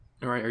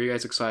right? Are you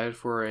guys excited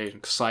for an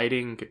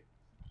exciting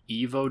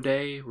EVO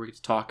day where we get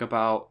to talk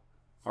about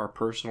our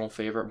personal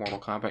favorite Mortal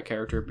Kombat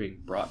character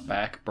being brought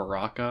back,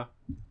 Baraka?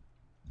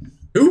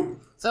 Who?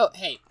 So,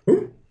 hey.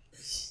 Who?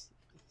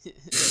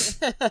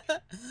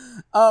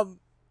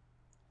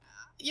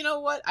 You know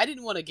what? I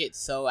didn't want to get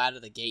so out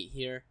of the gate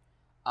here.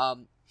 Why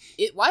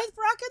is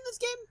Baraka in this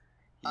game?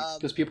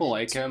 Because people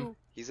like him.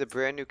 He's a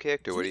brand new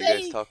character. What are you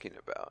guys talking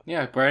about?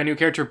 Yeah, brand new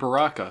character,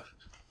 Baraka.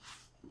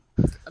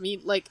 I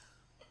mean, like,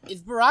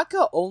 is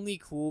Baraka only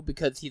cool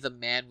because he's a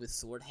man with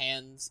sword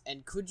hands?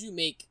 And could you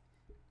make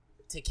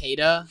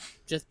Takeda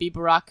just be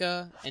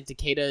Baraka? And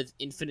Takeda is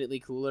infinitely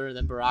cooler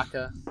than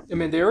Baraka? I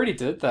mean, they already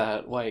did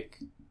that, like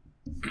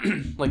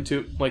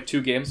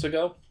two games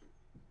ago.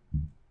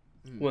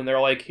 When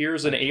they're like,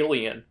 here's an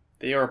alien.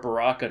 They are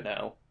Baraka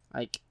now.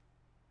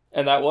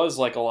 And that was,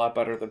 like, a lot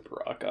better than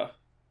Baraka.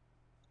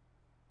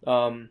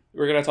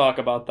 We're gonna talk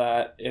about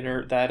that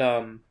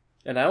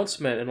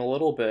announcement in a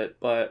little bit,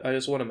 but I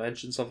just want to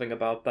mention something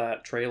about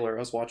that trailer. I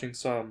was watching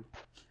some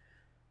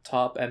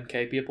top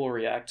MK people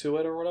react to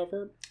it or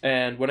whatever,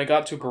 and when I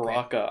got to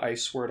Baraka, I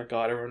swear to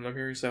God, everyone I'm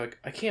hearing say, like,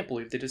 I can't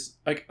believe they just,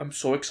 like, I'm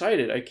so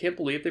excited. I can't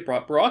believe they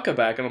brought Baraka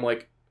back, and I'm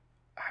like,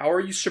 how are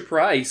you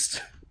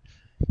surprised?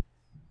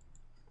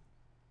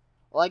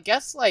 Well, I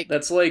guess, like...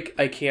 That's like,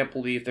 I can't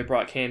believe they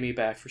brought Cammy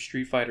back for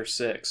Street Fighter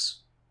 6.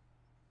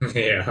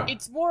 Yeah.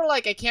 It's more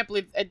like I can't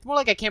believe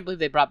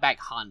they brought back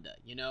Honda,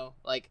 you know?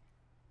 Like,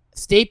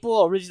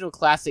 staple, original,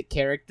 classic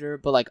character,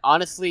 but, like,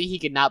 honestly, he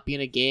could not be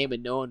in a game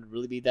and no one would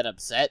really be that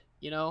upset,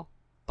 you know?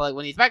 But, like,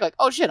 when he's back, like,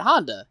 oh shit,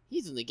 Honda,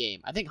 he's in the game.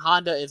 I think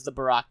Honda is the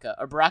Baraka,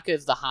 or Baraka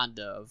is the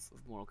Honda of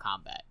Mortal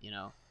Kombat, you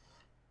know?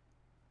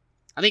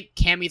 I think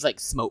Cammy's like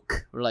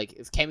Smoke, or, like,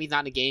 if Cammy's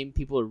not in a game,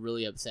 people are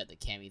really upset that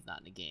Cammy's not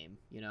in a game,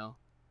 you know?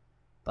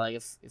 But, like,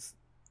 if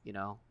you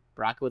know,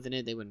 Baraka was in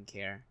it, they wouldn't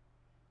care.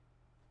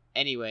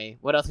 Anyway,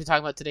 what else are we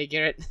talking about today,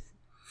 Garrett?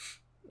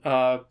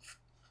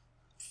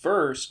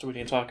 First, we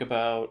need to talk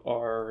about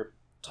our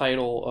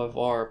title of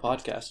our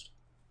podcast.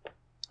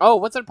 Oh,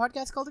 what's our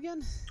podcast called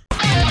again?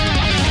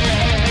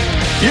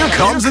 Here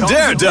comes a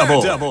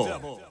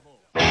daredevil.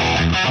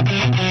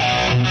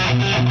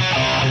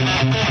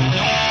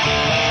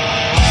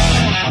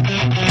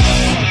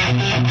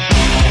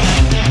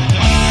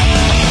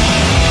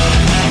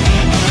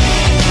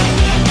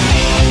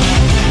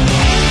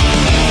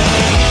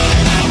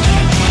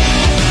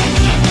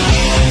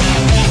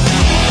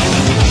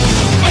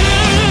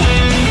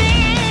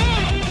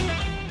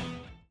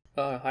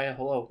 Hi,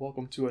 hello,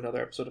 welcome to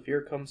another episode of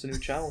Here Comes a New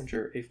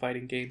Challenger, a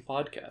fighting game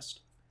podcast.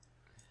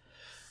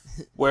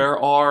 Where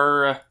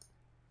our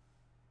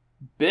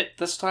bit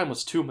this time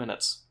was 2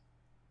 minutes.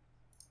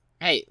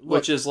 Hey,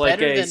 look, which is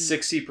like a than...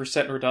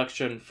 60%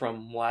 reduction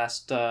from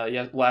last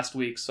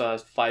week's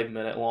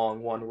 5-minute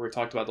long one where we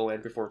talked about The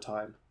Land Before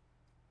Time.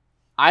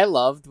 I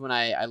loved when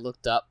I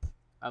looked up,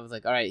 I was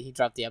like, alright, he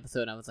dropped the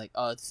episode, and I was like,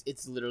 oh,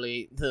 it's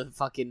literally the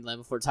fucking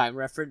Land Before Time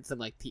reference. I'm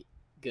like,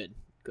 good.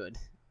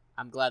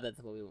 I'm glad that's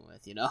what we went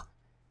with, you know?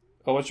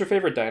 Oh, what's your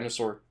favorite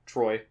dinosaur,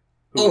 Troy?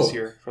 Who is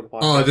here for the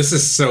podcast? Oh, this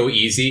is so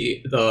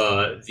easy.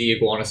 The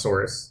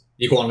Iguanosaurus.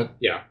 The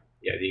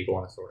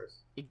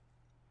Iguanosaurus.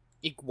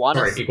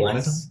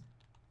 Iguanodon?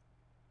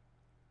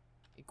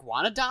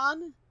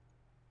 Iguanodon?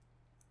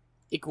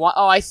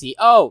 Oh, I see.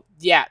 Oh,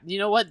 yeah. You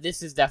know what?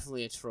 This is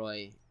definitely a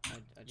Troy.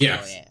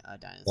 Yes.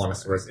 Dinosaur.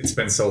 Iguanosaurus. It's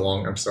been so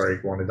long. I'm sorry,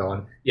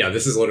 Iguanodon. Yeah,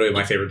 this is literally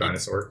my favorite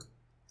dinosaur.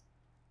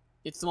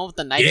 It's the one with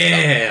the knife.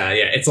 Yeah.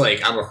 It's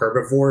like I'm a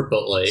herbivore,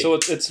 but like so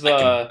it's the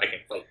I can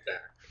fight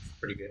back.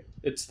 Pretty good.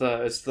 It's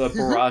the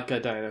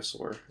Baraka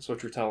dinosaur. Is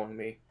what you're telling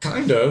me.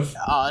 Kind of.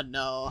 Oh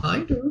no.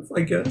 Kind of,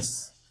 I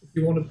guess. If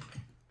you want to.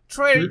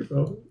 Troy,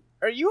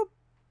 are you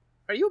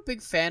a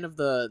big fan of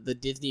the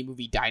Disney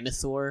movie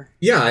Dinosaur?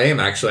 Yeah, I am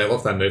actually. I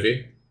love that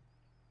movie.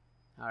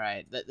 All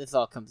right, this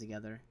all comes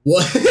together.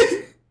 What?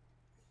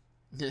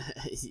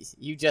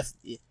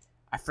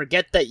 I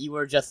forget that you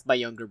were just my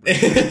younger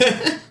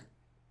brother.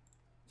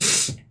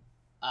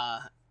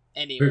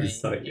 Anyway,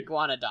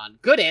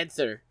 Iguanodon. Good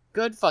answer.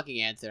 Good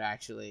fucking answer,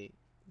 actually.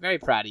 Very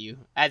proud of you,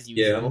 as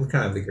usual. Yeah, I'm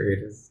kind of the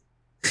greatest.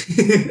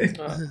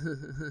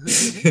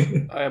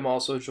 I am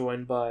also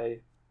joined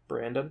by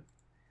Brandon.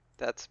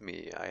 That's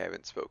me. I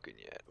haven't spoken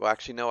yet. Well,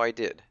 actually, no, I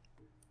did.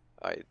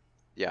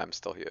 I'm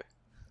still here.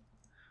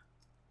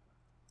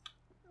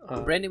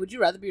 Brandon, would you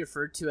rather be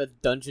referred to as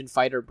Dungeon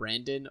Fighter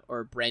Brandon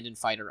or Brandon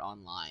Fighter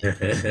Online?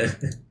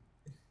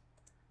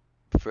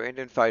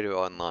 Brandon Fighter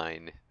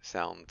Online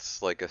sounds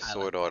like a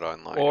Sword Art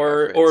Online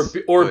or reference,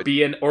 or but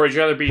would you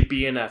rather be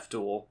BNF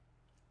Duel?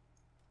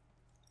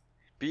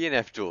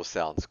 BNF Duel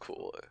sounds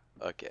cooler.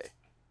 Okay.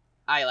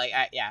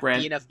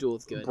 BNF Duel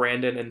is good.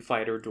 Brandon and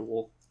Fighter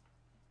Duel.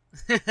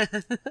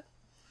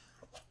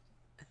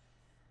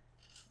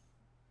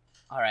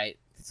 All right,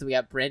 so we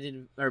got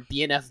Brandon or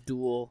BNF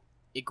Duel,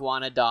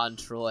 Iguanodon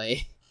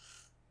Troy.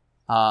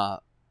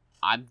 I'm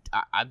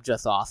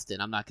just Austin.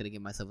 I'm not gonna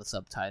give myself a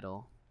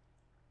subtitle.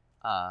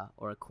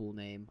 Or a cool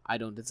name. I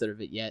don't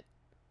deserve it yet.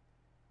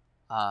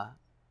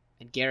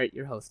 And Garrett,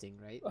 you're hosting,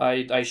 right?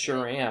 I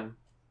sure am.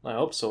 I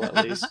hope so, at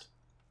least.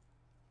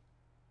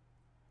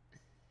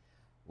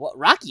 What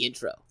rocky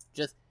intro?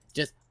 Just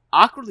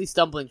awkwardly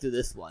stumbling through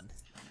this one.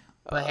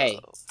 But hey,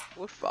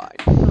 we're fine.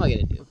 what am I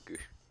gonna do? Good.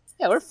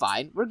 Yeah, we're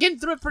fine. We're getting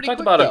through it pretty Talked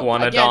quick. about though.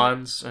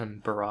 iguanodons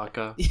and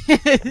Baraka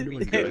Again,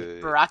 doing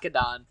good.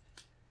 Barakadon.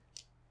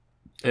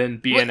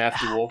 and BNF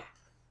Duel.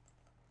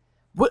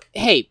 What?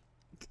 Hey,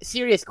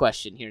 serious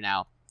question here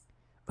now.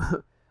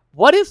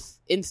 What if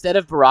instead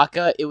of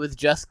Baraka, it was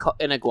just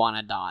an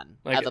iguanodon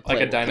Like as a a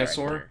playable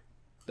dinosaur? character?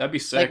 That'd be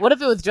sick. Like, what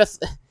if it was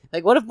just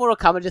like, what if Mortal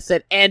Kombat just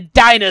said "and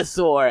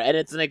dinosaur" and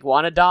it's an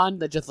iguanodon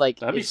that just like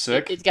That'd be it's-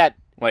 sick. It's got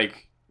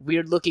Like,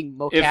 weird looking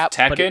mocap. if but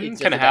Tekken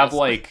it's can just a have, dinosaur.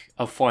 like,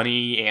 a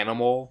funny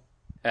animal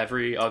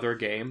every other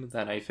game,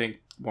 then I think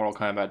Mortal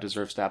Kombat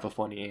deserves to have a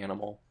funny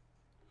animal.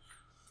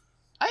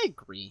 I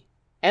agree.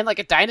 And like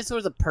a dinosaur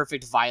is a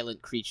perfect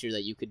violent creature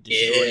that you could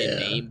destroy Yeah. and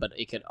maim, but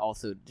it could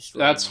also destroy.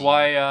 That's and maim.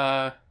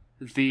 why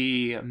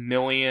the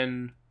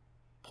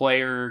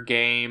million-player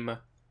game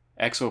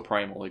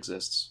Exoprimal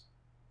exists.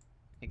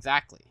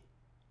 Exactly.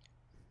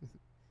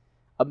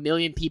 A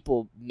million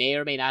people may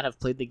or may not have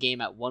played the game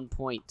at one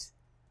point.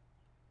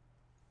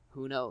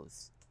 Who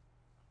knows?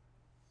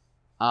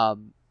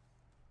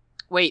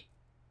 Wait.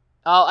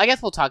 Oh, I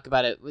guess we'll talk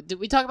about it. Did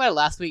we talk about it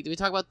last week? Did we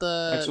talk about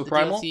the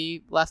Exoprimal?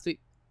 DLC last week?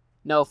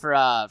 No, for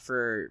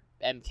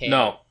MK.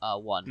 No.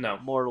 One. No.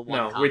 Mortal One.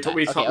 No, Combat.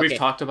 we've Okay.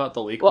 talked about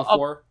the leak Well,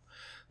 before,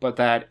 but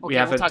that we okay, we'll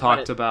haven't talk about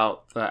talked it.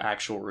 about the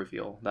actual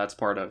reveal. That's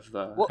part of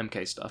the Well-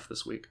 MK stuff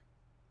this week.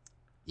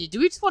 Yeah, do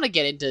we just want to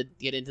get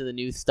into the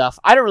new stuff?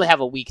 I don't really have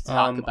a week to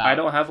talk about. I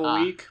don't have a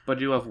uh, week, but I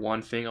do have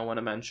one thing I want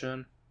to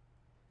mention.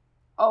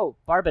 Oh,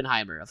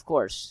 Barbenheimer, of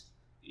course.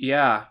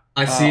 Yeah,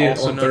 I see it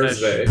also on known as-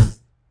 Thursday.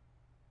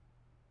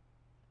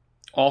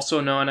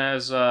 also known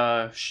as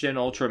Shin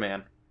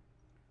Ultraman.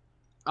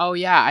 Oh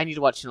yeah, I need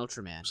to watch Shin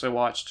Ultraman. So I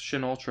watched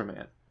Shin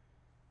Ultraman.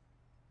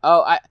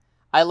 Oh,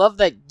 I love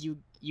that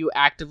you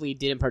actively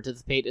didn't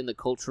participate in the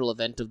cultural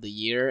event of the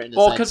year and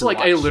Well, decided because to like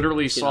I watch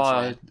literally Shin saw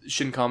Ultraman.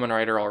 Shin Kamen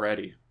Rider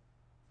already.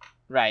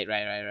 Right.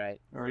 I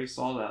already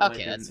saw that Okay,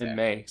 like, that's in fair.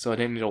 May, so I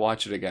didn't need to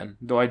watch it again.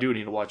 Though I do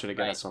need to watch it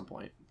again Right. at some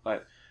point.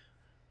 But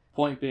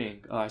point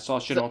being, I saw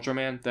Shin So-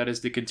 Ultraman. That is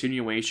the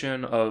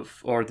continuation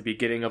of, or the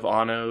beginning of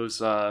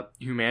Anno's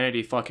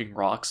Humanity Fucking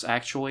Rocks,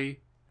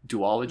 actually,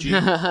 duology.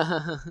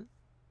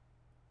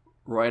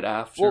 Right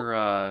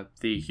after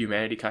the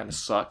Humanity Kind of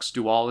Sucks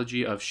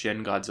duology of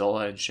Shin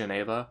Godzilla and Shin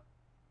Eva.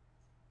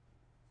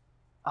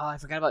 Oh, I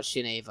forgot about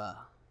Shin Eva.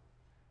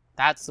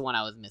 That's the one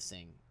I was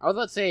missing. I was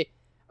about to say.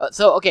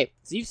 So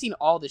you've seen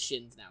all the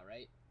Shins now,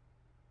 right?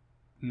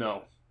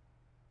 No.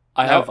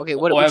 I No? have, Okay,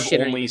 what- I which have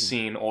Shin are you only using?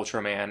 seen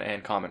Ultraman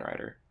and Kamen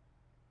Rider.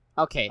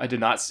 Okay, I have Get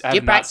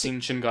back not to- seen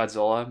Shin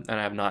Godzilla, and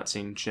I have not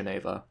seen Shin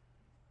Eva.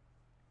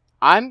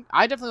 I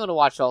definitely want to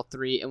watch all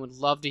three and would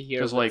love to hear.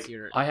 'Cause, what's like,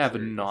 your, I have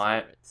your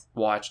not- favorites.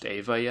 Watched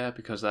Ava yet,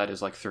 because that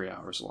is like 3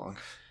 hours long.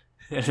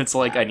 And it's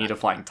like, I need to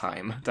find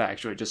time to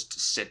actually just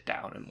sit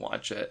down and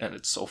watch it, and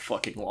it's so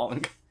fucking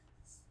long.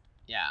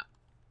 Yeah.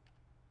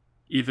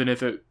 Even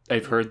if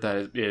I've heard that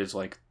it is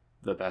like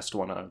the best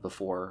one out of the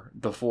four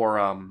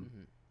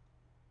Mhm.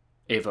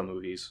 Ava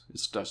movies.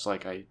 It's just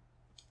like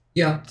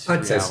Yeah, it's I'd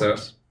 3 say so.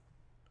 hours.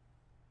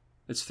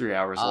 It's 3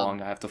 hours Um,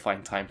 long. I have to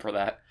find time for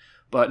that.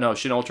 But no,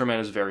 Shin Ultraman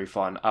is very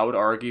fun. I would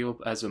argue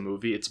as a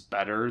movie, it's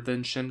better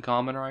than Shin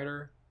Kamen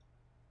Rider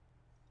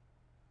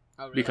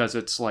Oh, really? because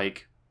it's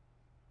like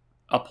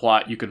a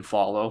plot you can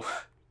follow.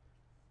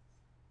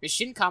 Is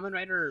Shin Kamen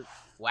Rider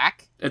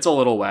whack? It's a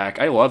little whack.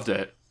 I loved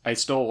it. I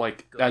still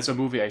like Good. as a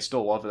movie. I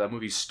still love it. That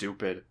movie's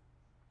stupid,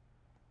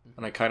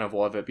 and I kind of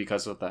love it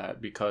because of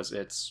that. Because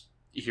it's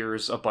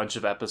here's a bunch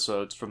of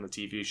episodes from the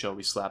TV show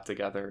we slapped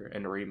together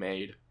and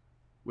remade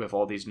with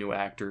all these new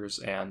actors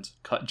and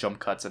jump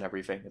cuts and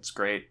everything. It's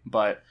great,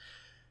 but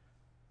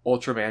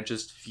Ultraman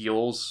just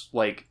feels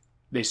like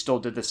they still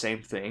did the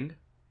same thing,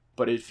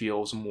 but it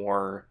feels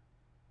more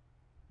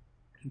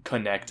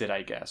connected,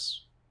 I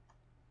guess.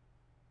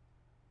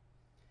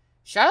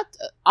 Shout out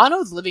to,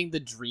 Ano's living the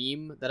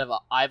dream that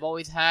I've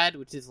always had,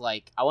 which is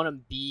like I want to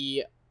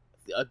be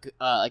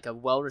a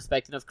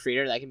well-respected enough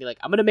creator that I can be like,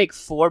 I'm gonna make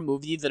 4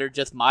 movies that are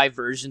just my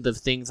versions of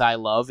things I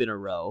love in a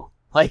row.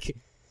 Like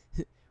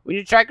when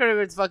your track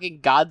record is fucking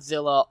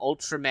Godzilla,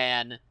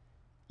 Ultraman,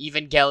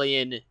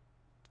 Evangelion,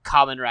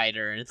 Kamen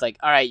Rider, and it's like,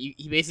 all right,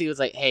 he basically was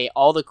like, hey,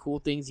 all the cool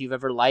things you've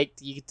ever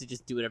liked, you get to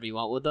just do whatever you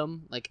want with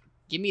them. Like,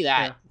 give me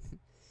that.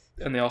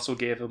 And they also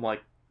gave him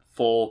like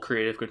full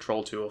creative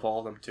control too of all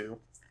of them too.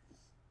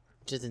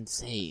 Which is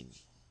insane.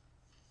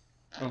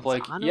 Of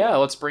like, Ano- yeah,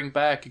 let's bring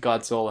back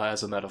Godzilla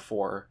as a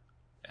metaphor,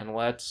 and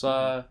let's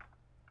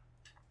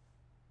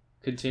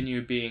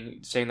continue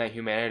saying that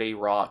humanity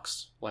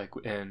rocks, like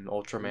in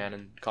Ultraman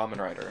and Kamen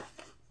Rider.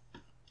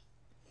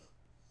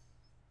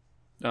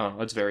 No,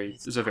 it's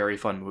a very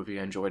fun movie.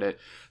 I enjoyed it.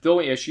 The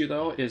only issue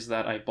though is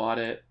that I bought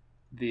it.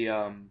 The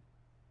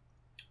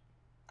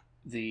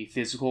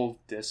physical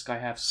disc I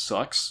have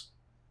sucks.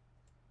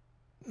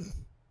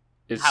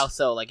 How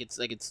so? Like it's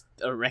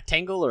a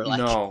rectangle or like?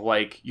 No,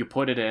 like you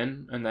put it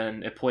in and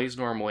then it plays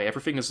normally.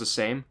 Everything is the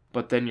same,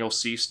 but then you'll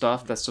see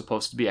stuff that's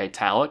supposed to be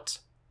italic,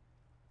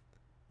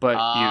 but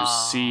you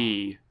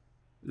see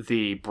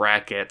the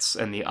brackets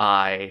and the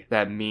I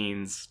that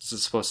means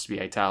it's supposed to be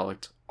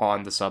italic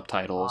on the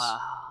subtitles.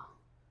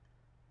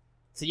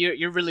 So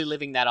you're really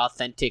living that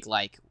authentic,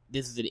 like,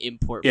 this is an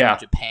import Yeah.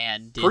 from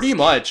Japan disc. Pretty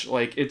much,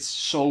 like, it's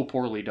so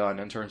poorly done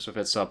in terms of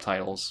its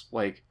subtitles.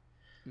 Like,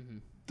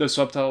 the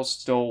subtitles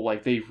still,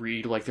 like, they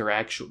read like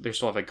they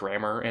still have a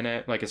grammar in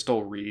it. Like, it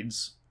still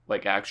reads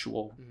like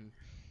actual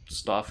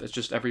stuff. It's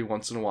just every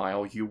once in a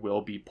while you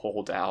will be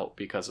pulled out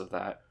because of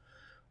that.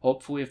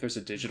 Hopefully, if there's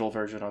a digital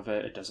version of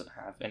it, it doesn't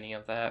have any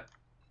of that,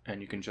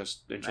 and you can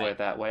just enjoy it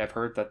that way. I've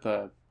heard that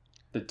the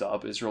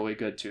dub is really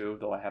good too,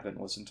 though I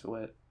haven't listened to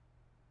it.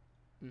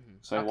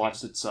 So I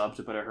watched it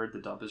subbed, but I heard the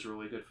dub is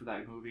really good for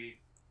that movie.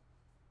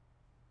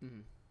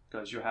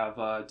 Because you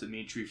have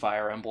Dimitri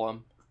Fire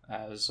Emblem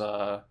as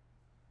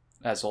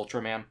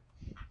Ultraman.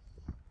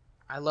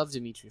 I love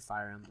Dimitri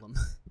Fire Emblem.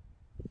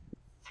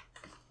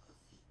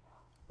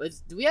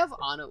 Do we have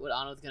Ano? What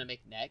Ano's gonna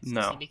make next?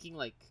 No. Is he making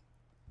like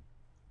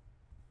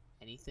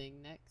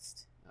anything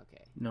next?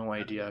 Okay. No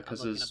idea,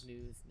 because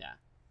Yeah.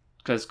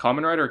 Because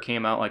Kamen Rider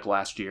came out like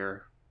last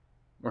year,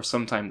 or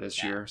sometime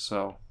this year.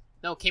 So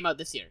no, it came out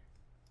this year.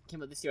 It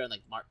came out this year in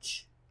like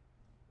March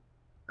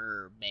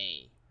or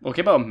May. Well, it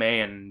came out in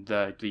May in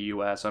the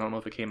U.S. I don't know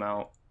if it came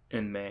out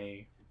in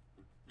May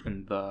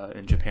in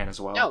Japan as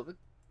well. No,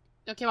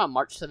 it came out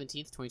March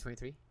 17th,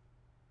 2023.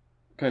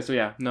 Okay, so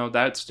yeah, no,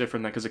 that's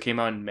different because it came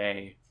out in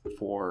May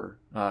for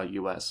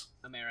U.S.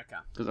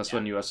 America. Because that's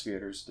when U.S.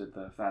 theaters did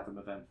the Fathom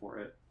event for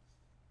it.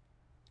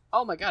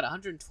 Oh my god,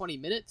 120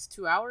 minutes,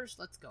 2 hours?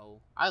 Let's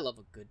go. I love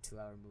a good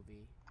 2-hour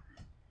movie.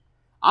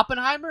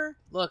 Oppenheimer?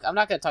 Look, I'm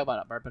not going to talk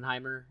about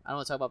Barbenheimer. I don't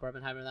want to talk about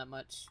Barbenheimer that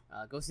much.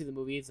 Go see the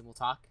movies and we'll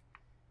talk.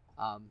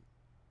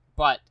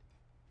 But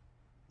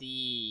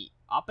the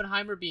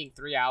Oppenheimer being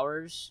 3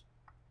 hours,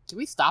 can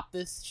we stop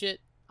this shit?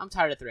 I'm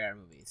tired of 3-hour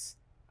movies.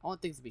 I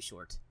want things to be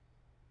short.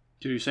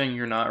 Dude, you're saying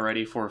you're not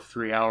ready for a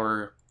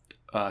 3-hour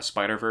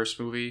Spider-Verse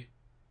movie?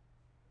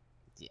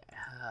 Yeah.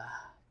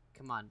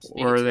 Come on. Just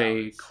or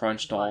they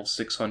crunched all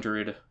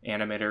 600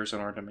 animators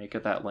in order to make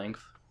it that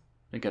length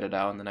and get it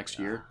out in the next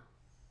year?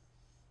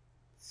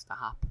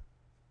 Stop.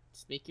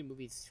 Just make your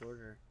movies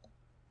shorter.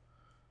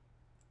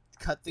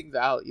 Cut things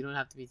out. You don't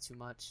have to be too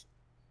much.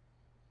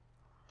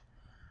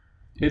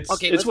 Let's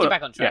get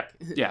back on track.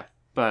 Yeah.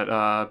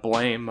 But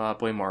blame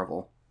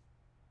Marvel.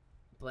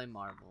 Blame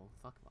Marvel.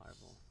 Fuck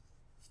Marvel.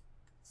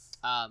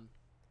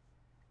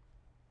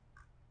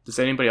 Does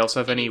anybody else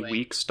have any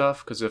weak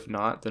stuff? Because if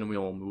not, then we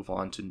will move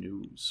on to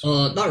news.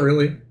 Not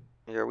really.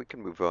 Yeah, we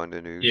can move on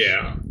to news.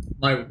 Yeah,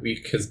 my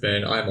week has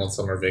been, I'm on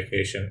summer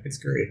vacation. It's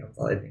great, I'm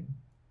vibing.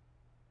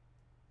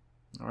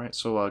 Alright,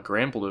 so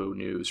Grand Blue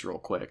news real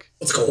quick.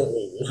 Let's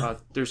go!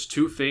 There's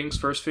two things.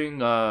 First thing,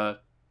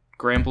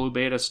 Grand Blue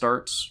beta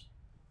starts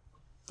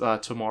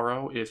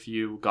tomorrow if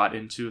you got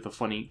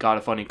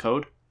a funny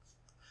code.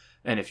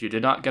 And if you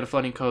did not get a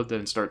funny code,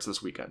 then it starts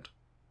this weekend.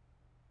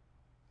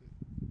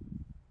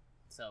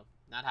 So,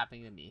 not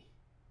happening to me.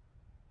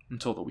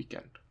 Until the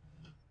weekend.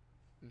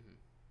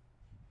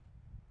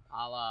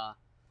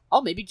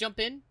 I'll maybe jump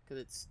in,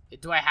 because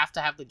do I have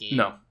to have the game?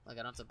 No. Like,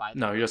 I don't have to buy the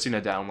No, you just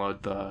need to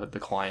download the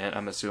client,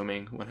 I'm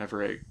assuming,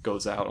 whenever it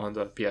goes out on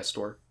the PS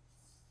Store.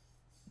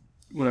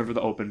 Whenever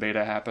the open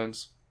beta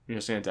happens, you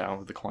just need to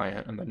download the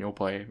client, and then you'll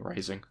play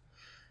Rising.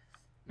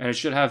 And it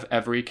should have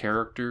every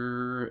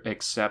character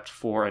except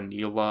for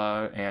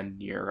Anila and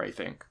Nier, I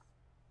think.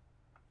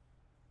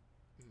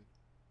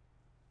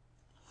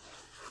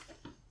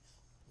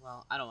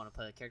 Well, I don't want to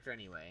play the character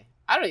anyway.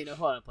 I don't even know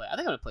who I want to play. I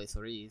think I'm going to play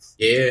Cerise.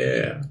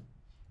 Yeah.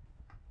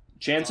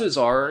 Chances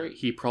are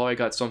he probably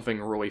got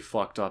something really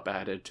fucked up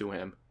added to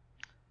him.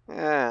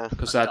 Yeah.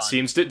 Because that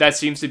seems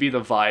to be the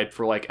vibe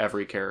for like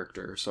every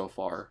character so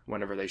far.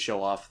 Whenever they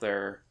show off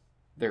their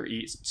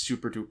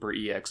super duper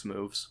EX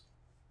moves.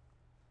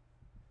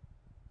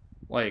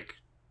 Like,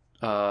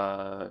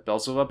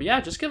 Beelzebub,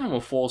 yeah, just give him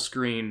a full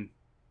screen.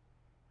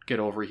 Get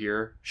over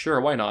here. Sure,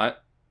 why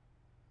not?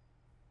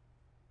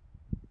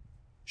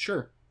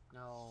 Sure.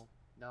 No.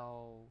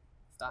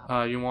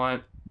 Stop. You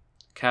want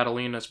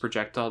Catalina's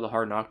projectile, the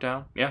hard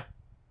knockdown? Yeah.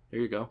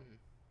 There you go.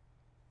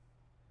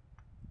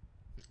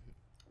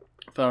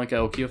 If I don't get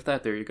okay with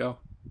that, there you go.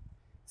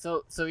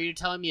 So you're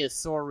telling me a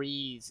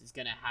Cerise is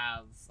gonna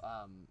have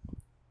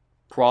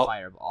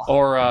Fireball.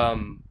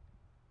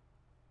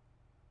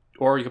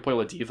 Or you can play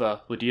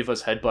Ladiva.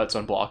 Ladiva's headbutt's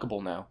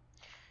unblockable now.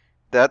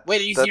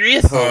 Wait, are you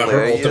serious?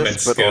 Her ultimate but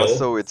skill.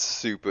 also it's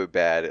super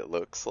bad, it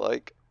looks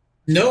like.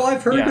 No,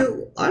 I've heard it.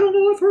 I don't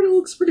know. I've heard it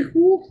looks pretty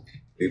cool.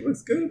 It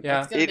looks good.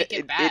 Yeah,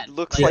 it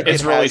looks like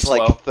it's it really has slow.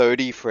 like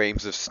 30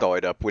 frames of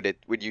startup when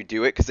you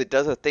do it, because it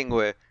does a thing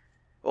where,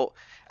 well,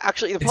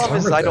 actually the problem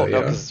is I don't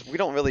know, because we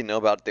don't really know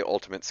about the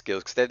ultimate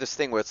skills, because they have this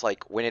thing where it's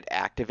like when it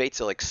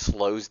activates, it like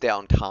slows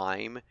down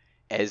time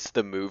as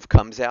the move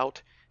comes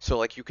out, so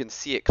like you can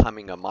see it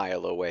coming a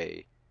mile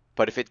away,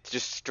 But if it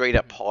just straight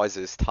up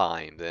pauses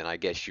time, then I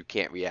guess you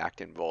can't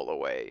react and roll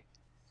away.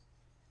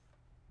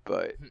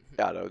 But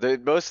I don't know.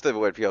 Most of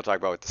what people talk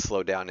about with the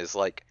slowdown is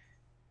like,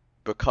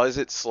 because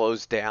it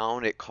slows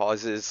down, it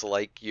causes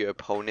like your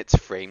opponent's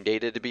frame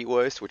data to be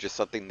worse, which is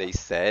something they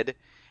said.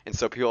 And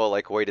so people are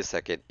like, wait a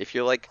second, if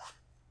you like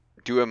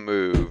do a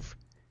move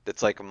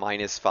that's like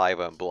 -5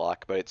 on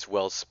block, but it's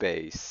well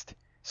spaced,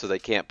 so they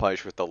can't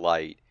punish with the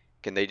light,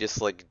 can they just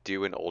like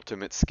do an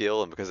ultimate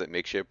skill, and because it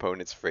makes your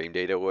opponent's frame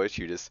data worse,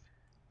 you just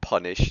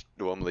punish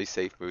normally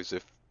safe moves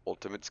with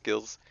ultimate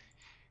skills?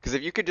 Because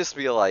if you could just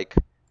be like,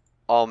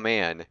 oh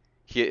man,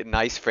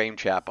 nice frame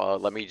trap,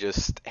 let me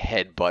just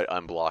headbutt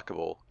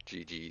unblockable,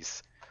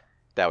 GG's,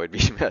 that would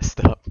be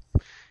messed up.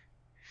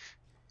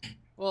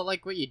 Well,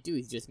 like what you do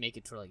is just make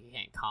it to where, like, you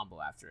can't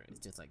combo after it. It's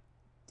just like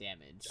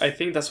damage. I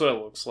think that's what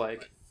it looks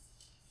like.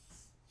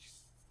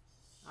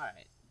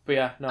 Alright. But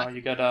yeah, no,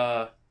 you got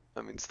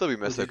I mean, still be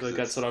messed up because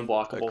gets it's an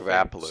unblockable a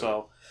grappler. thing,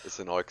 so it's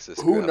an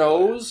Arxis who grappler.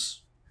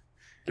 knows?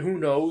 Who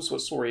knows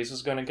what Sorace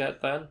is gonna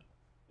get then?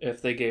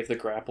 If they gave the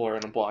grappler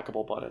an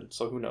unblockable button,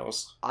 so who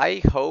knows?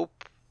 I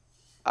hope.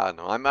 I don't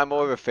know. I'm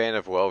more of a fan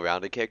of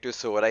well-rounded characters,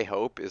 so what I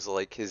hope is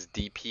like his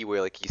DP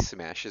where like he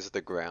smashes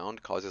the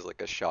ground causes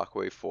like a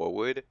shockwave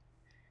forward,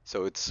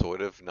 so it's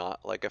sort of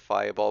not like a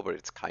fireball, but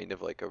it's kind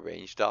of like a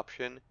ranged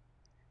option.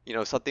 You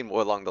know, something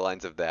more along the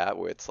lines of that,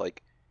 where it's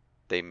like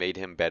they made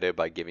him better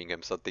by giving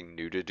him something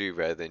new to do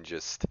rather than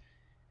just,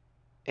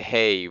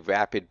 hey,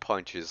 rapid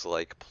punch is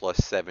like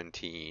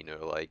 +17,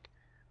 or like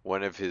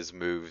one of his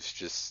moves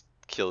just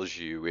kills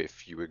you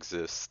if you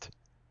exist.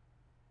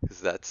 Because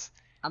that's...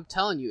 I'm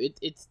telling you,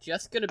 it's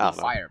just gonna I be don't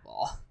know.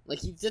 fireball. Like,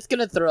 he's just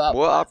gonna throw out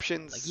More plasma.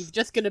 options. Like, he's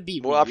just gonna be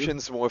More Ryu.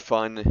 options, more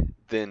fun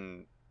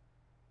than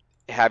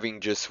having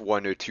just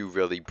one or two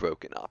really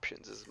broken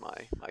options is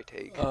my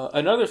take.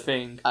 Another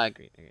thing, I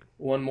agree.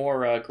 one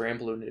more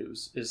Granblue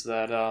news is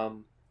that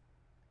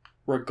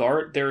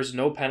there's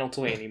no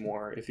penalty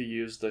anymore if you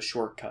use the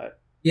shortcut.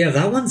 Yeah,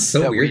 that one's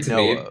so That weird we to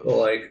know me. of.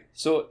 Like,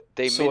 So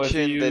They so if you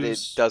mentioned that it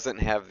use- doesn't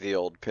have the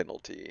old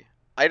penalty.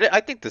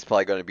 I think there's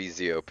probably going to be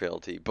 0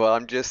 penalty, but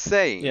I'm just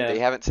saying, Yeah. they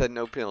haven't said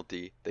no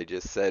penalty. They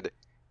just said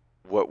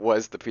what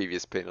was the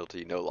previous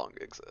penalty no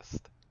longer exists.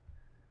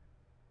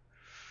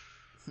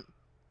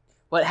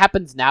 What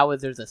happens now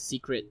is there's a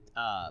secret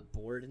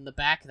board in the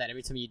back that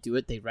every time you do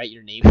it, they write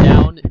your name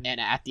down, and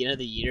at the end of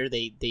the year,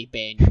 they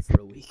ban you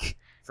for a week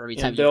for every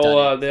time and you've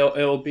done it.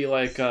 it'll be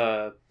like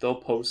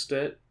they'll post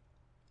it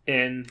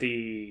in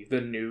the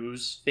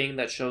news thing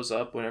that shows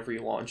up whenever you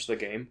launch the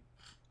game,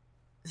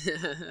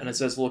 and it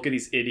says, "Look at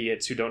these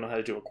idiots who don't know how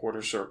to do a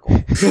quarter circle."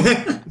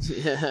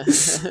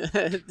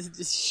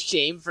 Just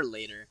shame for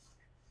later.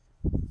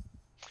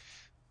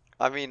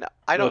 I mean,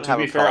 I No, don't to have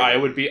be a fair, I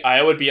problem.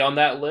 would be on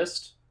that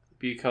list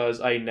because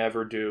I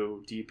never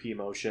do DP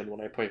motion when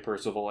I play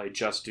Percival. I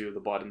just do the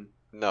button.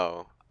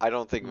 No, I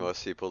don't think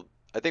most people...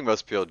 I think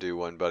most people do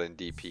one button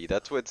DP.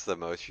 That's what's the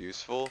most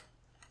useful.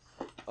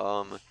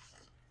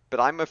 But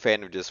I'm a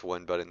fan of just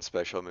one button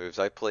special moves.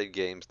 I played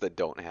games that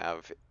don't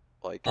have,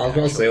 like... I was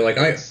gonna actual say, like,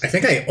 I inputs.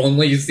 think I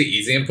only used the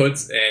easy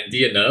inputs and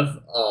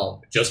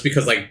DNF, just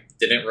because I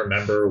didn't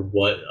remember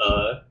what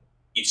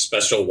each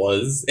special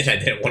was, and I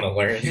didn't want to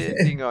learn.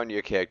 Hitting on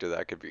your character,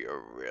 that could be a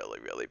really,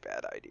 really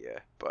bad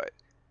idea. But,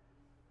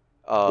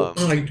 Well,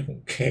 I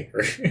don't care.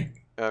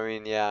 I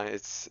mean, yeah,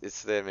 it's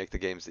there to make the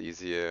games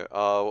easier.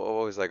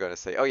 What was I gonna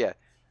say? Oh yeah,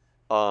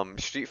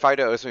 Street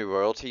Fighter owes me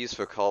royalties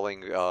for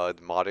calling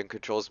modern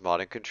controls,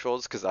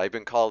 because I've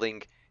been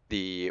calling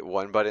the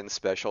one button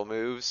special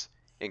moves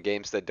in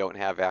games that don't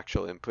have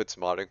actual inputs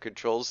modern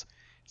controls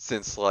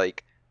since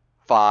like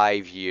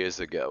 5 years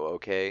ago.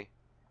 Okay.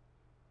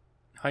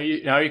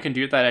 Now you can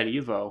do that at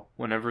EVO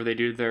whenever they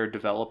do their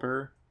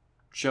developer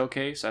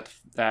showcase at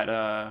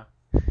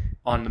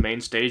on the main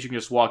stage. You can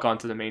just walk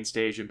onto the main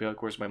stage and be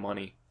like, "Where's my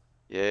money?"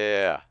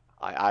 Yeah,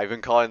 I've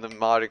been calling them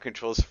modern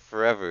controls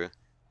forever.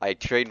 I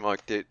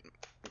trademarked it.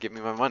 Give me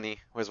my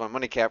money. Where's my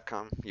money,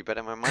 Capcom? You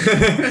better have my money.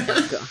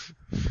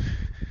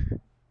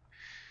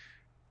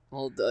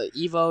 Well, the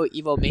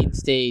Evo main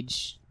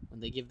stage, when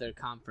they give their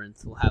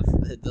conference,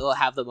 they'll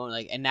have the moment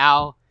like, and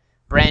now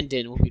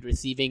Brandon will be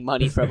receiving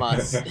money from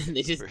us. And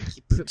they just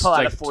pull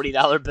out a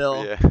 $40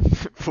 bill. Yeah,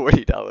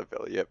 $40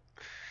 bill. Yep.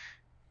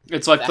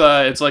 It's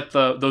like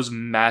those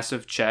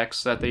massive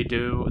checks that they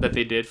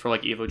did for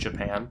like EVO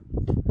Japan,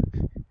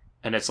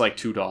 and it's like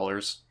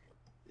 $2.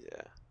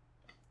 Yeah.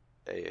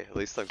 Hey, at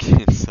least I'm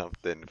getting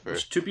something for.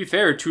 Which, to be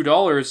fair,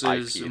 $2 is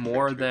IP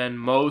more infringement. than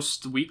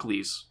most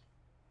weeklies.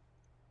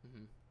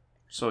 Mhm.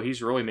 So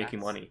he's really making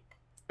That's- money.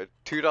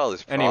 $2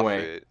 profit,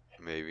 Anyway.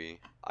 maybe.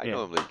 I Yeah.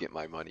 normally get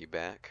my money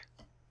back.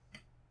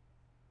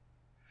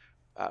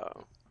 I don't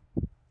know.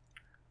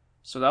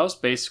 So that was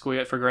basically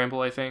it for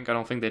Granblue, I think. I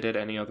don't think they did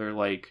any other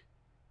like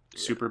Yeah.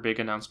 super big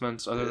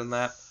announcements other than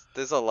that.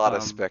 There's a lot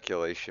of Um,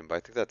 speculation, but I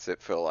think that's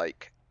it for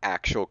like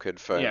actual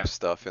confirmed Yeah.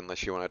 stuff.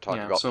 Unless you want to talk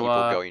Yeah, about so,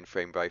 people going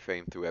frame by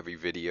frame through every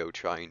video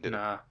trying to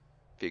Nah,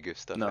 figure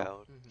stuff No.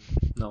 out.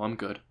 no, I'm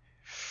good.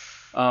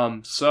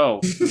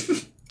 So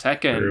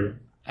Tekken True.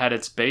 had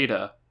its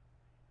beta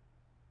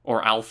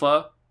or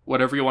alpha,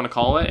 whatever you want to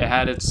call it. It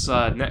had its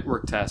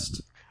network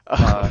test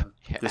Yeah.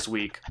 this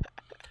week,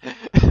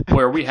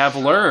 where we have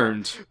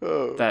learned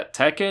that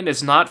Tekken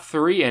is not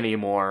 3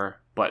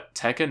 anymore, but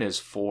Tekken is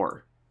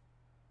 4.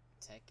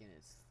 Tekken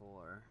is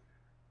 4.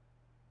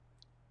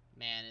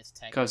 Man, it's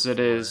Tekken. Because it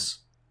is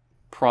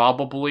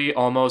probably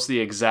almost the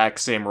exact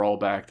same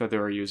rollback that they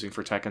were using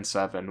for Tekken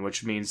 7,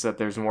 which means that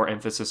there's more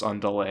emphasis on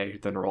delay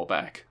than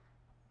rollback.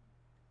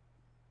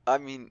 I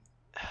mean,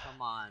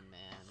 Come on, man.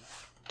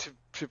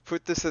 to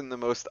put this in the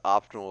most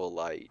optimal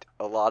light,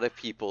 a lot of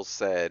people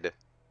said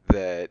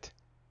that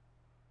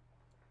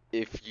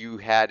if you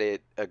had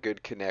a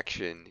good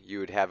connection, you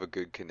would have a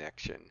good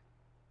connection.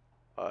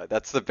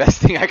 That's the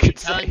best thing I could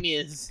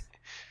say.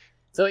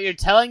 So what you're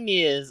telling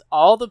me is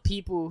all the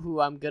people who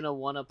I'm gonna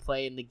want to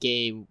play in the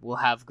game will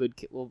have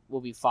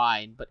will be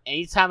fine, but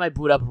anytime I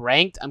boot up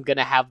ranked, I'm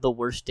gonna have the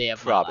worst day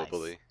of my life.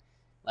 Probably.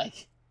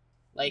 Like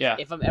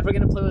if I'm ever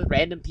gonna play with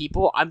random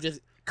people, I'm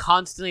just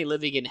constantly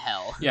living in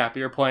hell. Yeah, but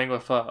you're playing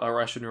with a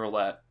Russian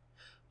roulette.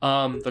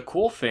 The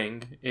cool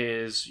thing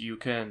is you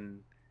can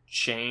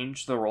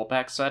change the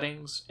rollback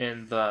settings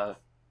in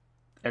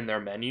their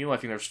menu. I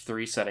think there's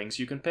 3 settings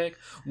you can pick.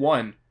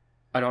 One,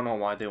 I don't know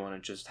why they want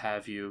to just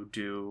have you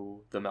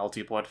do the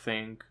Melty Blood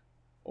thing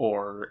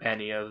or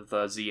any of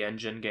the Z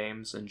Engine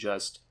games and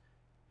just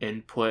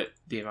input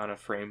the amount of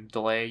frame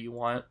delay you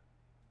want.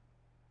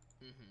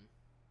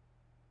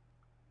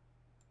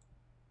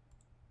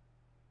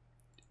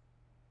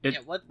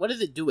 What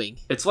is it doing?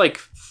 It's like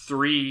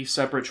 3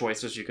 separate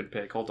choices you can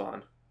pick. Hold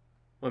on.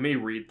 Let me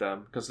read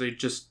them, because they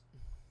just...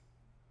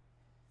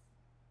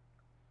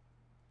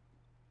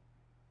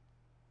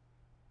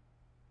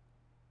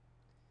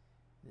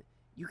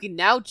 You can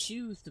now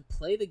choose to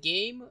play the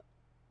game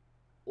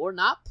or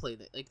not play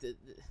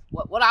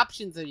what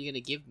options are you gonna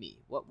give me?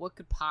 What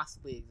could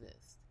possibly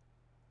exist?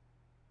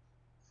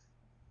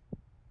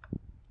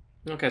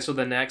 Okay, so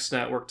the next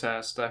network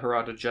test that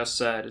Harada just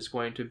said is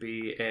going to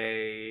be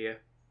a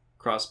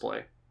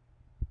crossplay.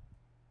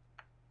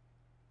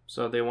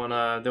 So they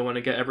wanna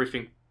get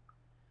everything.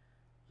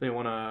 They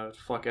wanna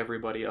fuck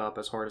everybody up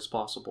as hard as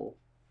possible.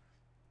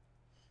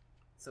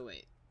 So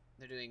wait,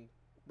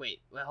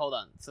 hold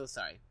on. So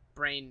sorry.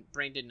 Brain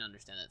didn't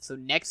understand that. So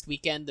next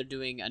weekend they're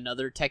doing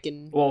another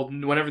Tekken. Well,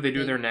 whenever they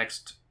do their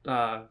next test,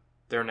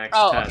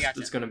 gotcha.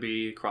 it's going to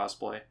be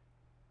crossplay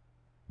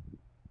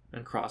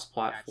and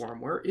cross-platform.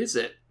 Gotcha. Where is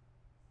it?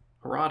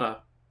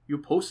 Harada, you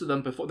posted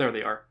them before. There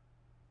they are.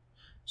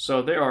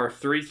 So there are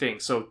 3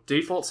 things. So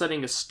default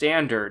setting is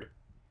standard.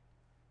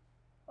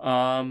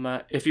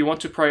 If you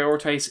want to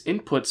prioritize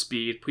input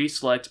speed, please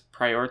select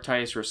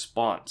prioritize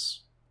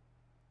response.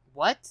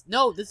 What?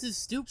 No, this is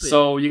stupid.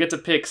 So you get to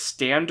pick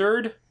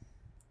standard,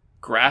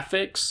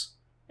 graphics,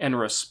 and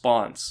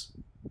response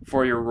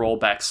for your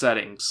rollback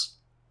settings.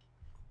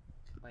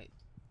 Wait.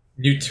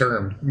 New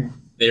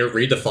term. They're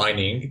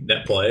redefining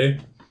net play.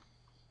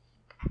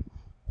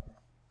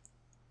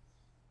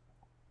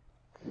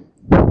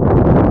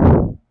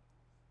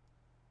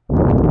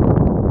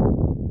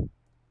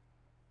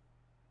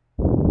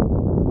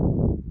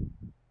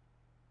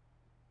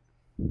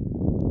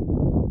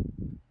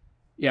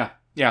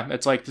 Yeah,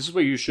 it's like, this is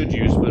what you should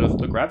use, but if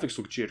the graphics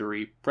look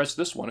jittery, press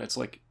this one. It's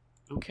like,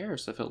 who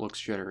cares if it looks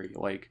jittery?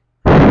 Like,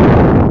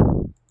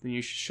 then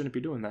you shouldn't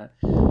be doing that.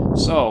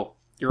 So,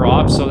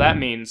 so that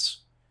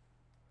means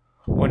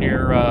when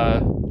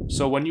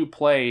when you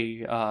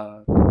play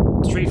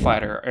Street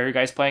Fighter, are you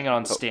guys playing it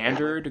on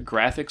standard,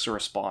 graphics, or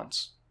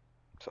response?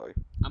 Sorry.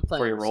 I'm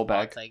playing for your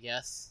rollback, I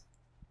guess.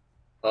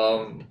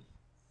 I'm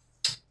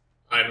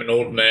an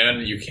old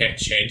man. You can't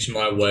change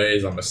my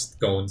ways. I'm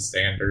going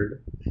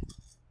standard.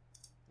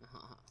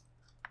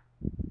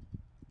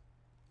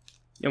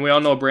 And we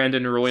all know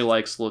Brandon really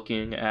likes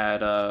looking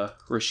at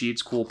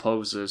Rashid's cool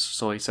poses,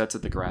 so he sets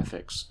it to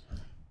graphics.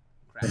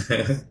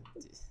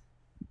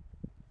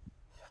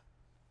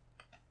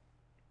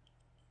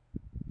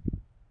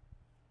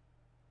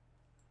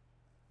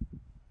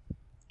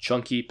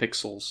 Chunky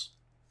pixels.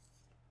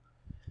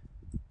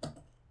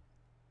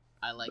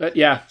 I like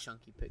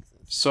chunky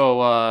pixels.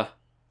 So,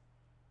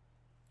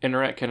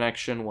 internet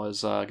connection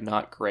was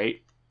not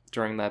great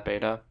during that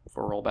beta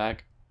for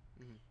rollback.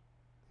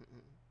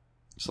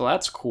 So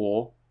that's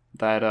cool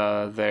that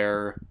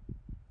their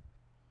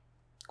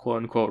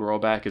quote-unquote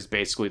rollback is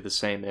basically the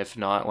same, if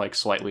not like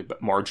slightly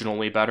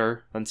marginally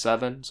better than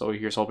 7. So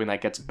here's hoping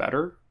that gets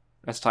better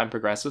as time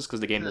progresses,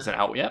 because the game isn't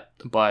out yet.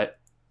 But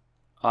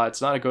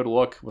it's not a good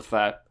look with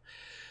that.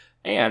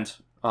 And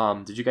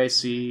did you guys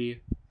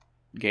see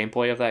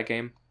gameplay of that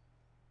game?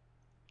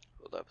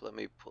 Hold up, let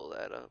me pull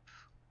that up.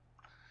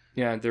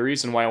 Yeah, the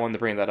reason why I wanted to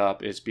bring that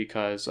up is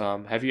because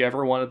have you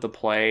ever wanted to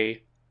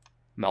play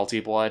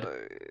Melty Blood?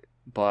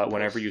 But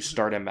whenever you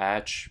start a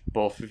match,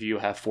 both of you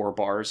have 4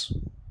 bars.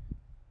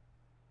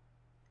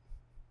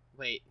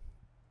 Wait,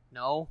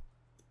 no.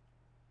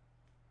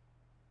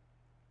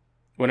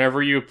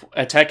 Whenever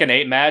a Tekken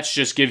 8 match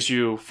just gives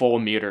you full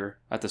meter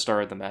at the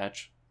start of the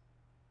match.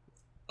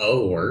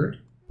 Oh, word?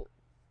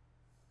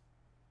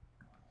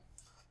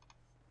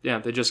 Yeah,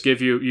 they just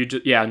give you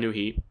new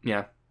heat.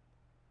 Yeah,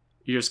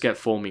 you just get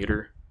full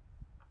meter.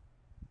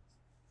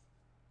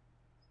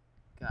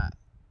 God.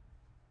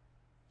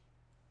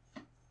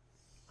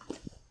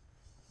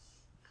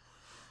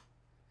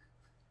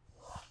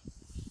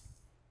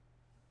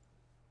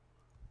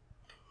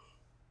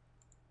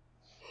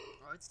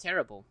 Oh, it's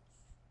terrible.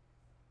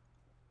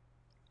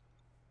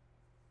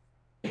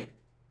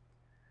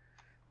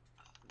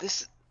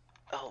 This,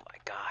 oh my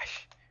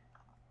gosh.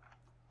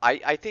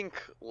 I think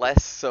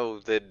less so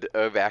than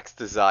Ermac's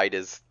design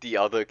is the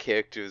other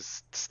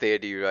characters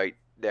standing right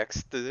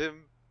next to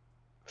him.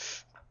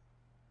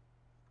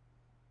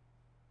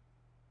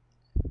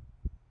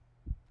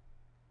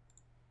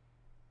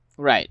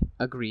 Right,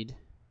 agreed.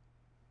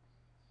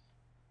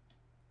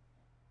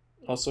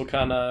 Also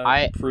kind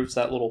of proves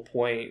that little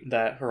point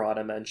that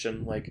Harada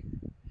mentioned, like,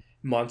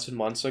 months and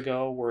months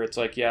ago, where it's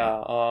like,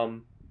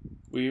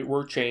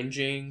 we're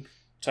changing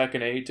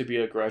Tekken 8 to be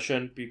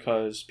aggression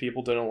because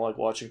people didn't like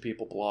watching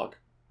people blog.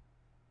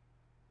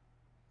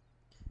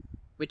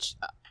 Which,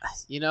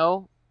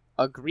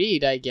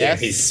 agreed, I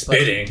guess. Yeah, he's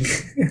spitting.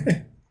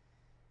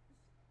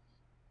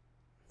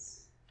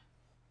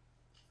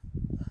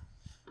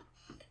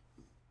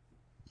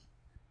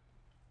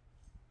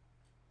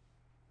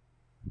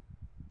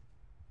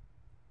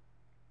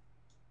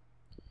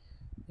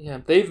 Yeah,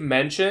 they've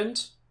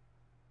mentioned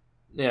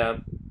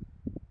that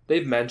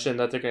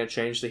they're going to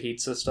change the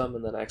heat system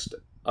in the next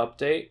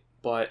update,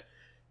 but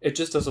it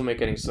just doesn't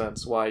make any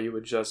sense why you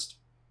would just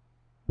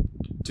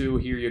do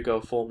here you go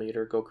full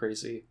meter, go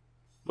crazy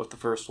with the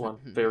first one.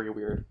 Very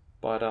weird.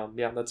 But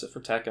that's it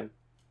for Tekken.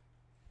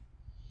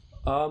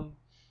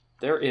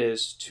 There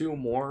is 2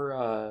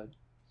 more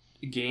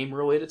game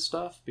related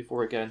stuff before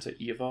we get into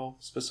EVO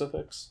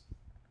specifics.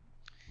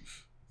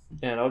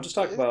 And I'll just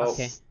talk about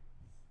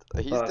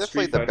He's definitely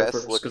Street the Fighter best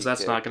first, looking because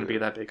that's not going to be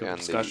that big of a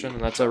character discussion, in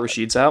and the that's how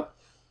Rashid's out.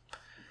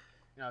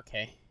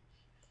 Okay.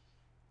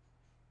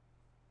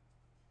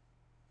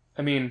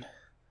 I mean,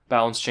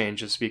 balance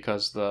changes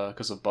because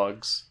of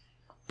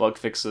bug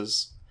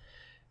fixes.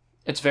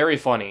 It's very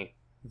funny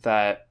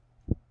that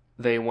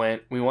we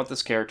want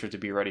this character to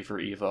be ready for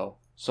EVO,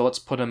 so let's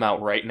put him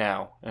out right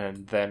now.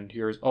 And then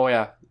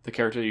the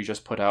character you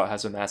just put out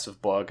has a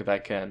massive bug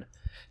that can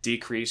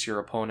decrease your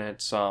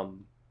opponent's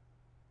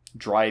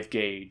drive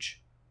gauge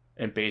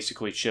and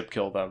basically chip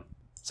kill them.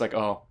 It's like,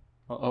 oh,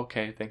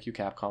 okay, thank you,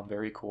 Capcom,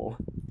 very cool.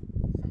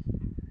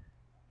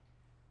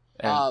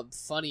 And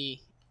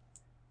funny.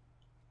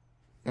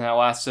 And it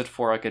lasted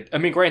for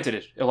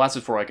granted, it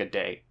lasted for like a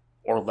day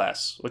or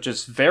less, which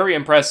is very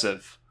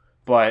impressive,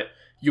 but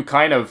you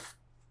kind of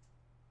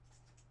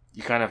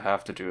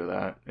have to do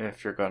that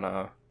if you're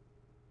gonna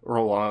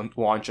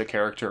launch a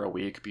character a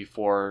week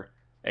before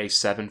a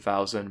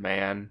 7,000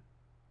 man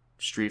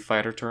Street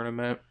Fighter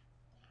tournament.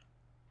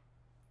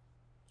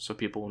 So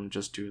people wouldn't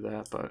just do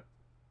that, but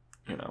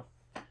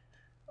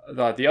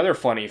the other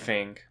funny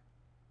thing.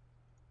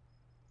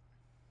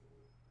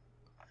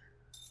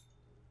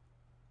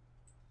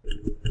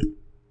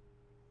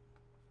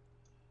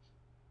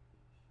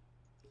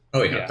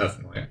 Oh yeah,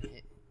 definitely.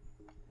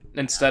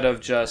 Instead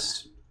of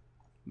just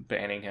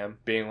banning him,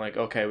 being like,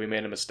 okay, we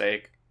made a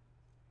mistake,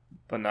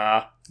 but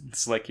nah,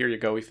 it's like, here you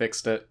go, we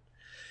fixed it.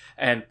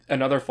 And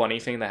another funny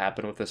thing that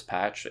happened with this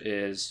patch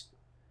is,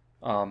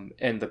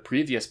 in the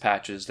previous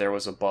patches, there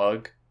was a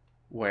bug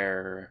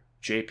where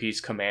JP's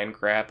command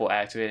grab will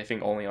activate, I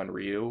think, only on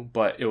Ryu,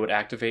 but it would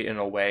activate in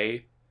a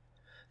way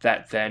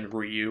that then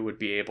Ryu would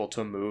be able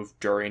to move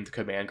during the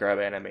command grab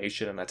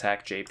animation and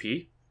attack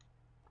JP.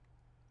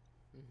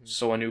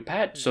 So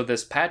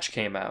this patch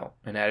came out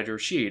and added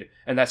Rashid,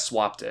 and that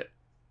swapped it.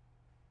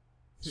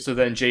 So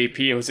then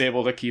JP was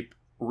able to keep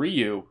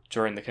Ryu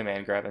during the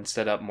command grab and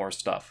set up more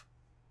stuff.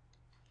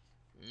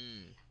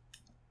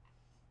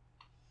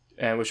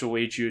 And which will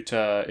lead you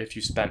to, if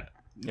you spent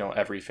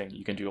everything,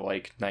 you can do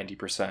like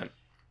 90%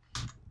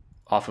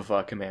 off of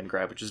a command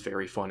grab, which is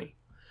very funny.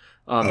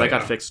 That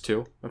got fixed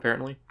too,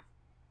 apparently.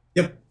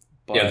 Yep.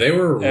 But they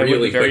were really it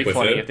would be very quick with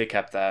funny it. if they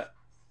kept that.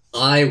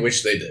 I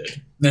wish they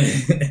did.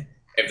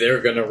 If they were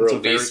gonna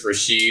release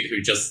Rashid,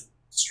 who just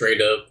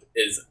straight up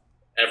is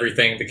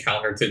everything to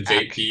counter to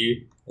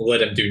JP,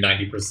 let him do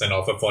 90%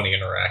 off a funny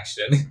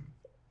interaction.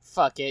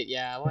 Fuck it,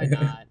 yeah, why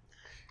not?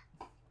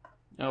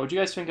 What do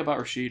you guys think about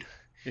Rashid,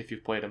 if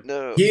you've played him?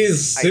 No,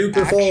 He's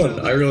super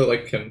fun. I really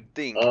like him.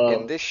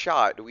 In this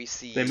shot, we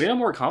see they made him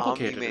more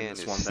complicated in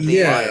this one.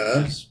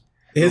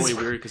 His really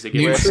weird because they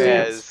gave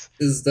nutrients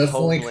is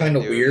definitely kind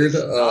of weird,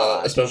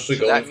 especially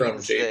so going from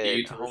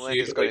JP to Homeland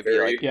Rashid. is going to be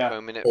like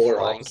permanent polar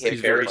flying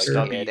opposite character, character.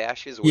 like Dead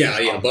Ashes.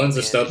 Buns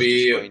are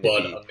stubby, going to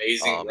but be,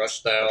 amazing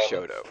rushdown.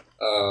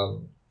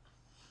 Shoto.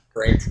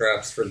 Brain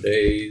traps for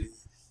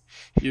days.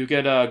 You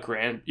get a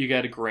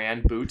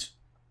grand boot.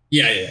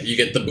 Yeah, you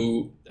get the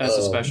boot as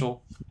a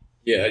special.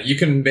 Yeah, you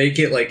can make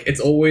it like it's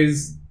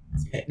always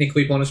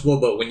technically punishable,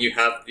 but when you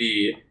have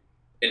the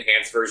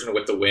enhanced version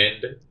with the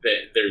wind,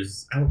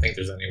 I don't think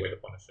there's any way to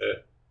punish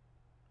it.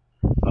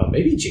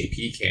 Maybe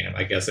JP can,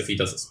 I guess, if he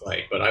doesn't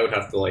spike, but I would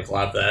have to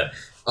lab that.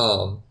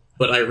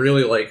 but I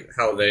really like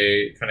how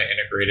they kind of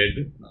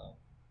integrated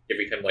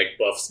giving him like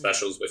buff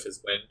specials with his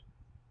wind.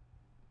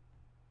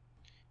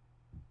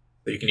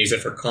 So you can use it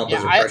for combos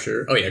or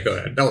pressure. Oh yeah, go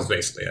ahead. That was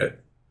basically it.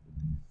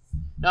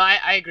 No,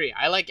 I agree.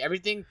 I like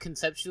everything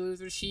conceptually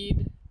with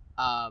Rashid.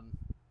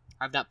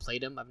 I've not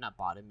played him. I've not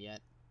bought him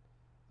yet.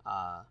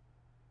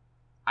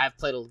 I've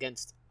played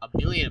against a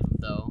million of them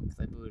though, because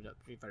I booted up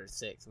Street Fighter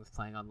 6 and was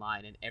playing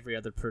online, and every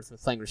other person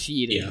was playing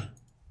Rashid. Yeah.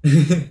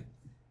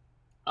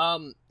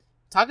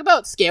 Talk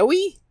about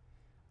scary.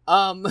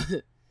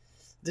 The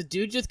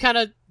dude just kind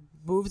of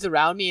moves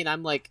around me, and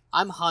I'm like,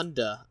 I'm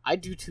Honda. I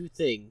do 2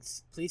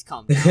 things. Please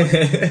calm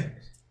down.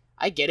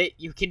 I get it.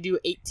 You can do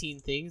 18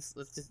 things.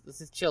 Let's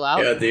just chill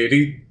out. Yeah,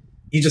 dude.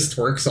 He just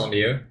twerks on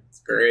you. It's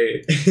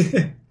great.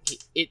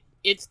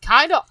 It's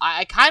kind of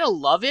I kind of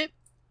love it.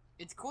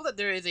 It's cool that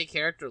there is a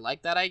character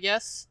like that, I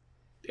guess.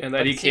 And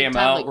that he came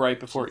out right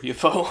before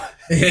EVO.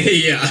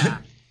 Yeah.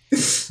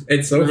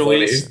 It's so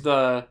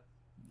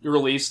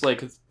released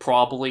like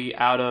probably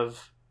out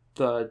of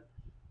the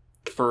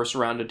first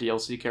round of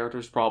DLC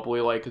characters, probably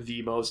like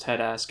the most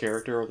head-ass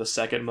character, or the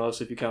second most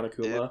if you count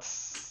Akuma.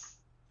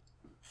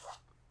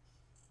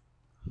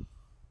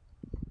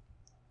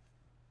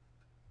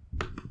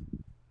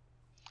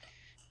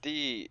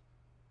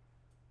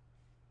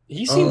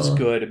 He seems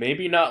good.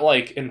 Maybe not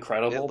like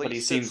incredible, but he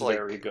seems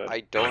very good. I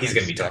don't he's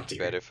gonna be top tier.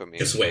 Better for me.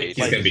 Just wait,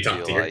 he's gonna be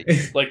top tier.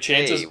 Like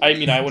chances, I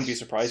mean, I wouldn't be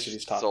surprised if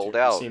he's top sold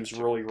tier. out. He seems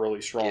really,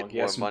 really strong. He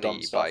has some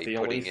dumb stuff. The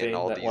only thing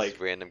that like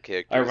random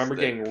characters I remember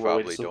getting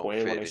really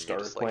disappointed when I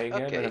started playing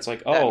him, and it's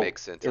like, oh,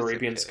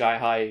 Arabian Sky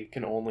High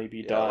can only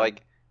be done.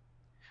 Like,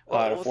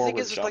 well, the thing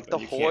is, like the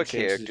and you horror can't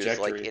change the characters,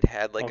 like trajectory. it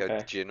had like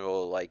a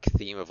general like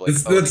theme of like.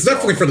 That's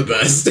definitely for the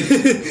best.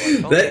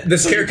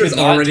 This character's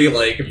already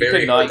like You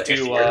very could hard not to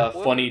do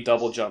execute. funny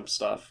double jump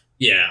stuff.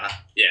 Yeah.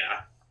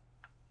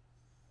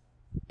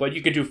 But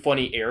you could do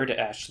funny air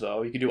dash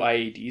though. You could do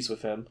IADs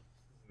with him.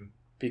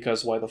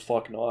 Because why the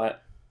fuck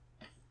not?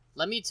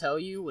 Let me tell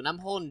you, when I'm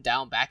holding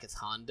down back as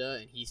Honda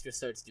and he just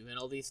starts doing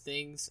all these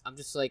things, I'm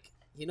just like,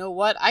 you know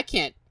what? I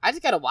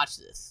just gotta watch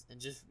this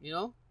and just, you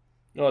know.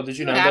 Oh, did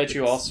you know that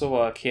you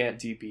also can't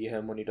DB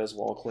him when he does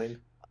wall cling?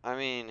 I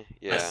mean,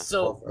 yeah.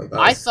 So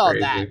I saw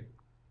crazy. that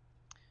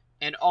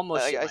and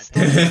almost. I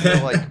still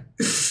feel like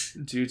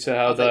due to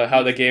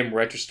how the game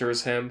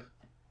registers him.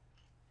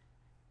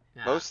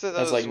 most of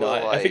those As like were,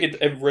 not, I think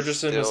it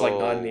registers him as like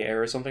not in still the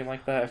air or something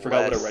like that. I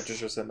forgot what it less-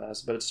 registers him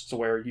as, but it's to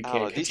where you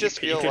can't. these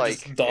just you feel can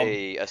like just dump.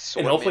 a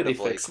assortment hopefully they of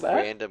like fix that.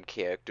 random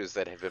characters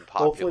that have been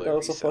popular Hopefully that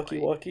was recently.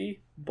 a fucky wucky,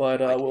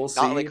 but Like, we'll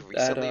see. not like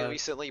recently, at,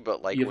 recently,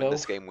 but like when EVO,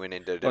 this game went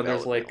into when there's,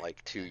 development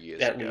like, 2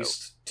 years at ago.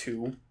 least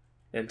 2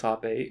 in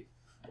top 8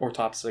 or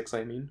top 6.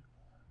 I mean,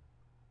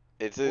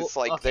 It's Well,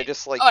 like okay. they're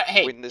just like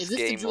Hey, when this is this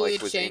the game Julia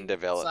like was Chang in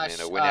development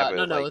slash, or whenever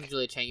no, it like was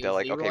Julia Chang. It they're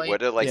was like, okay, Leroy.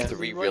 what are like Yeah.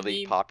 3 Leroy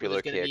really meme,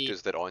 popular there's gonna be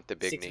characters that aren't the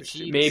big 6 names to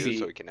Rashids. Maybe. use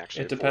so we can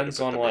actually it depends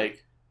afford on to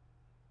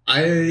put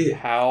them in. like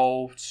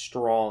how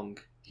strong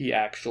he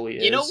actually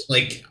is. You know-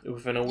 like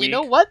within a week. You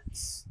know what?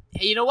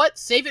 Hey, you know what?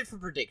 Save it for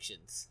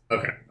predictions.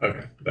 okay,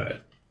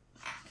 but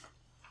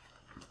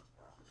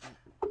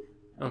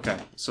Okay,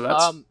 so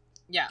that's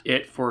Yeah.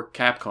 it for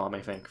Capcom.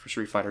 I think for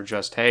Street Fighter.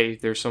 Just hey,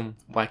 there's some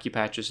wacky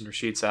patches and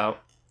Rashid's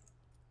out.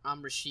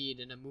 I'm Rashid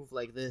in a move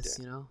like this,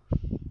 you know.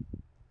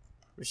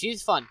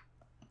 Rashid's fun.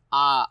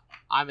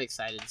 I'm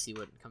excited to see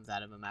what comes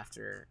out of him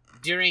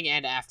during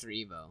and after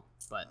Evo.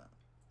 But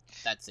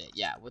that's it.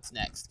 Yeah. What's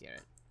next,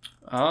 Garrett?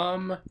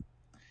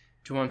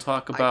 Do you want to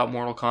talk about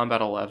Mortal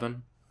Kombat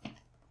 11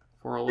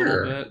 for a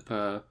little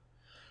bit?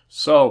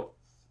 So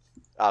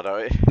I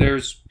don't know.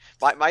 there's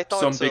My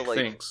thoughts some are big like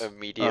things.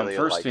 immediately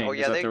First like, thing oh is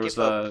yeah, that they there was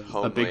give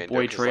up a big Homelander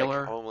boy 'cause,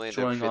 trailer like, Homelander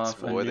showing fits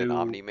off a more than new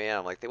Omni-Man.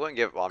 I'm like, they wouldn't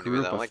give Omni-Man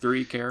group that. I'm of like,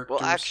 3 characters.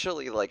 well,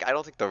 actually, like, I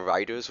don't think the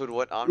writers would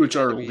want Omni-Man Which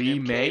are to be Lee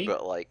an MK, May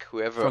but like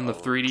whoever from the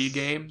owns 3D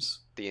games.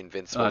 the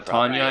Invincible Tanya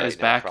property right is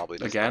now back probably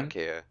does again. not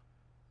care.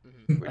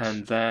 Mhm. Which,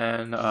 And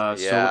then so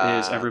Yeah,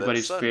 is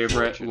everybody's that's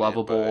favorite unfortunate,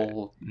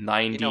 lovable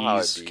 90s you know how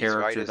it be, character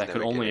writers that could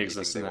never get only anything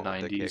exist they in the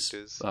want with their 90s,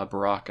 characters.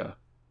 Baraka.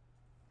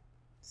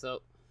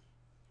 So,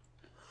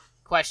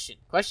 question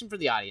for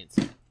the audience.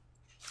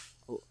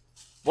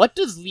 What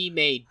does Lee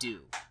May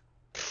do?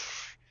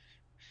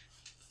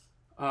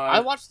 I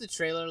watched the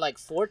trailer like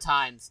 4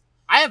 times.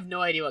 I have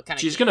no idea what kind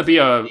of. She's gonna be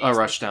a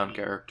rushdown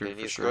character and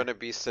for he's sure. going to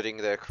be sitting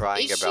there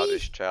crying Is about she?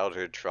 his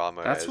childhood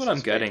trauma. That's as what I'm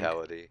his getting.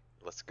 fatality.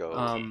 Let's go.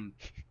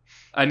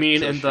 I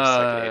mean, So in she's the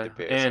second-handed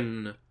person.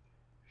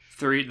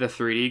 in the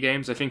 3D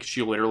games, I think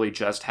she literally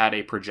just had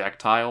a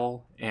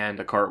projectile and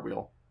a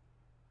cartwheel.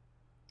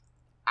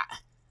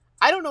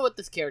 I don't know what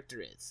this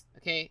character is.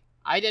 Okay,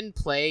 I didn't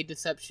play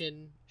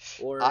Deception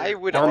or. I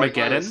would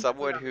Armageddon? argue as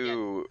someone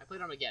who I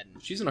played Armageddon.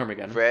 She's an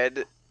Armageddon.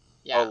 read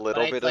Yeah, a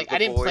little but bit like, of The I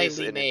didn't play Boys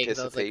Lee in May because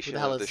I was like, who the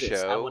hell is anticipation of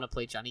this? the I show, want to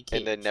play Johnny Cage.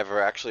 and then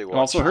never actually watched And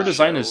also, her the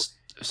design show, is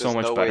so there's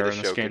much no way better the in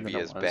this show game could than be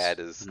it as was bad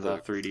as in the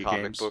 3D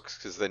comic games. books,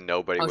 because then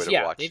nobody Oh, would have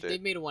yeah, watched they've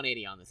it. made a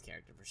 180 on this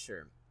character for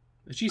sure.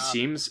 She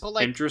seems but,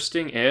 like-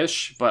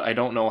 interesting-ish, but I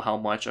don't know how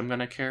much I'm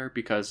gonna care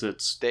because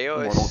it's They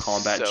are Mortal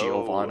Kombat so-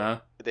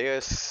 Giovanna. They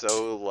are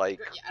so like.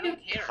 Yeah, I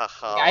don't care.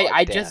 Haha,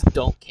 I just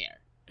don't care.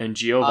 And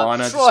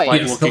Giovanna, Troy.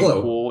 despite Yes, looking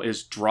hello. cool,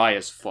 is dry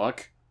as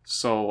fuck.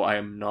 So I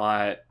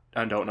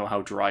don't know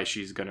how dry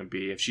she's gonna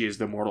be if she is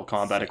the Mortal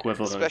Kombat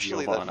equivalent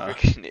Especially of the Giovanna.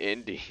 freaking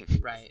ending.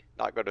 Right.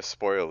 Not gonna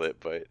spoil it,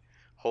 but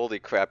holy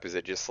crap, is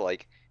it just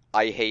like,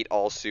 I hate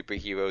all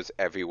superheroes,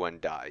 everyone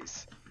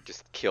dies.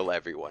 Just kill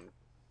everyone.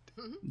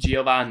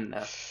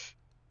 Giovanna.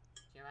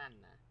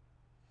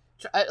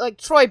 Like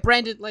Troy,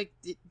 Brandon, like,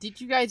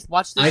 did you guys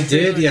watch this? I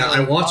did, trailer? yeah. No, I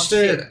watched dog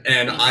it, shit.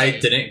 and What do you I say?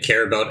 didn't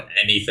care about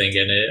anything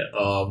in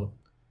it.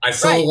 I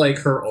saw Right. like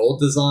her old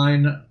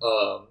design.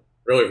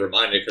 Really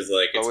reminded because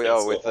like it's been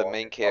so with the long.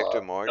 main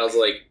character Mark. I was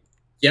like,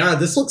 yeah,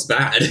 this looks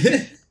bad.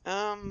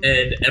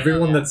 And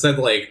everyone yeah. that said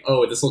like,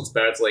 oh, this looks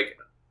bad, is like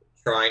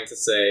trying to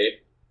say,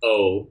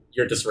 oh,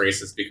 you're just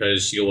racist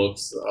because she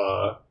looks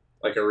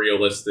like a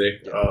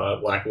realistic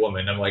black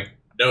woman. I'm like,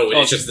 no,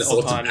 it's just this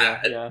looks Tanya,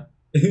 bad.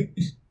 Yeah.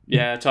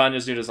 Yeah,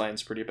 Tanya's new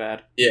design's pretty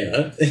bad.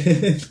 Yeah.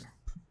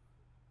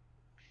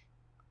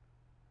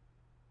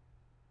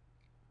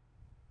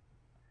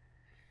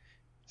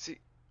 See,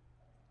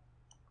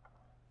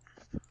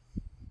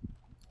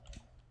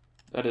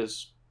 That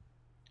is.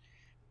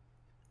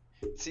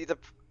 the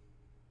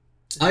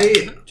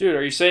Dude,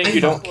 are you saying I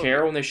you don't thought-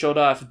 care when they showed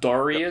off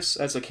Darius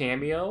as a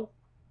cameo?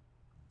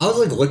 I was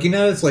like looking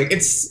at it, it's like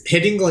it's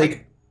hitting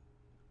like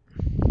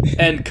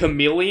And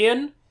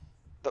Chameleon?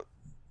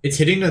 it's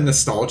hitting a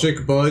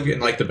nostalgic bug in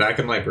like the back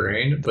of my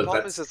brain, the but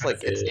problem that's is it's kind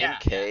like of it's it. Yeah.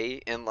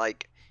 MK and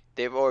like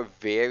there are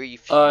very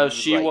few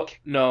She characters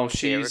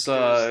she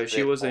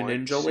that was a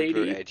aren't ninja super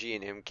lady, edgy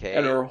in MK.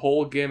 and her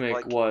whole gimmick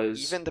like,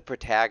 was even the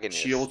protagonists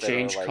she'll that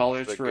change are, like,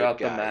 colors the throughout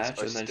good the guys match,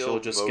 are and then still she'll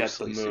just get the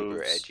mostly super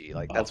moves edgy.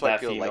 Like of that's why I that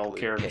feel like female Luke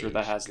character Cage,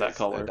 that has that 'cause-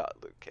 color. not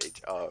Luke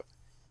Cage.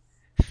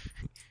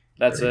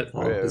 That's it.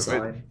 Very Yeah,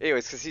 design.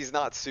 Anyways, because he's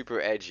not super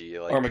edgy.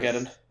 Like, 'cause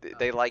Armageddon.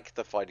 They like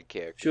the fighting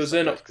characters. She was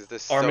in sometimes, 'cause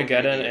there's so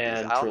Armageddon many of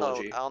these. and I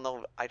Trilogy. don't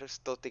know. I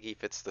just don't think he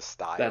fits the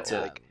style. That's it.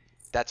 Like,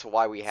 that's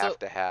why we have So-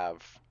 to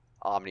have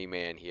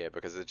Omni-Man here,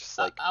 because it's just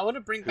like, I want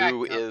to bring back.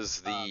 who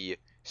is the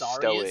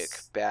stoic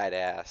Darius?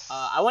 badass?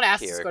 I want to ask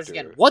this question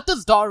again. character? What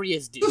does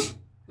Darius do?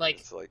 Like,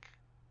 It's like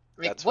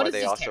what that's why is they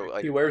his also character?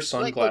 like He wears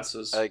Like,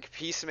 sunglasses.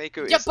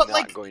 Peacemaker Yeah, is but, not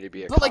like- going to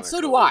be a but, like, comic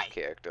so do relief I.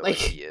 character Like-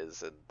 like he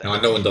is in No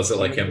one does it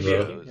like him,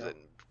 bro. Heroes and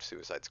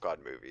Suicide Squad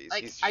movies.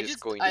 Like, He's I just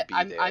just, going to be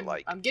there,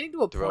 like I'm getting to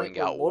a point throwing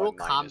where out Mortal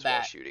one-liners while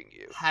Kombat shooting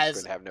you. He's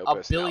has gonna have no a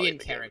personality billion in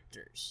the game.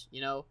 characters,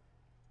 you know,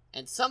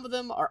 and some of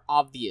them are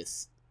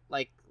obvious,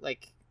 like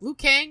Liu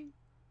Kang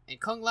and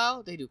Kung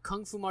Lao. They do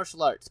kung fu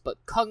martial arts, but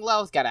Kung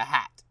Lao's got a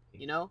hat,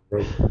 you know,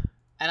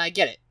 and I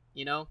get it,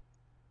 you know,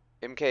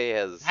 MK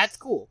has hat's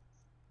cool.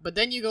 But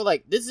then you go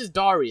like, this is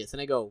Darius,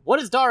 and I go, what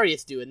does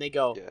Darius do? And they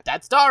go, Yeah.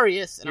 that's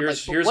Darius, and I'm like,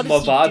 Here's but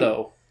what does he do?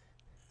 Movado.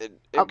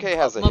 MK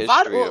has a Movado,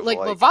 history of like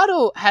like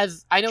Movado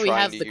has. I know he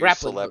trying has to the use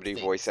grappling celebrity hook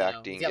things, voice you know,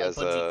 acting he's got, like, as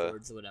bungee a-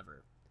 cords or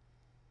whatever.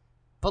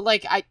 But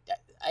like I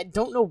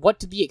don't know what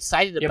to be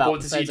excited Yeah, about. but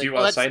what does he besides, do like,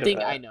 oh, that's the outside of thing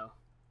that? I know.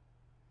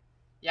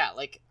 Yeah,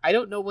 like I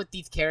don't know what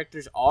these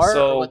characters are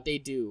So- or what they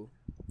do.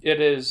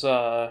 It is,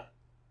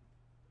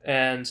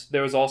 and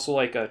there was also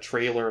like a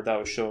trailer that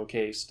was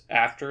showcased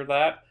after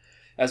that,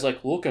 as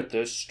like, look at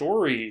this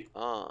story,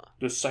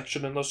 this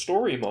section in the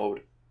story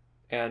mode,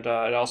 and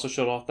it also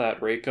showed off that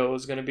Reiko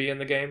is going to be in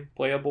the game,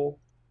 playable,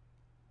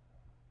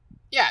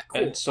 Yeah,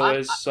 cool. and so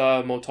is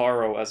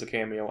Motaro as a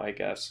cameo, I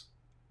guess.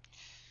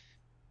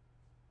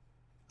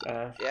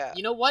 yeah.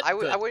 You know what? I Good.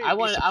 wouldn't be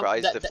wanna-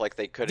 surprised that- if like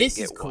they couldn't this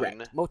get is correct.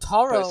 one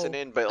Motaro, person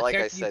in, but a like I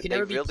character you said, can they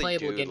never be really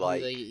playable do again.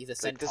 like. He's a Like,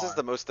 centaur. this is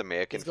the most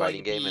American He's going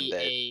fighting to game, be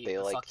and a they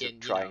like fucking,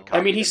 to try you and. know,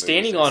 I mean, copy he's the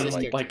standing moves, on and,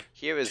 character. like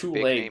here is 2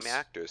 big legs. name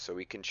actor, so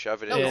we can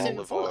shove it No, in he's all in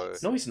of full our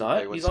legs. No, he's not.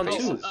 everyone's He's on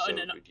faces, 2. Oh, so,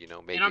 no. you know,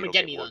 In maybe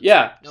Armageddon, it'll he's get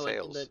on more Yeah. No,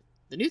 sales.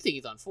 the new thing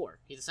he's on 4.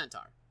 He's a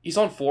centaur. He's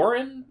on 4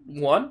 and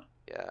 1.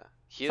 Yeah,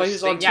 he I thought he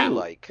was on Yeah. 2.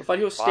 like I thought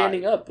he was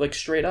standing 5. up, like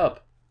straight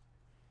up.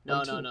 No,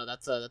 On 2. no,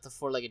 that's a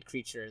 4-legged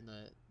creature in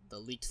the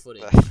leaked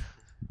footage.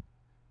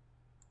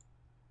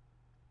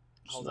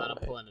 Hold on, I'm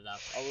pulling it up.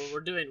 Oh,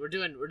 we're doing.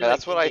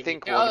 That's what I in-game-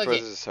 think Oh, Warner okay.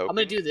 Bros. is hoping. I'm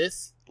gonna do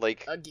this.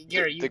 Like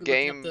Gary, you the looking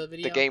game, up the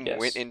video? game Yes.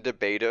 went into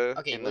beta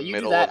Okay, in well, the you do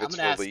middle that. of I'm its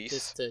gonna ask release.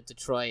 this to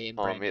Troy and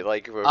Brandon. It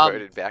like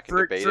reverted back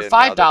into beta. For and now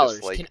they're $5,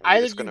 just, like, can we're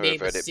either just of you gonna name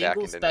a revert it back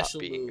single into not special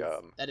being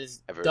move that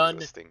is ever done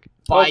existing.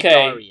 by Okay,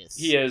 Darius?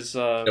 he is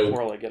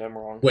 4-legged. I'm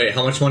wrong. Wait,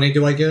 how much money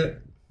do I get?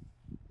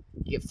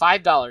 You get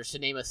 $5 to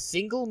name a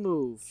single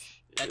move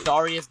that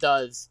Darius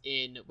does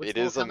in. Which It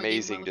Mortal is Kombat game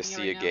amazing am I to looking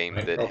see a at right game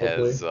Right, that probably.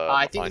 has now?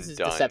 I think this is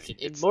undone Deception.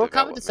 In its Mortal Kombat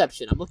development.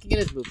 Deception, I'm looking at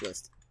his move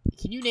list.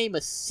 Can you name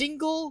a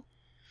single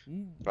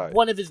Right.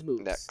 one of his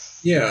moves?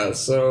 Next. Yeah,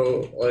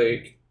 so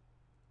like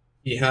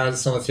he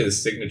has some of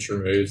his signature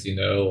moves, you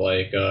know,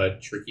 like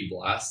Tricky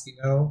Blast, you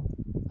know.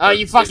 Oh, Like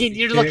you fucking! Twisty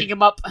You're Kick. looking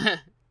him up.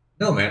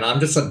 No, man, I'm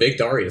just a big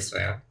Darius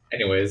fan.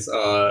 Anyways,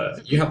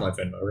 you have my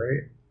Venmo,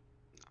 right?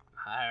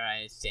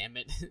 Alright, damn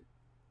it.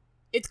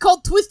 It's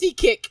called Twisty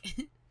Kick!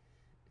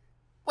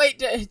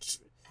 Wait,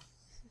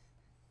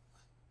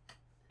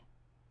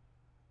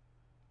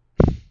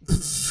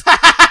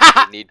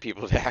 need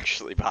people to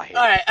actually buy it.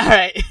 All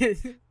right.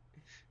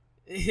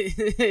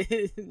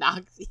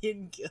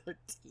 Noxian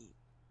Guillotine.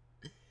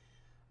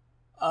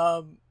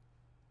 And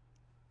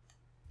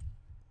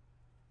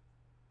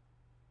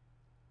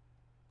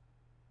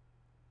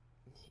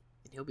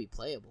he'll be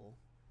playable.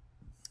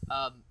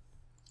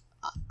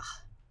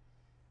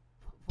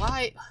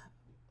 Why?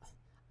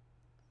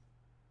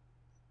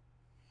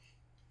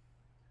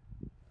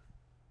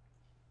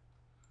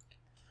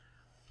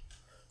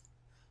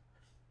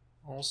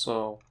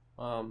 Also,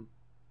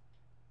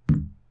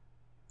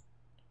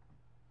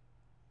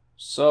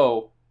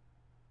 so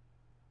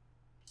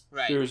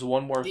Right. there's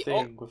one more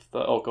thing with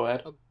the. Oh, go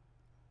ahead.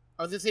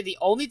 I was gonna say the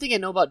only thing I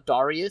know about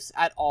Darius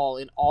at all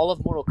in all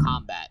of Mortal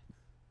Kombat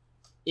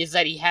is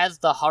that he has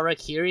the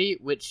Harakiri,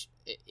 which,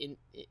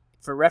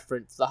 for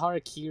reference, the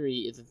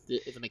Harakiri is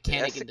a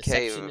mechanic in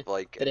Deception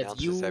that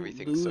if you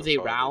lose a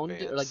round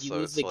or like you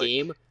lose the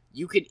game,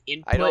 you can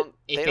input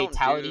a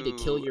fatality to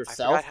kill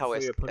yourself before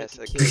your opponent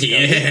can kill you.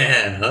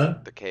 Yeah.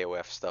 The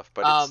KOF stuff,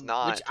 but it's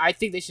not. Which I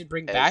think they should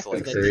bring back like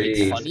because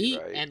it's funny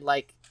right? and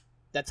like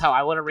that's how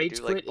I want to rage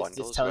do, like, quit. Is just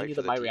bundles, telling right, you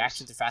for that the my teams.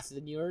 reactions are faster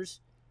than yours.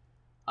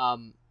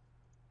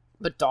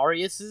 But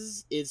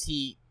Darius's is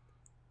he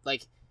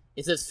like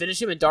it says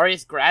finish him and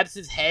Darius grabs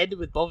his head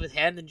with both his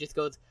hands and just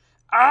goes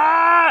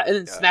ah and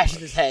then smashes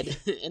his head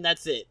and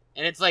that's it.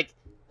 And it's like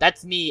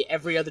that's me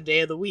every other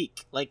day of the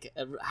week. Like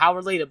how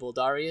relatable,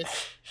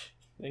 Darius.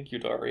 Thank you,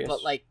 Darius.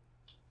 But like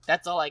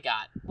that's all I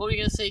got. What were you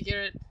gonna say,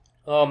 Garrett?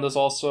 There's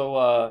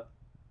also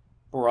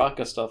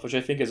Baraka stuff, which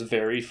I think is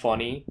very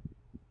funny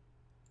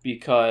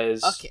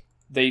because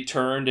they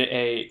turned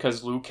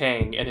because Liu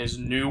Kang and his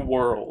new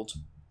world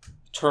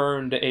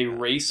turned a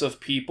race of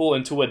people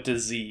into a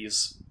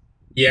disease.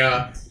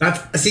 Yeah,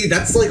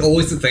 that's like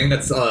always the thing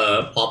that's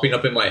popping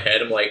up in my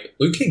head. I'm like,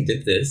 Liu Kang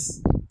did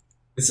this.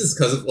 This is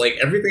because of like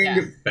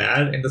everything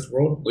bad in this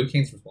world. Liu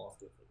Kang's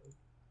responsible for it.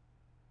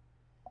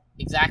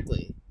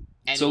 Exactly.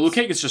 And so Liu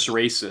Kang is just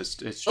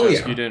racist. It's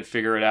just you didn't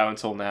figure it out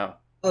until now.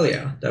 Oh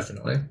yeah,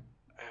 definitely.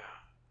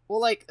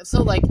 Well,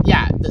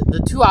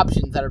 the two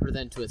options that are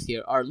presented to us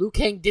here are Liu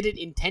Kang did it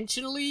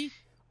intentionally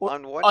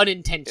or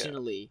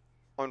unintentionally. Yeah.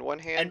 On one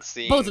hand,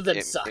 and both of them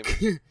suck.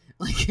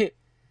 Like,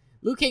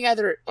 Liu Kang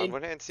either... On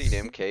one hand, seeing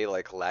MK,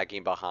 like,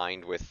 lagging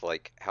behind with,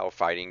 like, how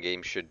fighting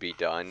games should be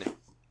done,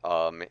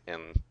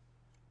 and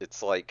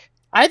it's like...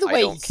 Either way,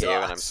 I don't he care,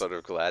 sucks. and I'm sort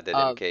of glad that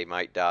MK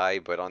might die,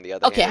 but on the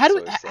other hand,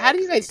 how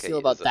do you guys feel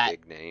about that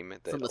big name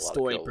that from a a lot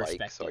story of people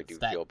perspective? like, so I do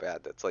that feel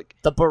bad. That's like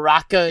the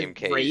Baraka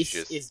MK race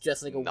is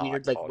just like a not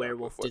weird caught like up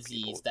werewolf with what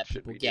disease people that should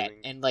people be get,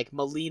 doing. and like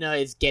Melina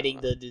is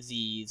getting the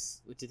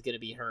disease, which is gonna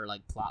be her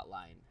like plot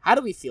line. How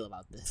do we feel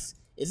about this?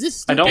 Is this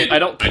stupid? I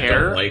don't care. I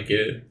don't like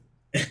it.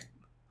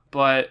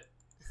 But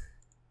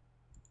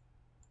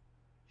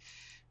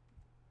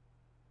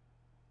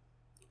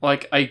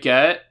like I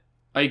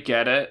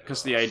get it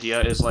because the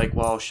idea is like,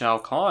 well, Shao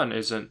Kahn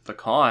isn't the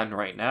Khan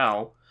right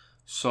now,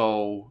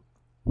 so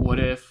what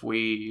if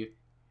we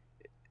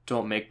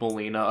don't make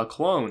Melina a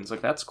clone? It's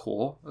like that's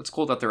cool. It's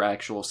cool that they're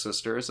actual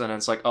sisters, and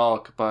it's like,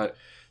 oh, but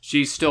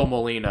she's still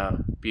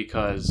Melina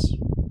because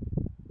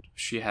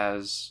she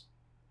has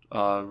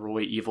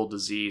really evil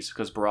disease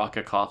because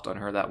Baraka coughed on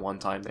her that one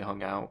time they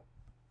hung out.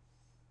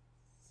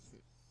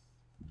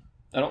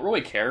 I don't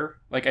really care.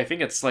 Like, I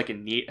think it's, like,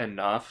 neat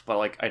enough, but,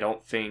 like, I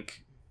don't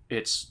think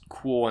it's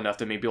cool enough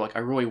to maybe, like, I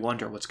really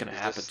wonder what's going to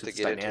happen to this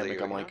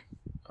dynamic. I'm like,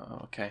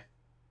 oh, okay.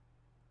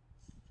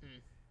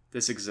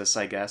 This exists,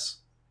 I guess.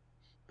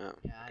 Oh.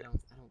 Yeah, I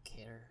don't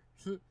care.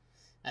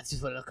 That's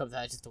just what it comes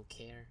out. I just don't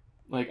care.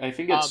 Like, I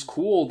think it's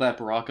cool that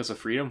Baraka's a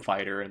freedom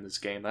fighter in this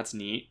game. That's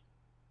neat.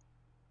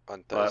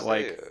 On Thursday, but,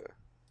 like,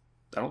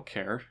 I don't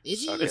care.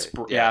 Is he? It's,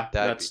 okay. yeah,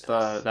 that's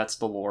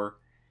the lore.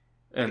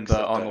 And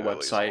Except on the that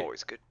website. is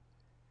always good.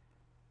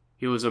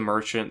 He was a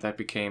merchant that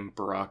became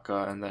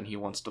Baraka, and then he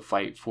wants to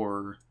fight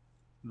for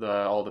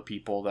all the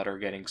people that are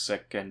getting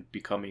sick and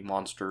becoming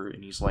monster,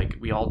 and he's like,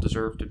 we all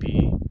deserve to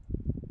be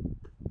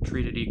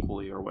treated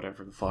equally, or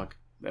whatever the fuck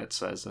that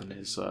says in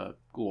his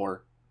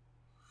lore.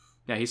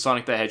 Yeah, he's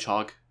Sonic the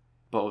Hedgehog,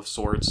 but with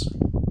swords.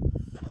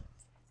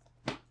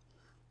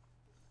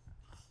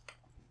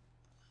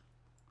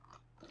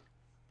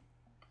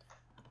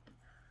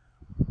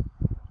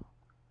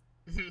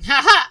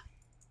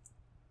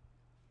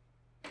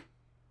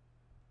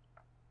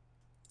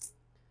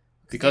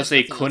 Because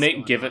they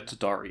couldn't give it to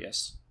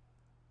Darius.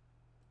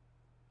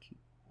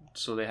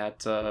 So they had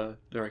to...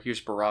 They're like,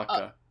 here's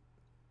Baraka.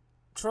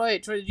 Troy,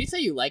 did you say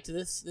you liked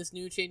this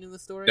new change in the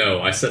story?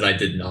 No, I said I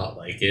did not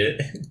like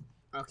it.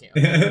 Okay.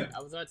 I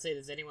was about to say,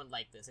 does anyone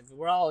like this? If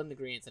we're all in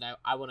agreement, then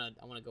I wanna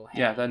go ahead.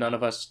 Yeah, then none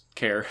of us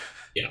care.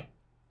 Yeah.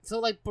 So,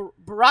 like,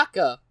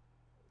 Baraka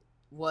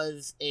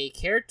was a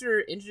character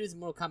introduced in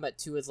Mortal Kombat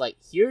 2 as, like,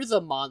 here's a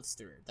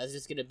monster that's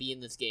just gonna be in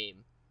this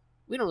game.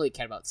 We don't really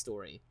care about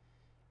story.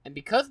 And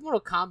because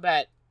Mortal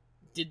Kombat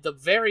did the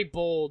very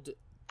bold,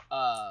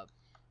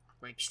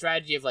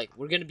 strategy of, like,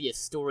 we're gonna be a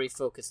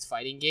story-focused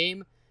fighting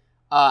game,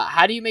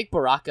 how do you make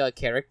Baraka a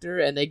character?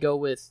 And they go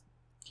with...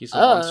 He's a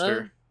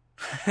monster.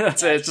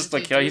 That's it. It's just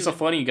like he's a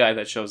funny guy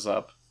that shows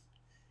up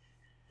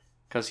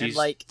because he's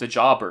like the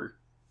jobber.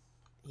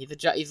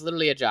 He's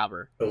literally a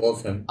jobber. I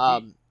love him.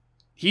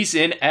 He's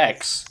in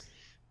X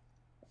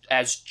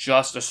as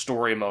just a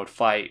story mode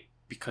fight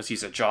because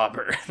he's a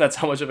jobber. That's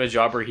how much of a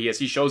jobber he is.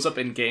 He shows up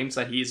in games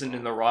that he isn't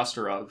in the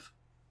roster of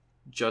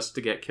just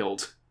to get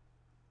killed.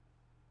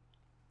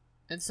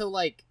 And so,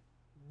 like,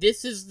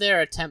 this is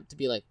their attempt to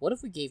be like, what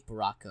if we gave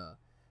Baraka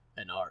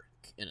an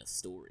arc and a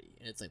story?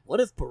 And it's like, what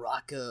if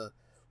Baraka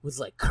was,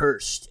 like,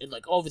 cursed and,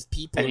 like, all of his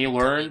people... And he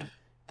learned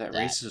that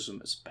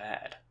racism is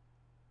bad.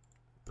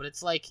 But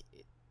it's like...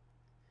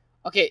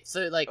 Okay,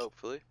 so, like...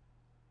 Hopefully.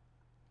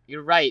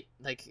 You're right.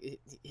 Like,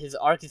 his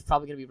arc is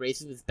probably going to be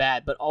racism is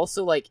bad. But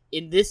also, like,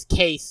 in this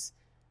case,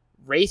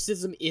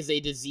 racism is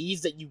a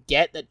disease that you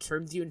get that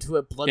turns you into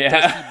a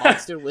bloodthirsty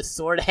monster with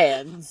sword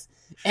hands.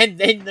 And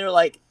then they're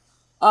like...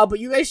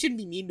 but you guys shouldn't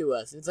be mean to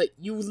us. And it's like,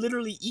 you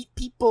literally eat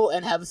people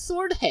and have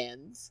sword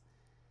hands.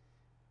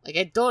 Like,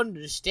 I don't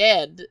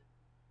understand,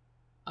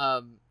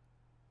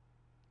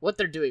 what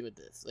they're doing with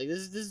this. Like,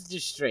 this is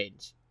just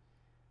strange.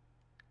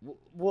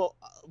 Well,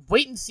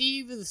 wait and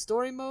see the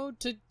story mode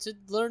to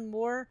learn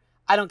more.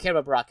 I don't care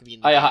about Baraka being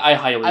in the game. I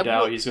highly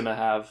doubt he's gonna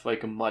have,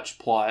 like, much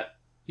plot.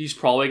 He's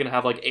probably gonna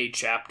have, like, a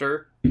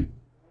chapter.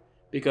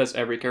 Because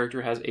every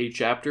character has a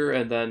chapter,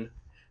 and then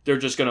they're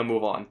just gonna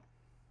move on.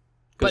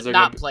 But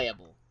not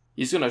playable.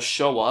 He's gonna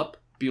show up,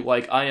 be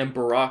like, I am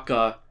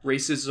Baraka,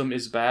 racism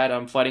is bad,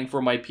 I'm fighting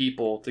for my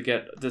people to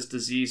get this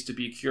disease to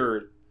be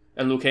cured.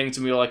 And Liu Kang's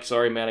gonna be like,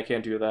 sorry man, I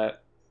can't do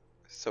that.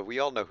 So we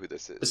all know who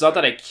this is. It's not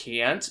that I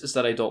can't, it's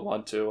that I don't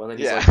want to. And then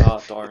he's like,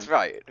 oh, darn. It's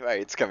right,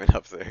 it's coming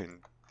up soon.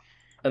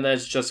 And then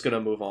it's just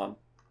gonna move on.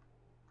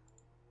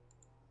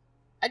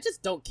 I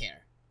just don't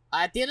care.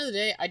 At the end of the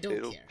day, I don't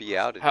It'll care. Be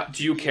out.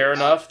 Do you care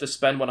enough to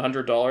spend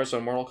 $100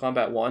 on Mortal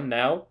Kombat 1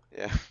 now?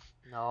 Yeah.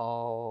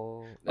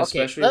 No.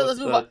 Especially okay, let's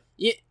move on.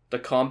 The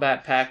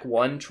Combat Pack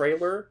 1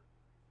 trailer.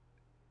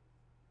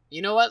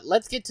 You know what?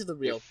 Let's get to the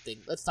real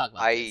thing. Let's talk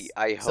about this.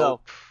 I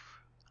hope...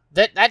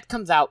 So, that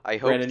comes out... I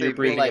hope Brandon, they you're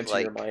breathing make, into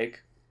like, your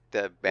mic.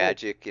 the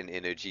magic and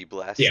energy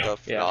blast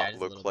stuff not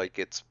look like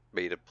it's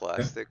made of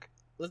plastic.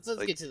 Let's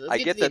like, get to this. I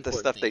get that the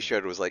stuff they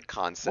showed was like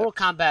concept.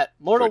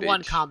 Mortal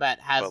 1 Combat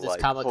has this like,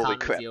 Comic-Con holy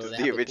crap, reveal.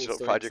 the original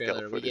cool Project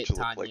trailer. L We footage get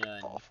looked like Tanya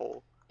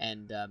awful.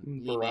 and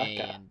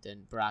Baraka.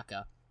 and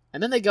Baraka.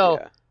 And then they go,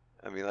 Yeah.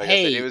 I mean, like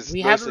hey, I said, it was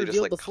we haven't mostly revealed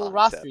just, like, the full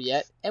roster concept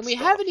yet, and we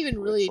stuff, haven't even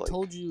where really it's like,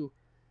 told you,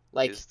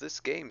 like, is this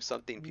game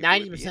something people 90% would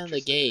be of the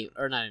interested game,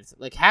 in? or 90%,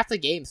 like half the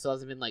game still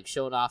hasn't been like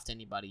shown off to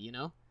anybody, you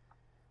know?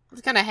 We're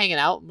just kind of hanging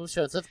out, we'll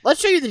show stuff. Let's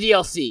show you the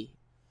DLC.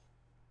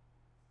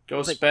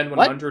 Go like, spend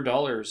what?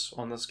 $100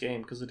 on this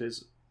game, because it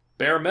is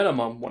bare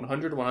minimum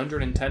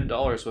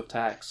 $110 with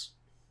tax.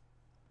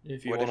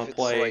 If you What want if to it's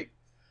play like,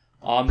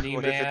 Omni-Man,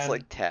 what if it's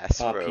like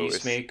Taskro,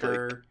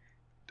 Peacemaker,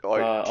 or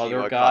Team other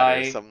O'Connor,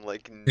 guy, some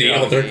like the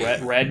other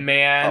Red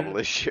Man,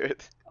 publisher,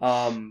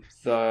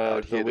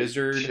 the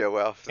Wizard, show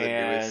off the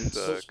and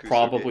newest,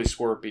 probably game.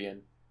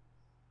 Scorpion.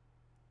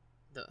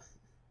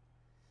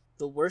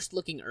 The worst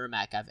looking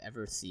Ermac I've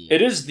ever seen.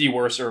 It is the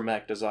worst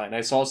Ermac design.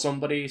 I saw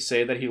somebody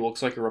say that he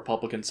looks like a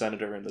Republican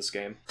senator in this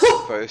game.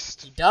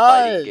 First He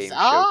does. fighting game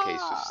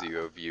showcase with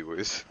 0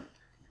 viewers.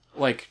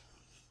 Like,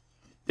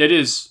 it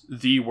is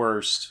the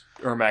worst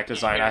Ermac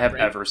design I have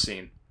ever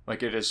seen.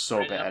 Like, it is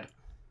so bad.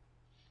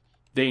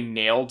 They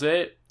nailed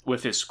it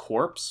with his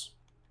corpse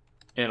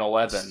in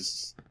 11.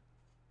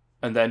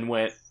 And then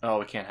went, oh,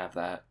 we can't have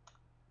that.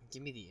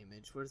 Give me the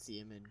image. Where's the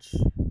image?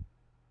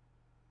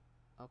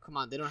 Oh, come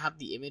on. They don't have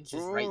the image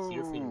just right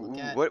here for you to look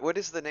at. What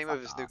is the name Fuck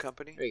of his new off.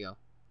 company? There you go.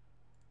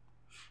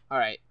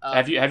 Alright.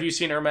 Have you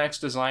seen Ermac's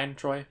design,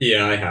 Troy?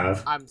 Yeah, I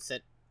have. I'm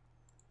set.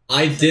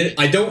 I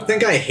don't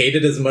think I hate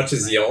it as much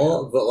as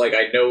y'all, but like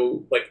I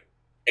know, like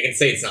I can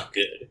say it's not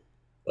good,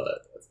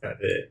 but that's kind of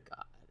it.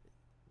 God.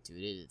 Dude,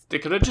 it is. They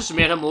could have just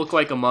made him look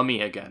like a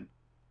mummy again.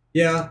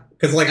 Yeah,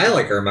 because like I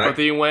like But Ermac.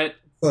 they went.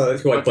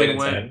 That's who I But played they in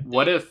went. 10.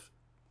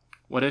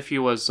 What if he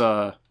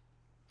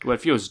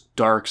was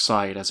Dark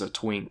Side as a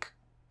twink?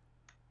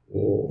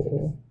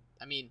 Oh.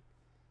 I mean,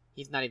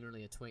 he's not even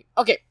really a twink.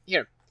 Okay,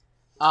 here.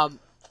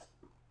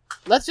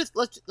 Let's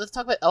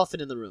talk about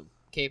Elephant in the Room,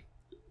 okay?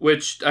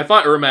 Which I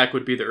thought Ermac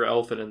would be their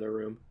elephant in the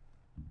room.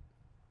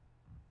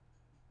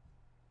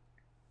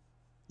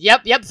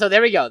 Yep, so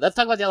there we go. Let's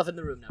talk about the elephant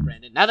in the room now,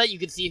 Brandon. Now that you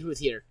can see who's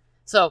here.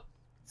 So,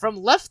 from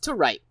left to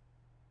right.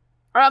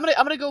 Alright,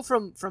 I'm gonna go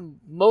from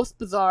most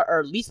bizarre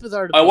or least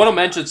bizarre to I want to most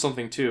mention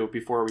something too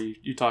before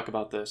you talk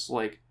about this.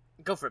 Like, bizarre.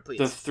 Go for it, please.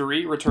 the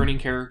 3 returning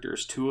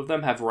characters, 2 of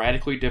them have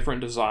radically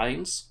different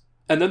designs,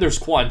 and then there's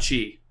Quan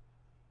Chi,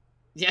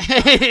 Yeah.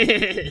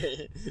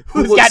 who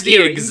Who's looks got the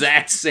earrings?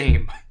 exact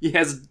same. He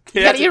hasn't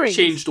earrings.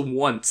 changed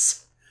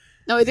once.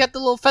 No, he's got the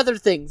little feather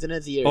things in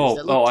his ears.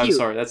 that look I'm cute.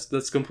 sorry.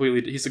 That's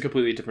completely. He's a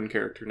completely different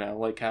character now.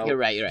 Like how You're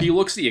right. he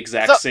looks the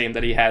exact So- same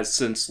that he has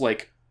since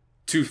like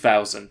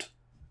 2000.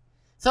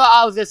 So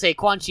I was gonna say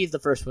Quan Chi is the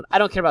first one. I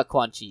don't care about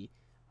Quan Chi.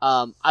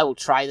 I will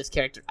try this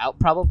character out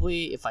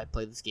probably if I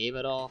play this game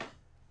at all.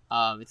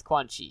 It's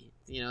Quan Chi.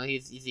 You know, he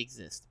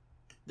exists.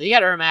 Then you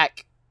got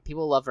Ermac.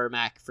 People love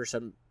Ermac for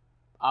some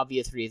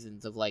obvious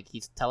reasons of, like,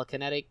 he's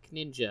telekinetic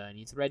ninja, and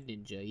he's red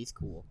ninja, he's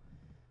cool.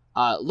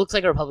 Looks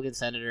like a Republican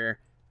senator,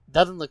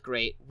 doesn't look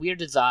great, weird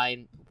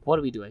design, what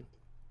are we doing?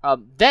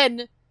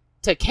 Then,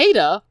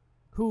 Takeda,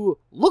 who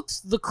looks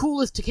the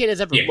coolest Takeda's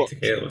ever looked.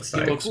 Takeda looks He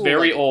nice. looks Cool,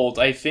 very like- old.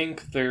 I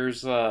think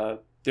there's a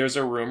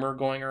rumor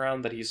going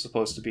around that he's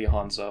supposed to be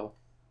Hanzo.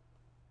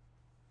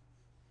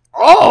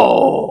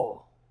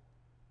 Oh!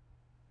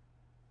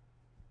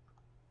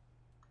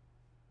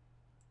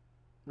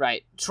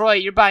 Right. Troy,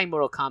 you're buying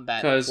Mortal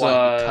Kombat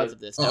 1 because of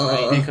this, now,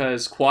 right?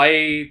 Because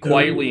Kuai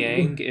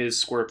Liang is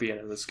Scorpion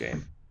in this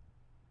game.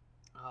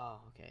 Oh,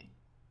 okay.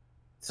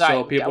 Sorry,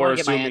 So people I are wanna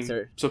get my assuming.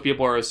 answer. So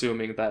people are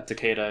assuming that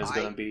Takeda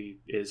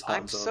is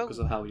I'm Hanzo so, because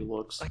of how he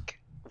looks. like,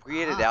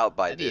 weirded out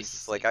by that'd be this.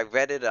 interesting. Like, I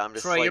read it, I'm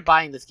just Troy, like... you're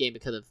buying this game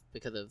because of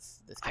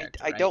this I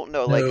character, right? don't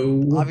know, like,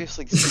 No.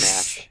 obviously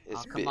Smash is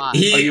Oh, come big. on. Are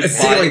you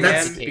see, buying like,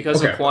 that's- him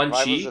because okay. of Quan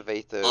Rivals Chi? of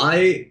Aether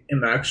I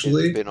am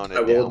actually, has been on a I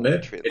will downward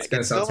admit, trend. it's Like,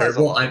 gonna it sound still has a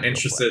terrible. lot I'm to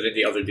interested in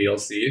the other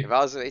DLC.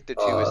 Rivals of Aether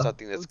 2 is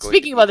something that's going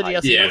Speaking to of be other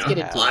hyped DLC, Yeah, let's get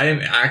into it. I'm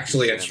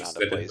actually decent amount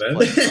of interested in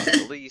players playing on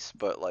them. release,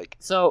 but, like,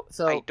 So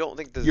I don't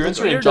think this You're is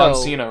a interested in weirdo John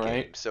game, Cena,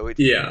 right? So it,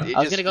 Yeah. it I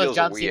was just gonna go with feels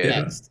John weird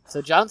Cena next.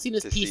 So John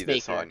Cena's to see this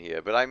Peacemaker. on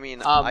here, but I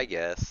mean, Um, I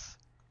guess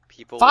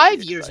people 5 would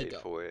be years excited ago.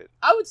 for it.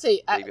 I would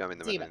say, Maybe I'm in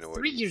the think about it,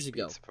 minority. 3 years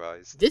being ago,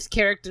 surprised. this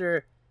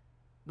character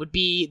would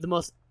be the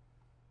most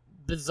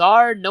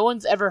bizarre, no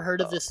one's ever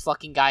heard of this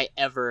fucking guy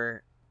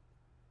ever,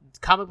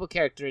 comic book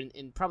character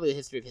in probably the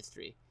history of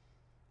history.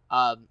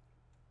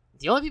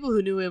 The only people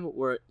who knew him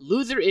were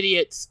loser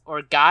idiots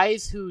or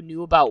guys who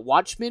knew about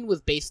Watchmen was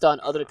based on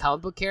other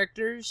comic book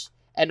characters,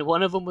 and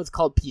one of them was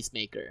called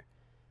Peacemaker.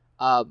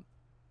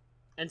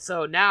 And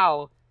so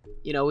now,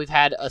 you know, we've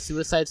had a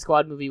Suicide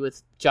Squad movie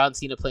with John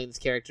Cena playing this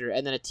character,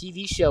 and then a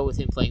TV show with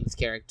him playing this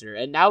character,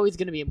 and now he's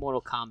going to be in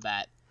Mortal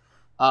Kombat.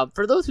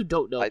 For those who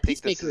don't know, I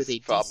think this Peacemaker is a is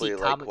probably DC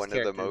like Comics one of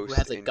the character who most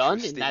has a gun, and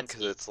interesting that's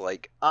because it. it's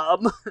like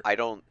Um, I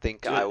don't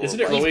think Dude, I will. isn't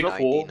it like really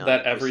cool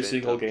that 99% every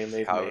single of game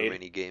they've however made,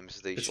 many games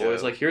they it's show.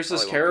 always like, here's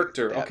this Probably won't be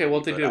character. that Okay,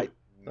 what they many, do?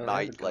 but I Oh,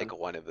 might okay. like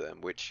one of them,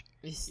 which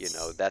you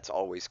know it's- that's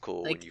always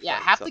cool. like when you yeah,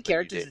 find half the something you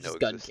characters are didn't just know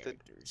gun existed.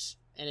 characters,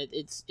 and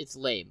it's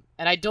lame.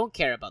 And I don't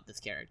care about this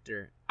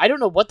character. I don't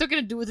know what they're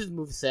gonna do with his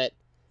moveset.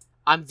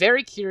 I'm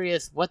very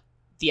curious what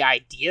the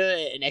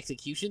idea and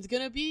execution's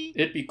gonna be.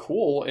 It'd be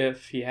cool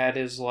if he had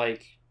his,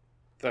 like,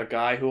 the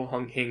guy who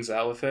hangs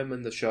out with him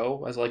in the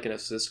show as, like, an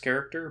assist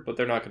character, but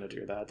they're not going to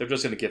do that. They're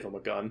just going to give him a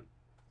gun.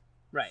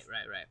 Right.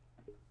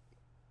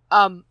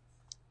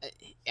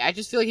 I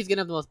just feel like he's gonna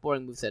have the most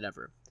boring moveset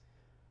ever.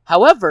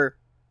 However,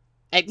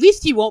 at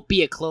least he won't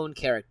be a clone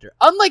character,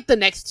 unlike the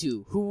next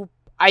two, who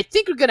I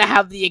think are gonna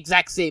have the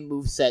exact same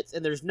movesets,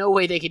 and there's no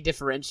way they can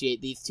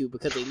differentiate these two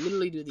because they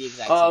literally do the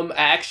exact same thing.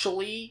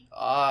 Actually,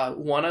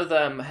 one of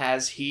them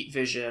has heat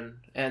vision,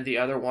 and the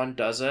other one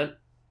doesn't.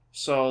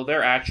 So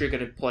they're actually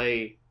going to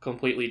play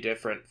completely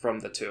different from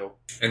the two.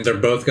 And they're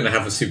both gonna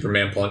have a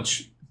Superman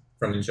punch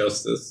from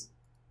Injustice.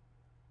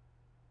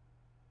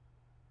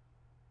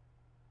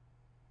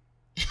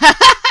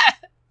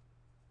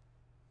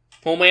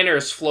 Homelander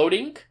is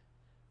floating,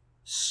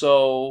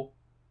 so...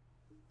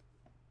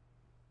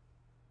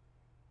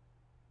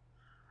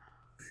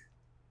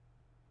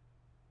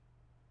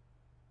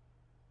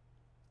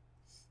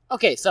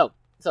 Okay, so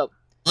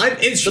I'm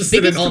interested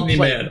in biggest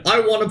Omni-Man.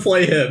 I want to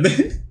play him.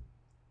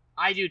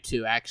 I do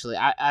too. Actually,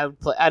 I would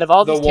play out of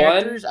all The these one-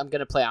 characters. I'm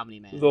gonna play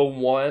Omni-Man. The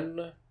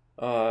one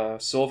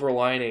silver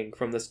lining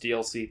from this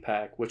DLC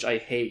pack, which I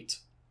hate,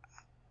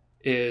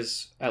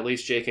 is at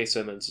least J.K.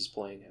 Simmons is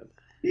playing him.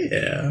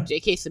 Yeah.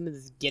 J.K. Simmons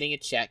is getting a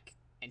check,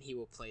 and he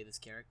will play this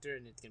character,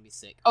 and it's gonna be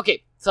sick.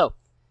 Okay, so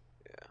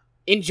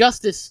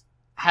Injustice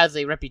has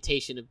a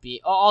reputation of being.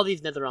 All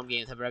these NetherRealm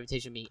games have a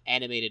reputation of being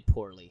animated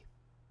poorly.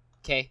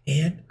 Okay,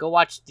 And go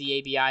watch the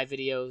ABI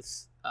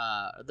videos.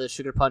 The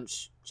Sugar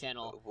Punch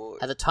channel Well,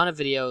 has a ton of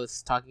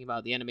videos talking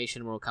about the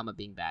animation in Mortal Kombat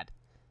being bad.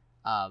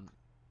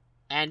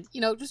 And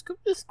you know, just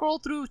scroll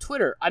through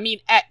Twitter. I mean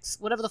X,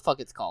 whatever the fuck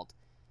it's called,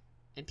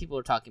 and people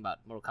are talking about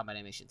Mortal Kombat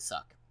animations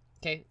suck.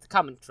 Okay, it's a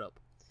common trope.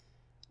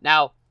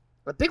 Now,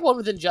 the big one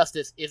with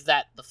Injustice is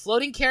that the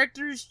floating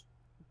characters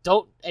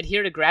don't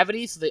adhere to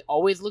gravity, so they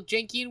always look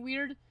janky and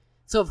weird.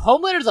 So if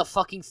Homelander's a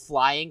fucking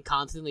flying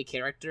constantly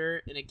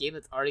character in a game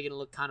that's already gonna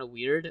look kind of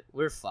weird,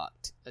 we're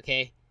fucked.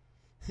 Okay.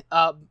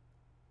 I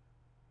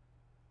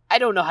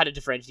don't know how to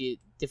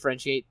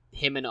differentiate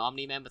him and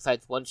Omni-Man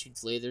besides one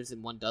shoots lasers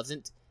and one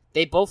doesn't.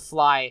 They both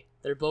fly.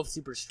 They're both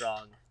super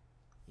strong.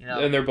 You know,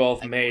 And they're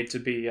both made to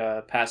be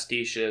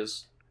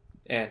pastiches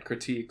and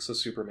critiques of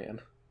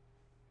Superman.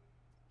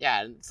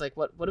 yeah. And it's like,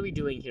 what are we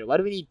doing here? Why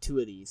do we need two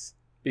of these?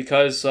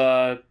 Because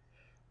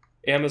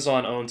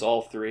Amazon owns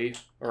all three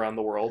around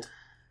the world.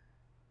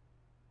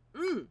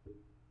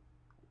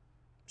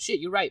 Shit,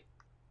 you're right.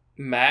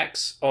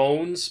 Max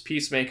owns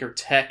Peacemaker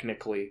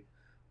technically,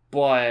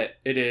 but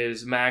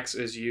Max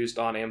is used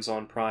on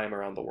Amazon Prime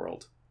around the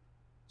world.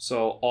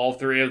 So all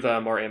three of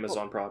them are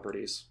Amazon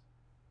properties.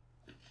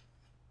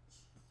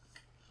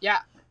 Yeah.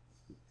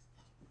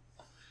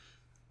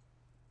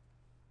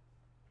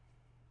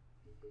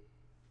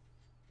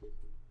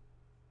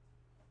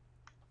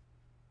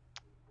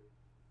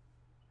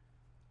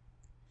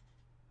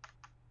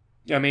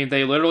 I mean,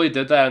 they literally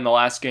did that in the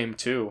last game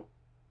too.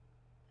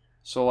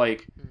 So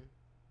like,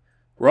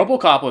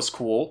 RoboCop was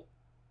cool.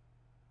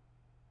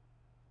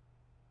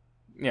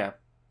 Yeah.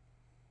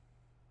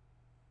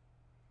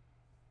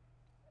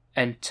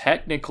 And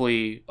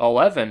technically,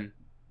 11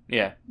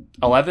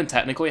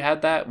 technically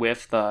had that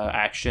with the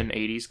action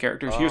 80s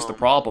characters. Here's the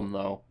problem,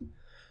 though.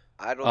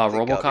 I don't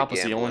think RoboCop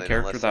was the only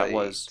character that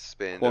was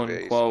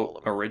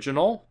quote-unquote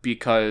original,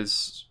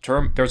 because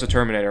there's a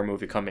Terminator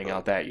movie coming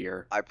out that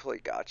year. I play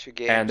gacha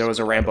games. And there was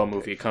a Rambo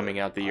movie coming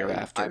out the year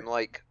after.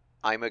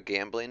 I'm a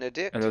gambling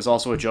addict. And there's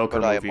also a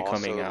Joker movie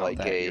coming out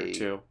that year,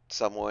 too.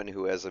 Someone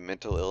who has a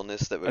mental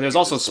illness that. And there's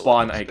also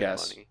Spawn, I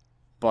guess. Money.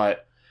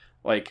 But,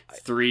 like,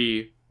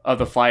 3 of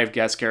the 5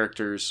 guest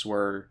characters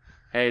were,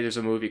 hey, there's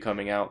a movie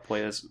coming out,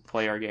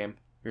 play our game.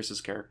 Here's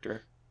this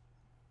character.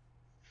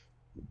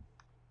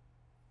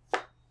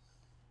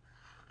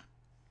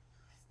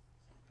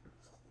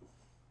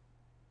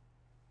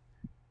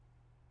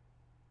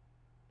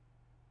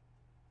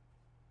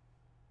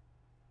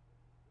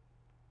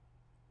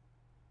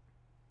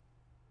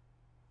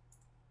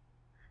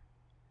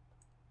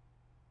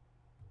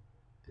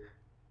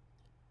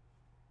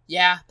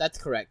 Yeah, that's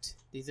correct.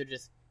 These are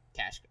just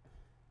cash.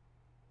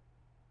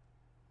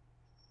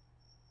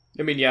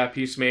 I mean, yeah,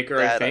 Peacemaker,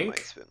 I think. I might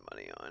spend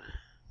money on.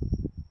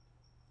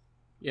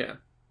 Yeah.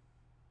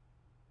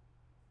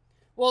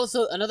 Well,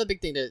 so another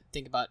big thing to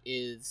think about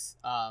is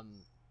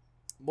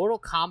Mortal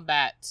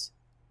Kombat.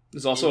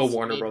 There's also a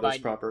Warner Brothers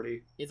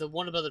property. It's a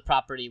Warner Brothers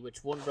property,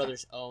 which Warner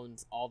Brothers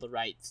owns all the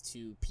rights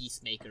to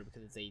Peacemaker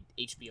because it's a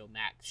HBO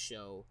Max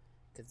show,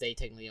 because they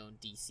technically own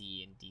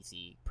DC and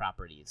DC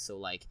properties. So,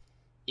 like,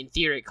 in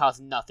theory, it costs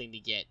nothing to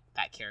get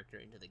that character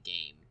into the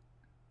game.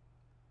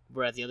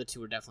 Whereas the other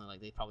two were definitely,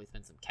 like, they probably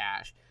spent some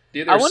cash.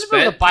 I wonder if it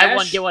was a buy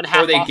one, get one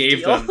half off deal. Or they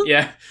gave them,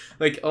 yeah.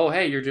 Like, oh,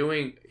 hey, you're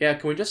doing, yeah,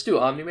 can we just do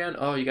Omni-Man?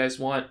 Oh, you guys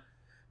want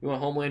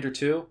Homelander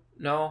too?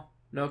 No,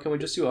 can we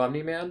just do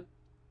Omni-Man?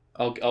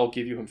 I'll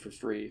give you him for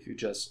free if you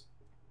just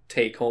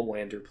take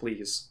Homelander,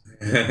 please.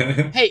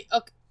 Hey,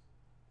 okay.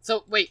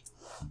 So, wait.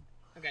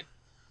 Okay.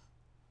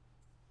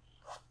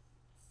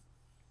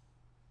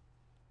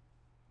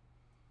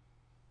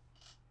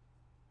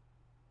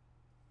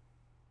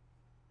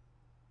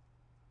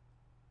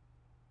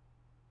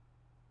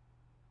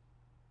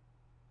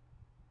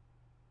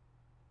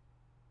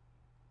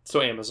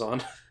 So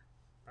Amazon.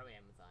 Probably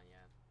Amazon, yeah.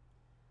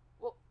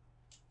 Well,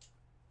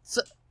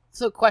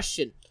 so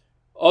question.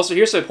 Also,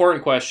 here's an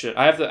important question.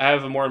 I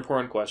have a more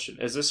important question.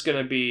 Is this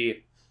going to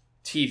be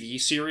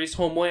TV series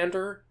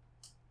Homelander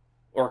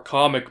or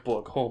comic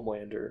book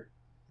Homelander?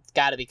 It's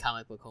got to be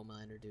comic book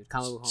Homelander, dude.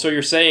 Comic book Homelander. So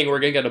you're saying we're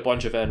going to get a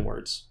bunch of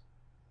N-words?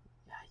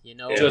 You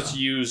know, just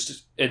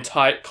used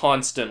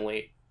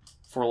constantly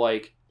for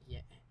like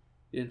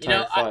the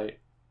entire fight.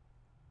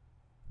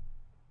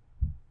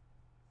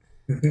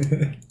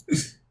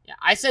 Yeah,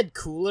 I said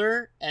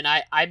cooler, and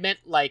I meant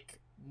like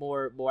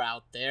more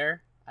out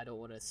there. I don't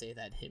want to say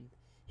that him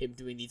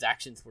doing these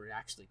actions were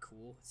actually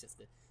cool. It's just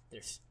that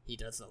he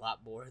does a lot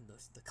more in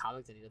the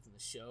comic than he does in the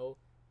show,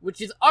 which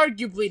is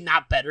arguably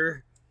not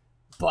better,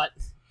 but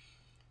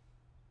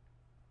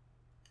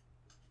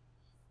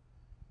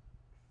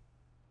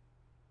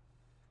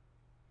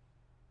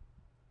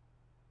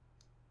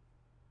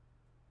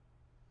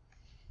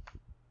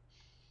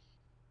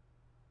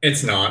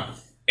it's not.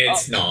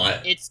 It's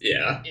not.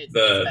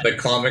 The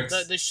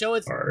comics. The show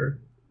is are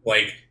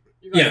like.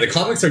 Yeah, the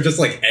comics are just,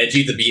 like,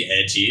 edgy to be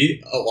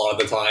edgy a lot of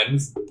the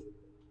times.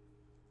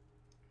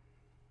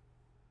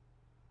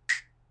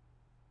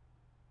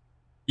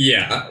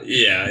 Yeah,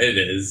 it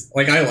is.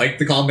 Like, I like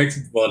the comics,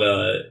 but,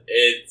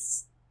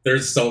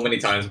 there's so many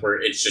times where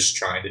it's just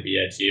trying to be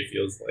edgy, it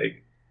feels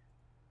like.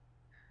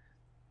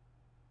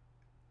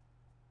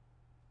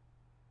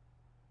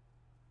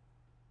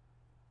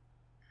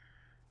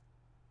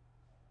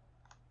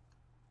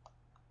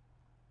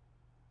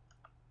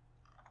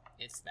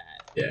 It's bad.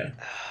 Yeah.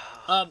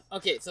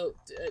 Okay, so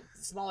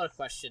smaller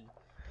question.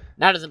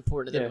 Not as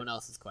important as everyone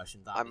else's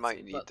questions, obviously. I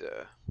might need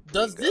to...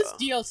 Does this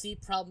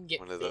DLC problem get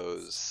one of fixed?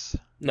 Those...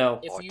 No.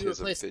 If you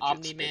replace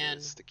Omni-Man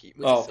to keep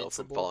myself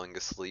from falling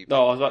asleep.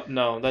 No,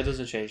 that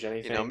doesn't change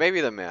anything. You know,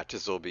 maybe the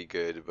matches will be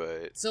good,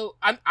 but... So,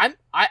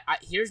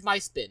 here's my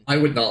spin. I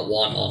would not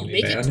want Omni-Man.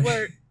 Make it to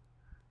where...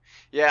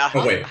 Yeah,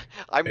 oh, wait.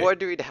 I'm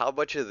wondering how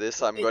much of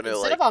this I'm going to,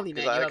 like...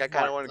 Omni-Man, I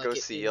kind of want to go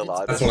see a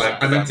lot of... That's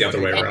what I meant the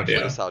other way around,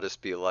 yeah. I'll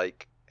just be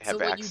like... So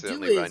what you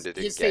do is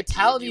his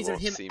fatalities are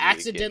him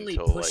accidentally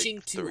pushing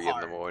too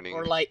hard,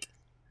 or like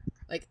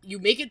you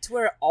make it to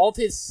where all of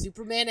his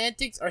Superman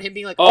antics are him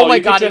being like, "Oh my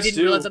god, I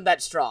didn't realize I'm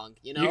that strong."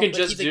 You know, you can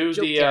just do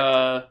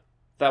the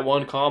that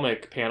one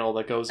comic panel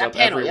that goes up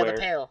everywhere. Yeah,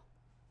 the panel.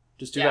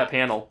 Just do that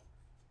panel.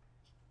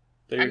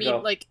 There you go.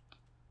 Like,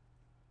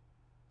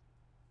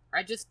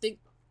 I just think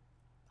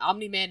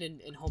Omni-Man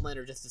and Homelander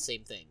are just the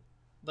same thing.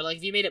 But, like,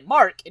 if you made it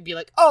Mark, it'd be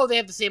like, oh, they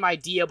have the same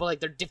idea, but, like,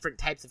 they're different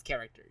types of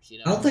characters, you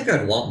know? I don't think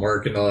I'd want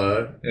Mark in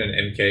an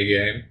MK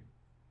game.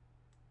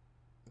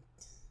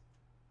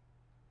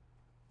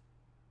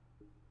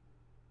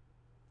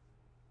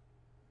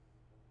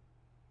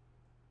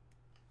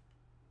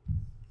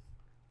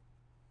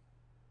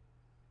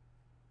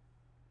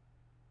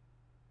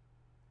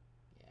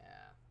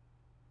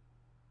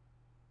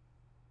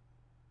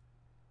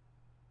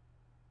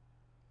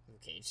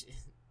 Cage.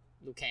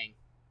 Liu Kang.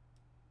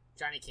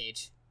 Johnny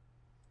Cage.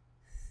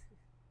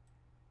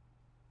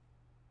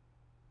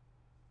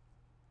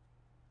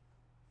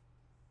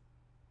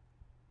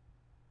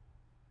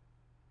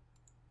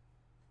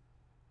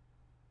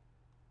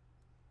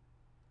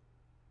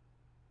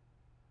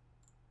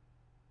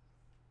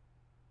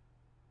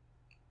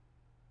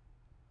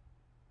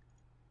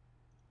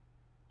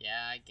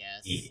 Yeah, I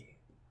guess. Yeah.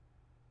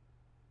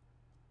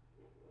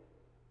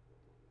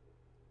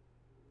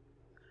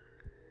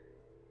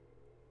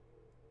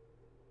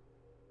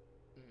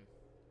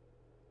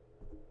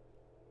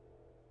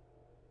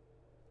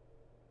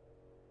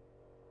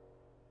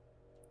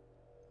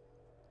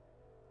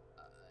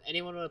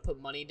 Anyone want to put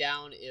money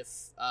down if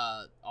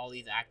all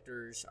these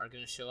actors are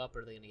going to show up,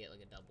 or are they going to get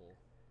like a double?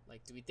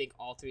 Like, do we think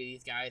all three of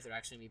these guys are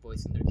actually going to be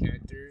voicing their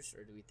characters,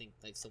 or do we think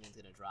like someone's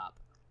going to drop?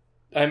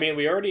 I mean,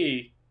 we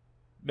already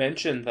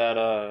mentioned that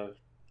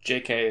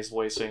JK is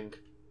voicing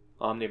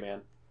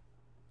Omni-Man.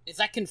 Is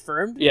that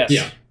confirmed? Yes.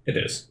 Yeah, it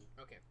is.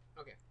 Okay.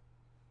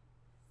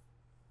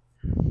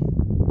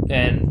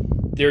 And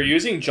they're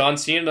using John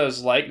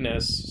Cena's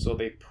likeness, so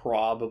they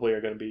probably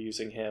are going to be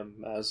using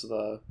him as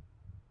the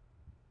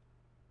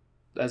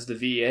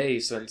VA,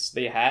 since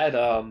they had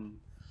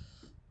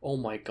oh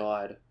my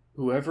god,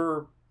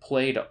 whoever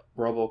played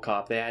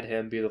RoboCop, they had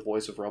him be the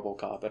voice of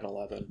RoboCop in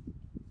 11.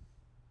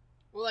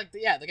 Well, like,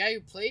 the guy who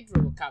played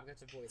RoboCop got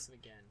to voice him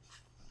again.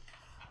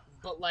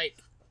 But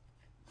like,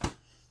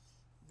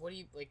 what do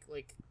you what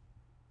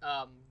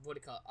do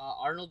you call it?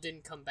 Arnold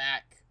didn't come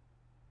back.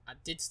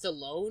 Did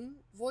Stallone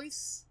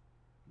voice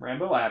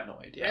Rambo? I have no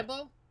idea.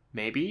 Rambo?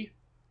 Maybe.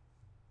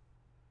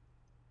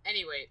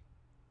 Anyway.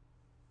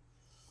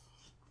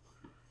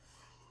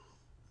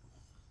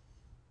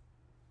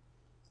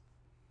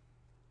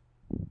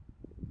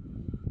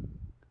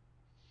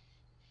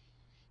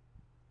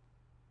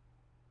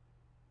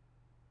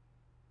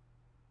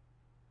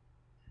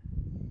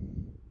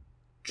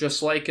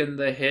 Just like in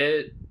the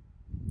hit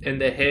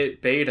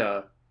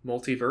beta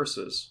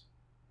Multiverses.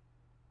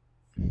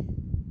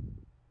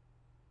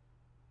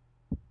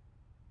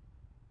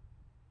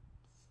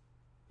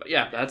 But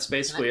yeah, that's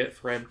basically it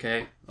for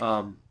MK.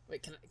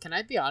 Wait, can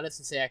I be honest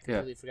and say I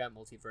completely forgot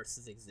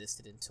Multiverses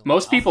existed until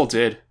most now? people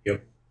did.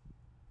 Yep.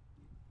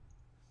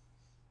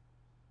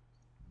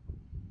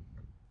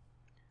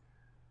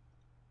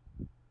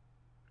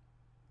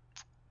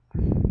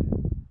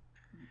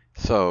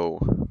 So,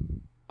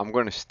 I'm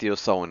going to steal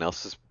someone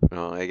else's.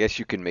 I guess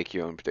you can make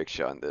your own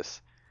prediction on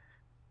this,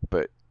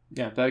 but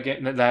Yeah,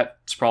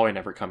 that's probably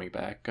never coming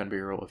back. Gonna be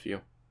real with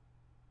you.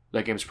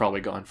 That game's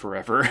probably gone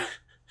forever. 'Cause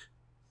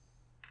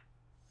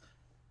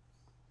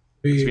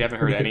we haven't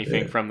heard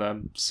anything from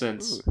them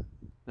since. Ooh,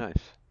 nice.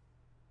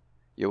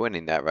 You're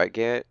winning that, right,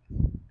 Garrett?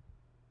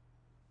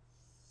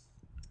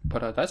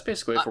 But that's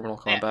basically it for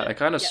Mortal Kombat. I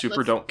kind of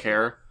don't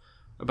care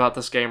about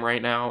this game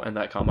right now, and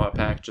that combat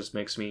pack just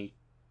makes me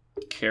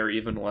care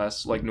even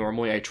less. Like,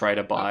 normally I try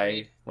to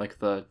buy like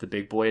the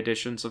big boy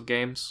editions of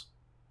games,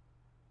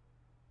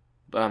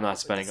 but I'm not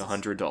spending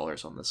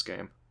 $100 on this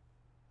game.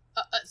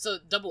 So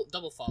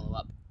double follow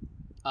up.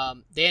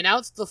 They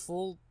announced the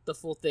full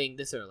thing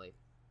this early.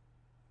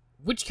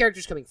 Which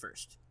character's coming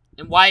first,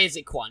 and why is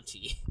it Quan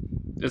Chi?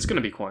 It's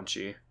gonna be Quan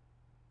Chi.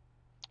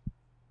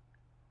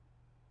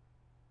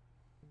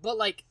 But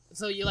like,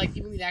 so you like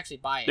you need to actually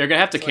buy it. They're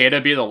gonna have So,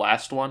 Takeda be the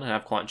last one and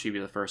have Quan Chi be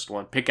the first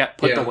one. Put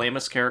the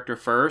lamest character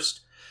first,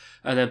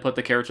 and then put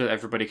the character that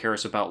everybody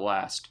cares about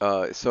last.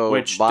 So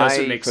which my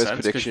doesn't make first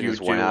sense, prediction 'cause is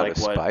you one do, out like,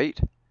 of what spite.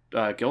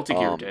 Guilty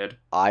Gear did.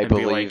 I and be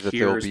believe like, that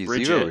there will here's be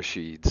Bridget, zero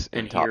Rashids in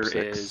and top here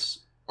 6. is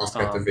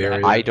Oscar at the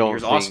very I don't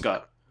here's think.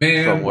 Asuka.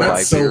 Man, from what that's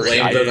I've so heard,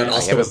 lame though that I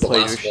Oscar was the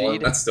haven't last played one.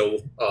 Rashid, That still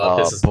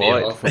pisses me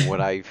but off. from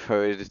what I've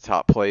heard,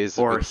 top players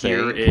have Or been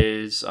here saying,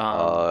 is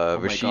oh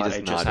my Rashid god, is I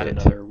just not had it.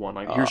 another one.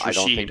 Like, here's I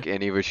don't Rashid. think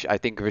any I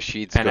think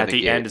Rashid's And going at to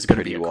the get end is gonna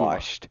pretty be Akuma.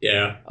 washed.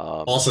 Yeah.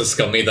 Um, Also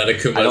scummy that I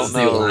Akuma don't is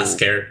the know last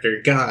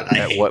character. God, I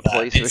at hate what that.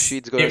 place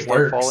Rashid's going to It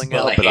start works, falling but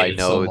out, but I hate it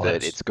so know that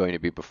much. it's going to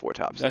be before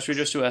top 6. That should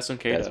just do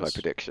SNK That's does. my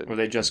prediction. Where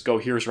they just go,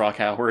 here's Rock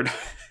Howard.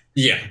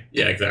 Yeah,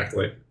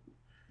 exactly.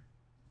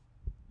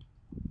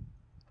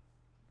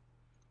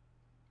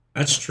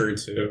 That's true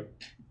too.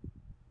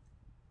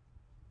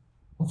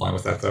 I'm fine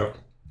with that though.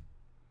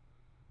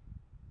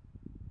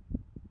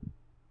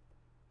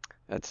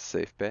 That's a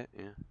safe bet,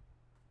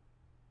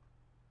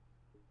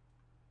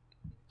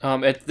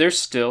 yeah. There's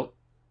still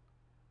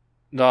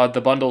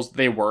the bundles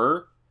they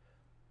were,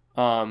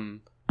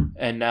 and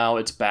now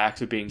it's back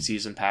to being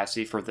season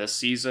passy for this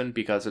season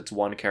because it's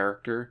one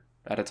character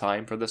at a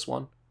time for this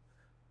one.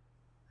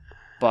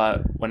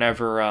 But but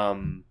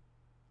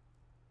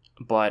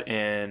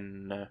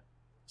in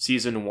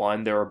Season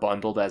 1, they were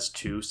bundled as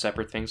 2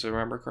 separate things, if I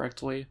remember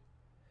correctly.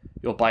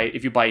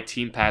 If you buy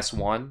Team Pass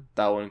 1,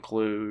 that will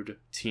include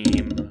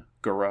Team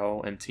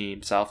Garo and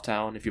Team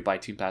Southtown. If you buy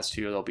Team Pass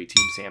 2, there'll be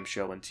Team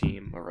Samsho and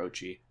Team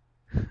Orochi.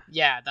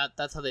 Yeah,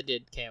 that's how they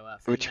did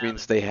KOF. Which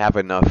means they have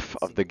enough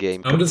of the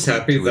game I'm just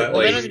happy to that, at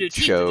Well, they like, don't even do least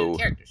teams, they do show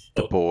characters.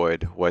 the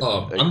board what.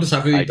 I'm just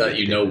happy that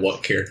you know identity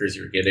what characters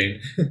you're getting.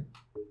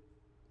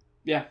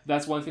 Yeah,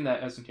 that's one thing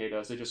that SNK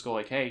does. They just go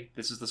like, "Hey,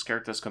 this is this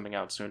character that's coming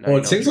out soon." Now Well, you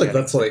it know seems you're like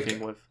getting that's like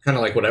something with kind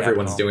of like what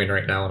everyone's capital. doing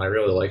right now, and I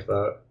really like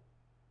that.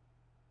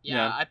 Yeah,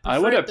 Yeah, I I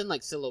prefer would it have- than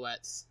like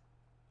silhouettes.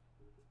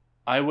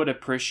 I would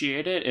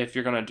appreciate it if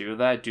you're gonna do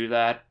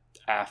that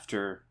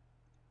after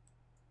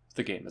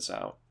the game is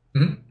out.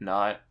 Mhm.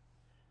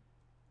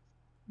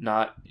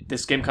 Not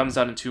this game comes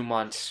out in 2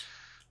 months.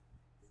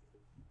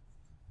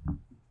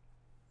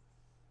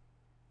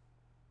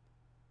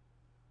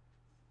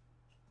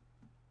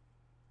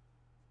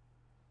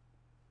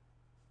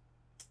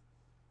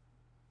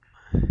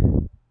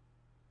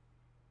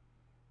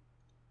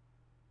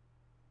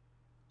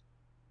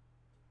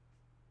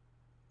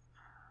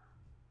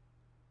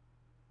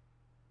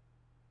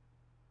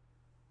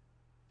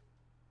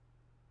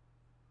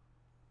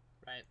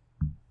 Right.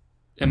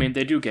 I mean,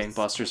 they do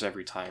gangbusters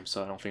every time,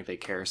 so I don't think they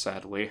care,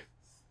 sadly.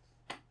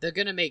 They're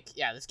gonna make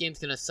this game's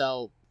gonna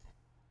sell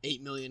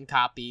 8 million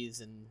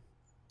copies, and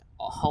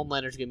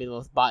Homelander's gonna be the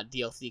most bought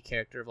DLC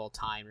character of all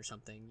time or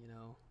something, you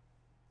know.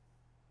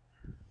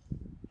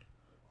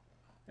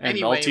 And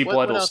Anyway, Melty what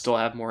Blood will else? still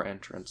have more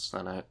entrants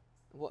than it.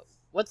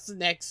 What's the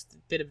next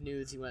bit of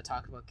news you want to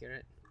talk about,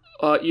 Garrett?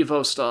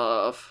 EVO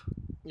stuff.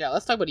 Yeah,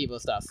 let's talk about EVO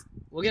stuff.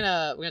 We're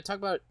gonna talk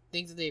about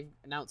things that they've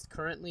announced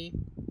currently,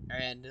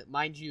 and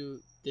mind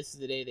you, this is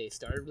the day they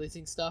started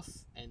releasing stuff,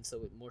 and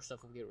so more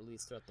stuff will get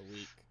released throughout the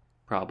week.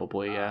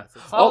 Probably, yeah. So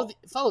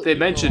follow They EVO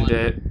mentioned on-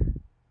 it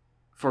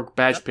for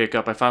badge Yep.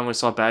 pickup. I finally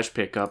saw badge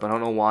pickup. I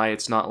don't know why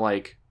it's not,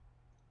 like,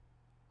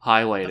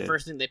 highlighted. The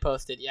first thing they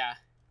posted, yeah.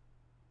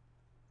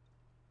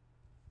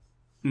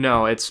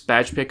 No, it's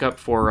badge pickup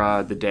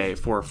for the day,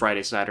 for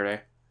Friday,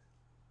 Saturday.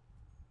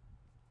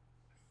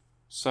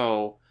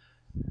 So,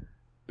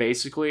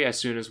 basically, as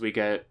soon as we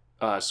get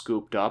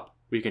scooped up,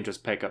 we can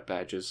just pick up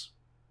badges.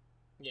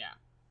 Yeah.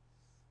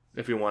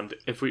 If we want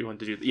to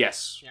do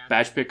yes, Yeah.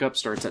 badge pickup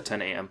starts at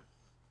 10 a.m.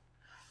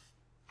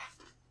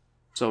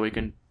 So we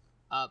can.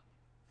 Oh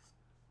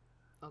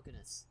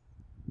goodness.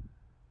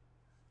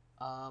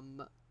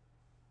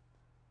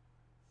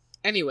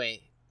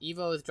 Anyway,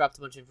 EVO has dropped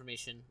a bunch of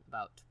information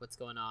about what's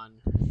going on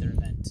with their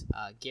event.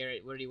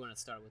 Garrett, where do you want to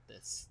start with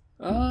this?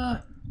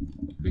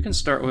 We can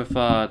start with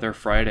their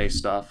Friday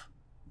stuff.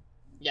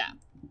 Yeah.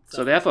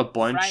 So they have a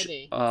bunch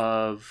Friday.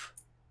 of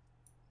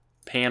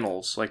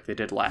panels like they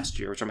did last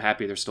year, which I'm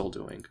happy they're still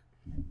doing.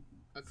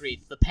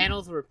 Agreed. The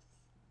panels were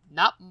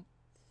not.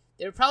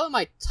 They were probably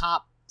my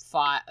top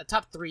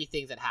three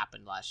things that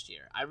happened last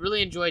year. I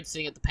really enjoyed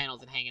sitting at the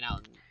panels and hanging out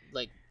and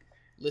like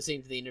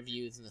listening to the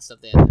interviews and the stuff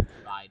they had to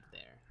provide there.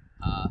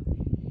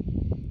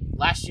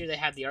 Last year they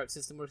had the Arc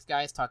System Works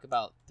guys talk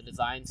about the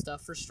design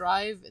stuff for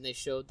Strive, and they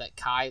showed that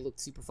Kai looked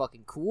super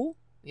fucking cool.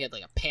 He had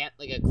like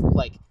a cool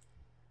like.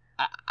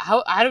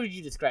 How would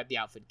you describe the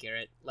outfit,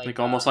 Garrett? Like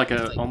almost like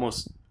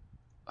almost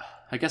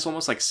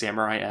like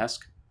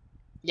samurai-esque.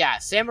 Yeah,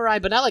 samurai,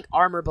 but not like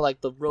armor, but like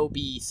the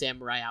roby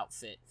samurai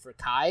outfit for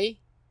Kai.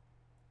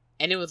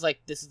 And it was like,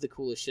 this is the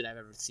coolest shit I've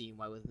ever seen.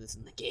 Why wasn't this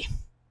in the game?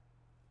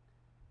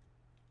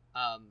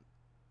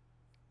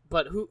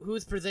 But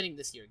who's presenting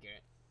this year,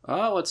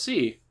 Garrett? Let's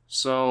see.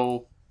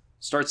 So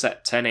starts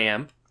at 10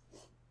 a.m.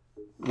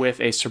 with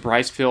a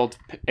surprise-filled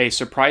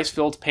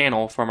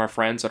panel from our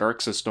friends at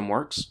Arc System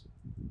Works.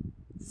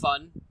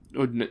 Fun.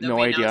 Oh, They'll no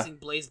be idea. announcing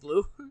Blaze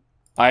Blue.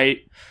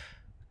 I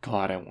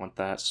want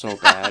that so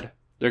bad.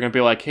 They're gonna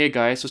be like, "Hey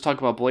guys, let's talk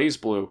about Blaze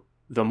Blue,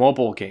 the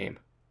mobile game,"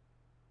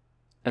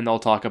 and they'll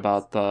talk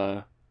about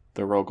the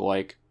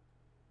roguelike.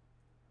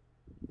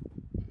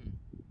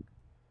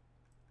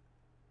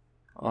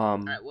 All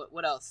right,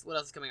 what else? What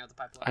else is coming out the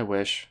pipeline? I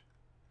wish.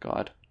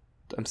 God,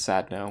 I'm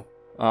sad now.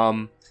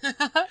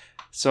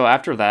 So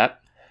after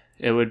that,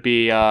 it would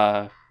be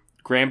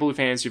Grand Blue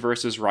Fantasy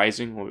versus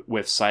Rising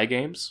with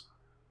Cygames.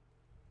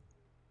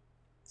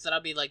 So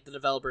that'll be like the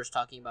developers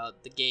talking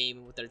about the game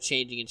and what they're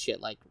changing and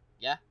shit. Like,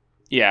 yeah.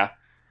 Yeah,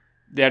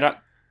 they're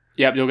not.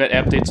 Yep, you'll get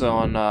updates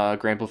on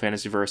Grand Blue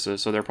Fantasy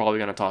Versus, so they're probably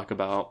going to talk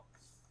about,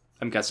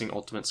 I'm guessing,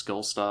 ultimate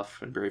skill stuff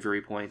and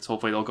bravery points.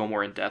 Hopefully they'll go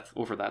more in depth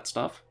over that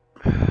stuff.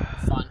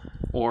 Fun.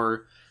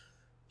 Or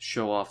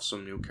show off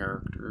some new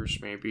characters,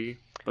 maybe.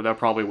 But they'll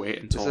probably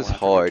wait until This is after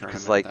the hard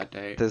because tournament like that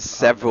day, there's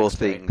several next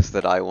day. things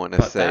that I want to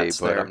But say, that's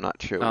but there. I'm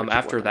not sure. which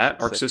After one I that,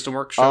 should Arc say. System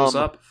Works shows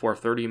Um, up for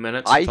 30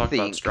 minutes to I talk about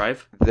think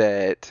Strive.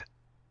 that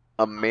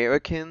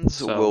Americans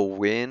So, will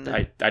win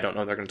I don't know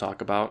what they're going to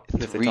talk about.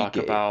 If they 3 talk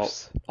games.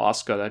 about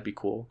Oscar, that'd be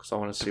cool because I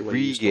want to see what he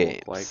 3 used to look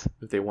games. like.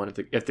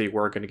 If they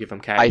were going to give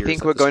him cat I ears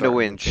think at we're the going to start,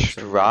 win and things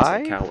and rats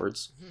like Strive.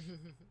 cowards.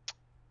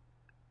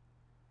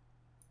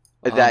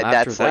 That's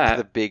after like that,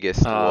 the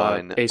biggest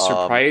one. A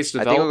surprise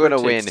I think we're developer gonna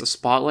takes win. the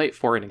spotlight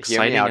for an Hear me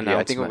exciting out announcement. here.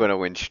 I think we're going to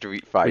win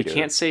Street We Fighter.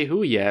 can't say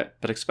who yet,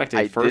 but expect a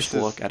this first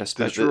is- look at a this is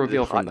special a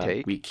reveal from hot them.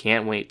 take. We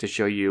can't wait to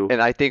show you.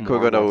 And I think we're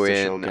more going to once the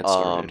show win gets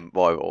started.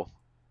 Marvel.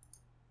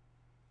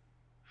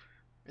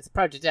 It's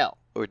Project L.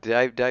 Or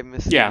did I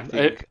miss Yeah,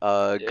 anything?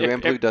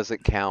 Grand Blue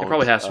doesn't count. It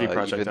probably has to be even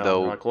Project L.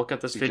 though Like, look at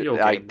this we video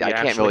ju- I- game. I We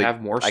can't actually really-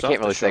 have more I stuff can't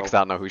really to say show. because I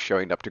don't know who's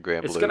showing up to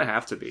Grand It's Blue. gonna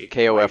have to be.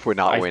 KOF, Like, we're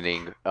not I-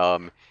 winning.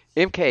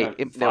 MK,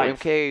 no, five.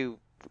 MK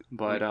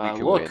But we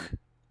can look, win.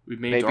 we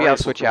made Maybe Darius I'll look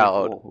switch really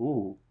out.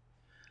 cool.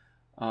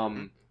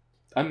 Ooh.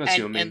 I'm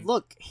assuming. And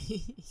look,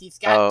 he's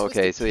got. Oh,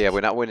 okay. Twisted So yeah, Peach.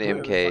 we're not winning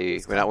Whoever the fuck MK.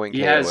 he's We're not called. winning He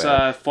KOF. has We're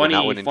not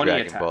funny winning funny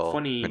Dragon attack. Ball.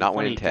 Funny. We're not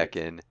winning kick.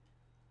 Tekken.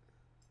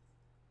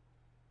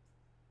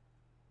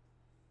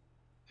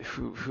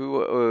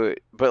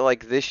 But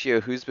like this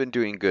year, who's been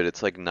doing good?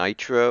 It's like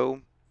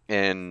Nitro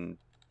and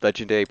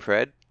Legendary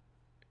Pred.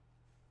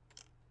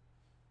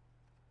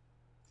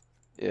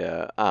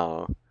 Yeah, I don't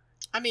know.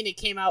 I mean, it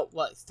came out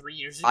what 3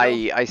 years ago.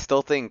 I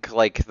still think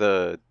like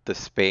the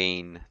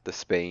Spain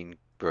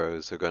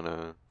bros are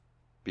gonna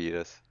beat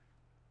us.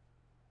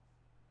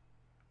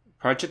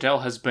 Project L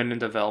has been in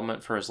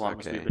development for as long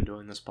as Okay. we've been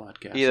doing this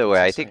podcast. Either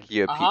way, I It's think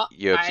insane.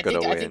 Europe's I gonna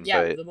think, win. I think,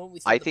 yeah, but the moment we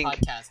I started the think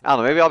podcast, I don't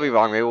know. Maybe I'll be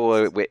wrong.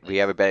 Maybe we we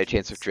have a better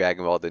chance of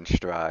Dragon Ball than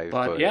Strive.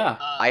 But yeah,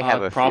 I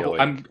have a feeling.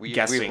 I'm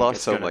guessing we've lost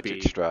it's so gonna much be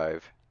at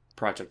Strive.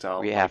 Project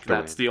L. We have to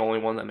That's win. the only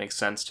one that makes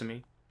sense to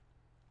me.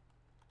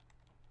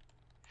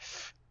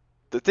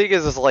 The thing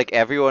is like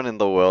everyone in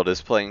the world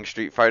is playing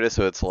Street Fighter,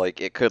 so it's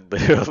like it could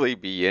literally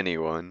be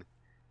anyone.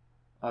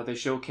 They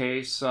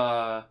showcase.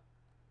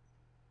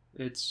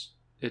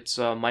 It's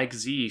Mike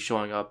Z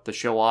showing up to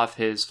show off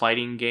his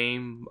fighting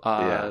game.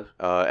 Yeah.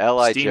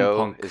 Li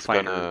Joe Steampunk is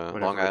Fighter, gonna. whatever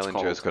Long it's Island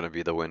Joe is called. gonna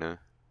be the winner.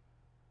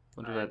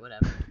 Alright,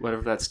 whatever.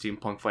 Whatever that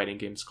steampunk fighting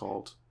game's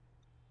called.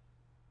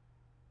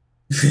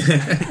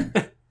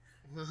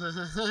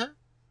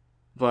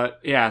 But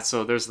yeah,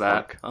 so there's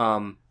that.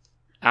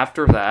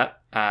 After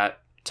that, at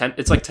 10,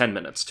 it's like 10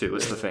 minutes too.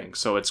 Is the thing.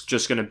 So it's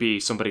just gonna be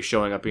somebody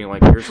showing up, being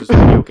like, "Here's this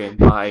video game."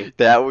 Bye.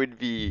 That would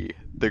be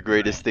the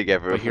greatest thing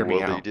ever. But If hear a me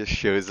world out. league just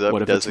shows up,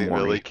 What if it's doesn't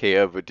Maury? really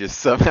care, but just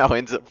somehow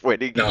ends up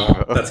winning. No,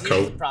 EVO. that's Here's the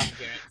cope. problem,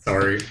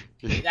 Garrett.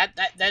 Sorry.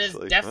 That is It's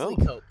like, definitely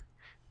well. cope.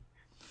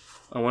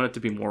 I want it to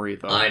be Maury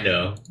though. I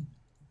know.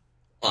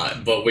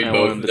 But we I both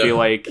want him to be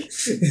like,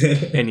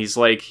 and he's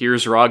like,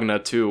 "Here's Ragna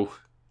too."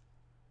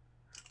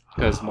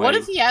 Because What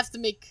if he has to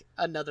make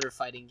another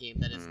fighting game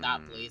that is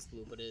not Hmm. Blaze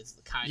Blue, but is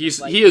kind he of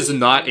like is Blaze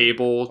not Blue?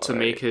 able to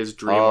Alright. make his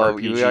dream Oh,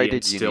 you already RPG and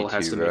did still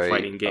has to Unity, make right?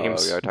 fighting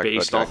games we already talked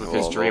based about off of Dragon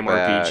his Ball, dream my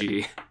bad.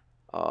 RPG.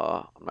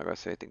 I'm not gonna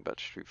say anything about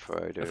Street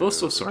Fighter. I feel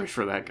so sorry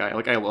for that guy.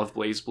 Like, I love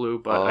Blaze Blue,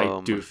 but I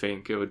Um, do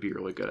think it would be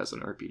really good as an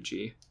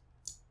RPG.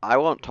 I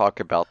won't talk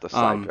about the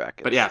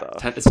sidetrack. But yeah,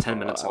 it's 10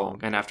 minutes I long.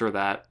 And after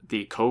that,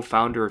 the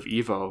co-founder of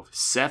EVO,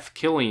 Seth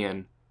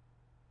Killian,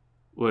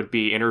 would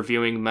be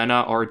interviewing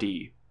Mena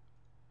RD.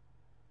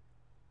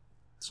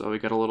 So we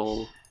got a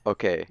little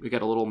Okay,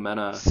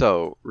 Mena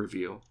so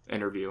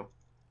interview.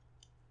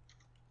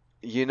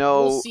 you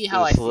know We'll see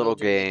how I this feel little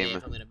during the day game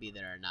if I'm gonna be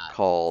there or not.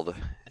 called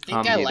I think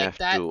I DNF like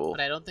that, Duel. but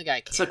I don't think I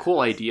can. It's a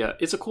cool idea.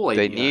 It's a cool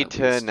idea. They need at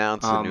to least.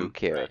 announce a new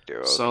character,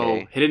 okay?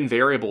 So Hidden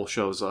Variable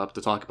shows up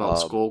to talk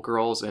about Um,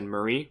 Skullgirls and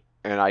Marie.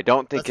 And I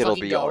don't think Let's it'll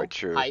fucking be go.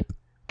 Archer. Hype.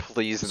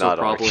 Please So not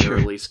probably Archer.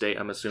 release date,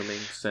 I'm assuming,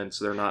 since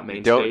they're not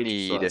main don't stage.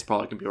 need- So that's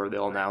probably gonna be where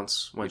they'll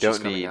announce when We she's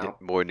don't coming need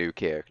out. more new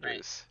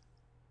characters.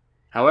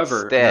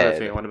 However, another Instead-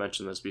 thing I want to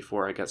mention this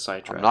before I get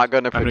sidetracked. I'm not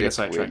gonna I'm gonna get predict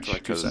sidetracked Witch for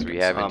like 2 because we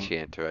seconds. have Um,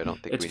 Enchanter. I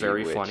don't think it's we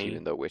very need Witch, funny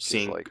even though Witch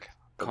seeing- is like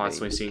the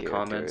Constantly main seeing character.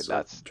 comments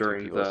That's of,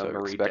 during people the are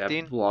Marie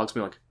expecting. Dev vlogs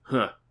being like,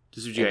 "Huh,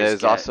 this is what you And guys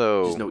there's get.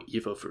 also There's no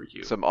Evo for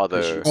you." some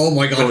other Oh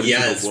my Go god, into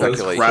yes, the that's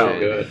speculation so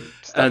good.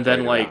 stuff And then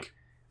going like around.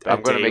 a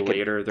I'm gonna day make it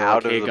later, they're out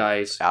like, of "Hey the-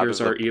 guys, out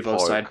here's of our the Evo park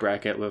side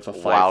bracket with a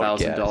wild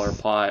 $5,000 guess.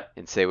 pot."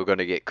 and say we're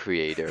gonna get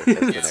Creator as the Yeah,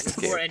 next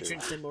more character.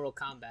 entrants in Mortal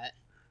Kombat.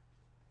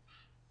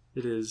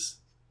 It is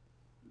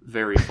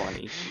very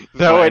funny. No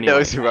But one anyway,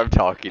 knows who I'm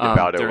talking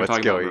about or they're what's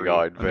talking about going Marie. on,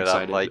 I'm but I'm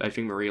excited. like, I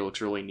think Marie looks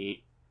really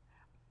neat.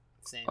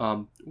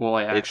 Same. Will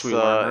I actually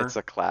learn her? it's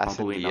a class in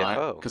Probably not,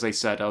 DFO. because I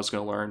said I was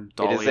going to learn It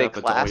Dahlia, is a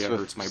but class Dahlia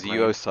hurts with my brain.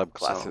 zero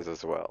subclasses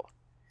as well.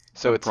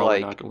 So I'm it's probably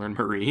like not going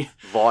to learn Marie.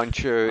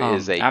 Launcher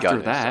is a after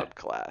gunner that,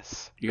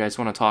 subclass, You guys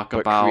want to talk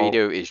but about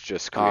Creator is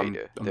just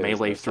Creator. a There is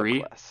Melee no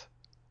 3? subclass.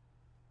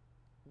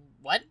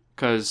 What?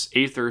 because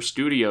Aether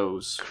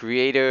Studios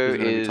Creator is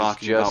gonna be is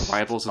talking about just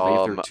Rivals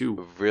of Aether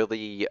 2.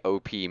 really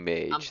OP I'm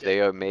mage. good. They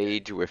are I'm good.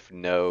 mage with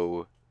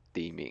no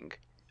theming,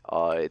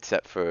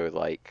 except for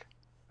like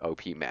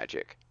OP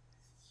magic.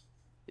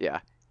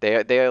 Yeah,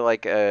 they are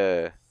like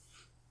they're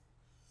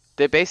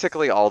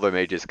basically all the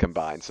mages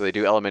combined. So they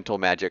do elemental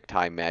magic,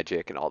 time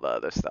magic, and all the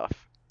other stuff.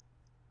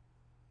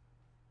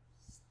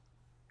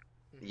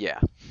 Yeah.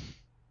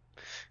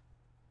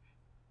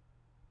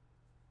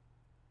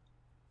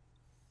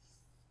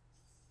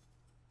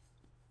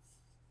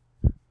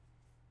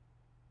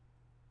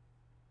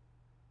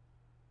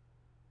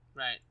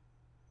 Right.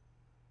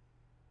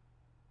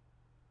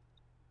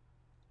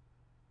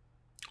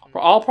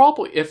 I'll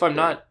probably, if I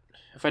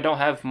don't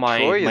have my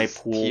Troy my is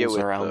here pools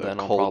with around, the then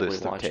I'll probably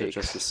coldest of watch it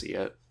just to takes. see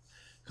it.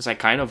 Because I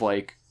kind of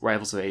like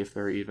Rivals of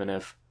Aether, even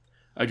if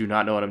I do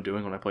not know what I'm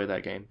doing when I play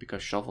that game,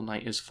 because Shovel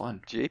Knight is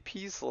fun.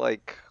 JP's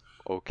like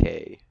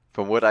okay.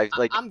 From what I've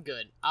like, I'm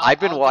good. I've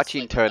been I'll just,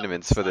 watching like,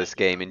 tournaments for this slide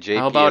game, down. and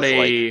How JP about has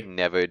a like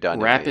never done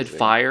Rapid amazing.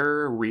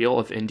 fire reel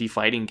of indie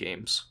fighting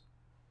games.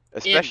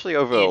 Especially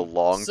over a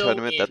long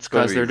tournament, that's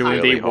going because to be they're doing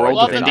really the hard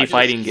World of to Indie not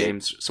Fighting just get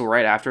Games. So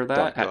right after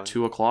that, dunked at on.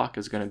 2:00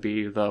 is going to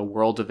be the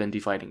World of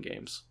Indie Fighting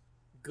Games.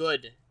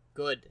 Good.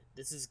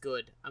 This is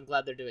good. I'm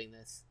glad they're doing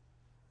this.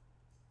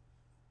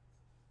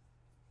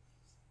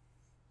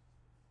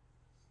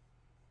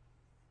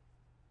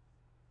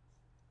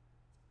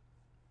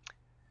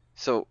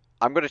 So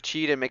I'm going to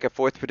cheat and make a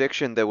fourth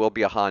prediction. There will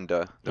be a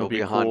Honda. There will It'd be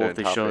be a cool Honda if in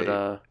they top showed,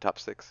 8, top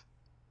 6.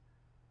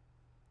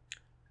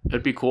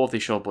 It'd be cool if they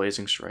show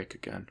Blazing Strike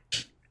again.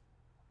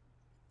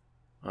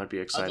 I'd be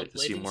excited to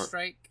see Blazing more.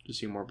 Strike? To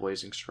see more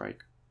Blazing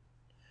Strike.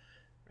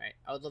 Right.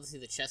 I would love to see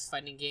the chess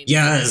fighting game.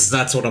 Yes,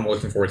 that's what I'm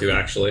looking forward to,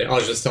 actually. I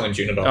was just telling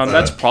June about that.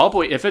 That's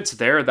probably, if it's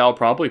there, that'll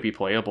probably be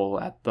playable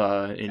at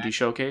the Indie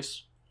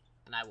Showcase.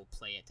 And I will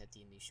play it at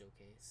the Indie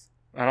Showcase.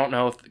 I don't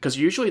know, because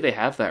usually they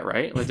have that,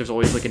 right? Like, there's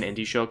always, like, an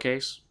Indie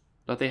Showcase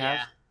that they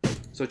have. Yeah.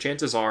 So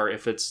chances are,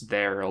 if it's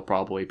there, it'll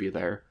probably be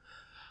there.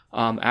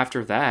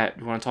 After that,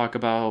 you want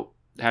to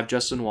have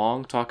Justin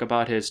Wong talk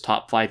about his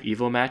top 5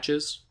 EVO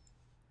matches?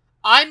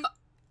 I'm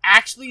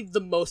actually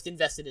the most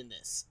invested in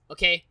this,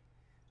 okay?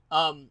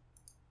 I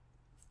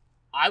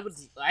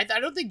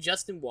don't think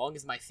Justin Wong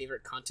is my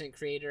favorite content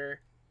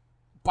creator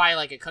by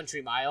like a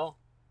country mile,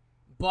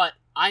 but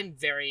I'm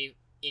very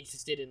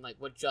interested in like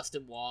what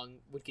Justin Wong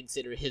would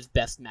consider his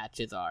best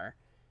matches are.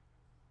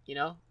 You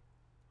know,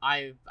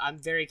 I'm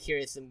very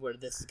curious in where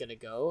this is gonna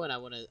go, and I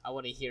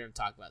wanna hear him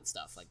talk about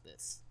stuff like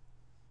this.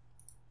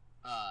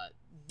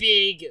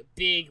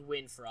 Big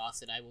win for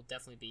Austin. I will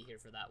definitely be here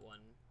for that one,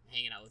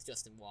 hanging out with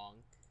Justin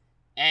Wong.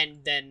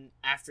 And then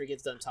after he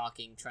gets done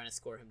talking, trying to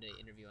score him to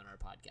interview on our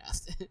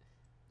podcast.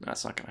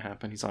 That's not going to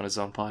happen. He's on his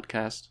own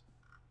podcast.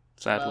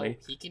 Sadly.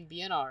 Well, he can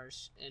be on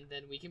ours, and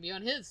then we can be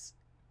on his.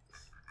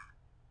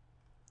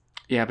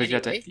 Yeah, but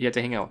Anyway. you have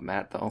to hang out with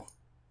Matt, though.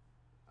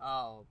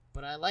 Oh,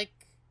 but I like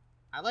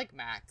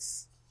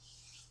Max.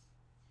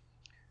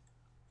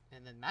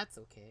 And then Matt's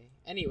okay.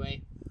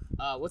 Anyway,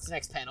 what's the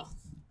next panel?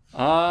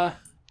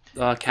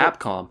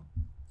 Capcom.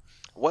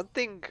 One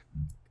thing.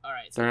 All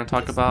right. They're going to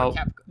talk about...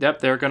 Yep,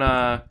 they're going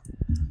to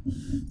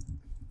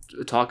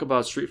talk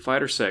about Street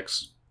Fighter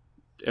 6.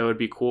 It would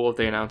be cool if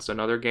they announced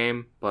another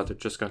game, but they're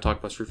just going to talk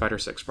about Street Fighter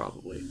 6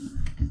 probably.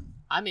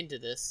 I'm into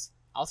this.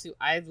 Also,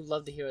 I would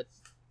love to hear what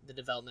the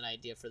development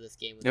idea for this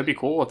game. It'd be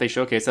cool if they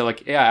showcase that,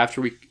 like, yeah,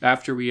 after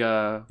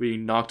we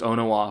knocked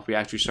Ono off, we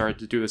actually started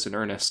to do this in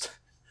earnest.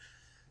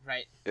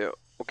 Right. Yeah.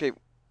 Okay.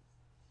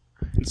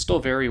 It's still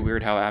very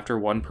weird how after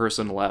one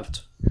person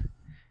left,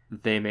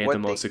 they made the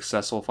most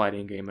successful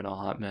fighting game in a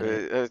hot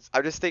minute.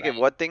 I'm just thinking,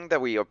 one thing that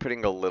we are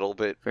putting a little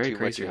bit Very too much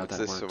crazy how that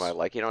emphasis for works. my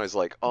liking on is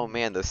like, oh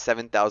man, there's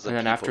 7,000 people.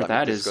 And then after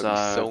that is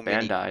so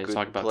many Bandai good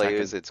talking about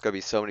players. Tekken. It's gonna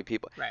be so many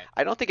people. Right.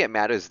 I don't think it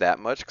matters that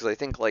much because I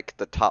think like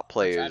the top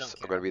players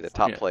are gonna be the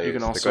top players. You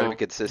can also, They're gonna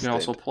be you consistent. can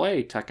also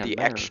play Tekken The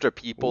there. extra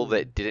people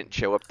that didn't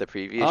show up the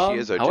previous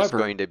years are just however,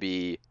 going to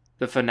be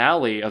the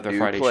finale of the new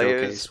Friday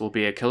players. Showcase will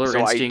be a Killer So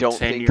I Instinct don't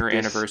think 10-year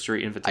this-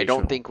 anniversary invitational. I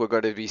don't think we're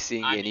going to be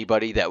seeing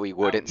anybody that we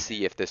wouldn't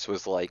see if this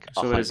was like a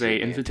so. It is a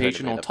 100-man tournament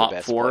invitational of the top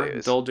best 4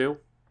 players. they'll do.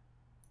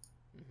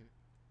 Mhm.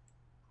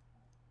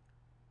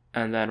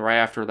 And then right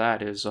after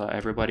that is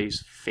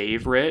everybody's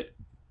favorite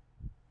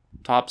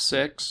top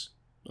 6,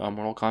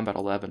 Mortal Kombat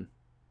 11.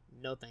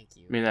 No, thank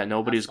you. I mean that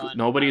nobody's fun.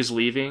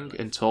 leaving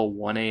until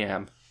 1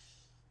 a.m.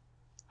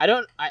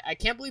 I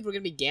can't believe we're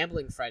gonna be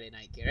gambling Friday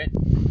night, Garrett.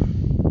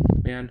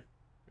 Man,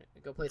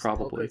 Go play some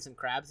poker Probably. and some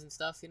crabs and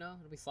stuff. You know,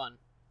 it'll be fun.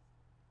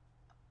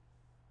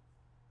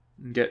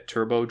 get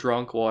turbo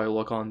drunk while I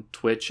look on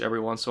Twitch every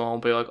once in a while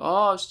and be like,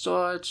 oh, it's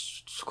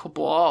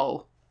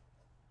Cabal.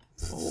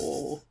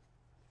 Oh.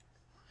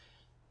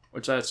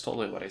 Which that's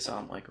totally what I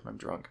sound like when I'm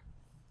drunk.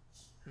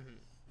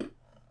 Mhm.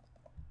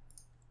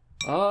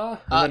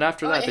 And then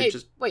after that, they hey,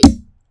 just... wait.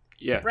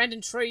 Yeah. Brandon,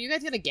 Troy, you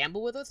guys gonna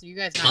gamble with us? Or you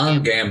guys not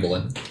I'm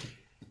gambling? gambling.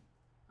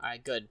 All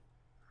right, good.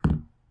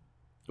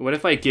 What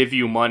if I give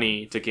you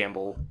money to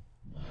gamble?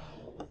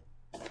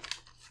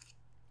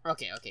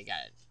 Okay,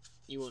 got it.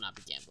 You will not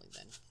be gambling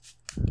then.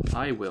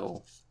 I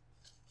will.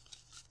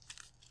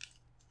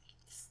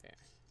 Fair.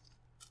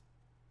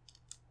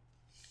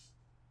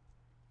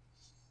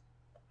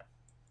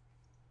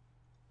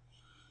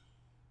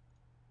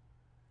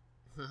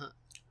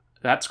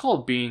 That's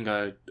called being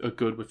a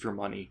good with your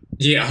money,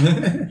 Yeah.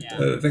 Yeah.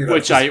 I think that's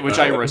which I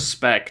valid.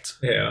 respect.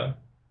 Yeah.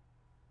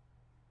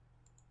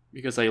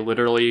 Because I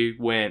literally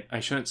went, I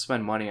shouldn't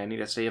spend money. I need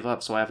to save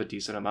up so I have a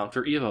decent amount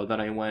for EVO. Then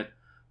I went,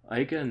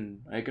 I can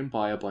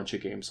buy a bunch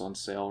of games on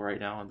sale right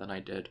now, and then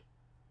I did.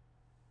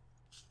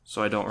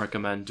 So I don't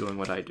recommend doing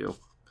what I do.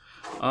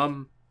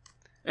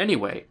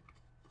 Anyway,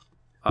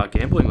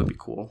 gambling would be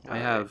cool. I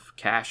have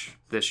cash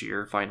this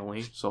year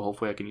finally, so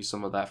hopefully I can use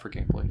some of that for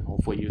gambling.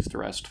 Hopefully use the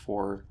rest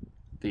for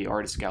the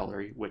artist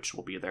gallery, which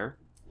will be there.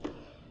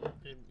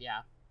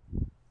 Yeah.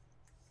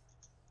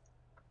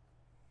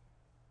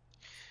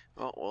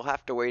 Well, we'll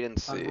have to wait and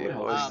see. really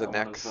What was the hoping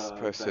next one of the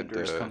person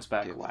vendors to comes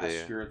back give last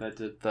the... year that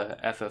did the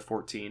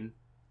FF14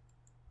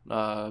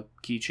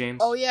 keychains.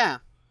 Oh yeah.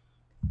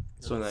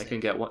 So that I can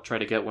get one, try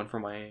to get one for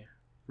my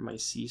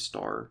C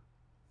star.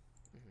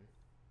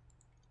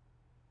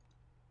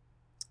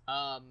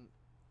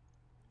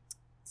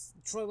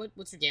 Troy,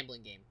 what's your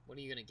gambling game? What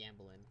are you gonna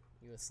gamble in?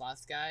 You a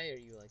slots guy, or are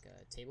you like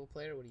a table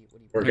player? What do you?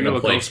 We're Are you gonna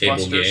a play table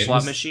Ghostbusters games.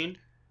 slot machine?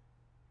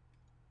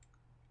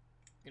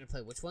 You're gonna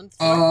play which one?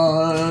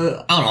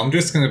 I don't know. I'm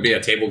just gonna be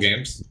at table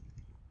games.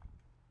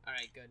 All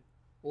right, good.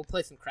 We'll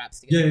play some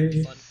craps together. It'll be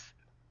Yay. fun.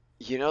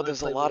 You know, I'm gonna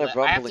there's a play lot of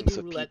roulette. I have to rumblings do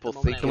of roulette people the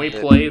moment I thinking Can we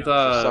win. that play for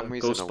the some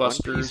reason a One Piece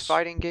Ghostbusters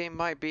fighting game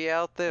might be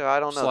out there. I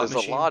don't know. slot There's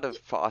machine? a lot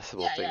of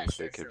possible Yeah, things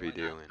sure, they could sure, be why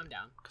not? doing. I'm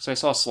down. Because I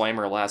saw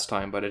Slimer last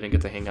time, but I didn't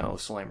get to hang out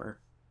with Slimer.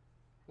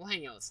 We'll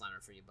hang out with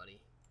Slimer for you,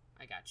 buddy.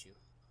 I got you.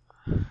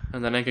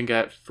 And then I can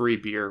get free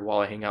beer while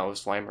I hang out with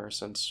Slimer,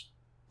 since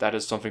that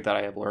is something that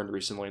I have learned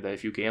recently, that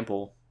if you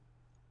gamble,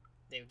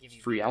 They would give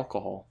you free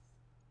alcohol.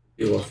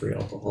 You love free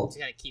alcohol. Just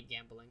gotta keep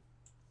gambling.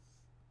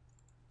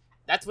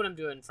 That's what I'm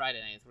doing Friday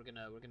nights. We're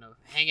gonna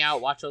hang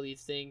out, watch all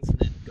these things, and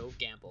then go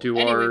gamble. Do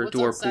anyway, our- what's do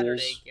on our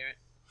Saturday, pools. Garrett?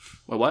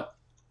 Wait, what?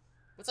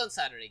 What's on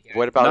Saturday, Garrett?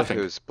 What about Nothing.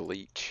 who's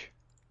Bleach?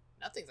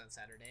 Nothing's on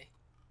Saturday.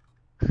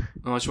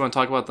 Unless you want to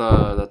talk about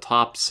the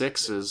top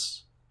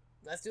sixes.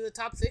 Let's do the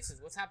top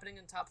sixes. What's happening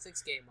in top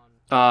six game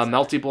on?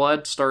 Melty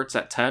Blood starts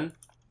at 10,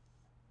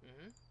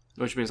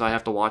 Mm-hmm. which means I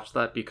have to watch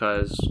that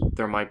because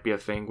there might be a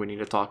thing we need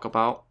to talk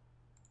about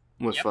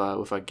with Yep.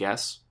 with a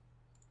guess,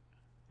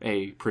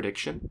 a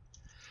prediction.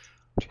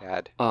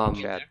 Chad. Um,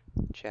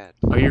 Chad.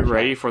 Are you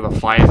ready for the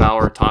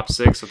 5-hour top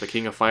six of the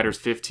King of Fighters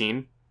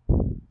 15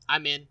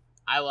 I'm in.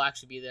 I will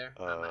actually be there.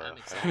 I'm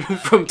excited.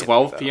 from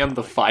 12 p.m.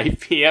 to 5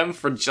 p.m.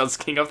 for just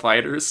King of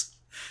Fighters?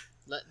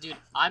 Dude,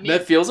 I'm in.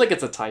 That feels like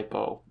it's a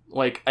typo.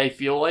 Like, I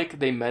feel like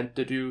they meant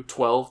to do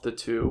 12 to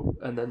 2,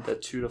 and then the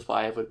 2 to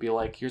 5 would be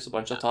like, here's a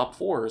bunch of top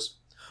 4s.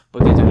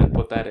 But they didn't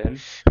put that in,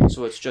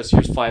 so it's just,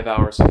 here's 5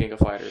 hours of King of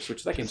Fighters,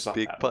 which that game's not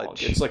Big that long.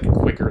 punch. It's like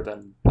quicker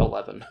than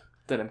 11,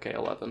 than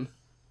MK11.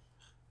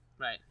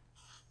 Right.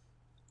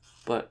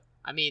 But,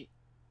 I mean,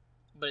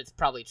 but it's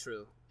probably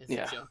true. It's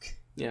Yeah. a joke.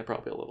 yeah,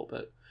 probably a little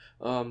bit.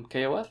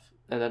 KOF,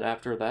 and then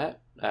after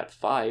that, at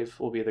 5,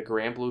 will be the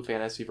Grand Blue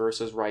Fantasy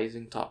versus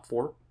Rising top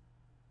 4,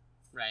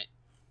 Right.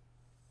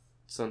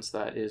 since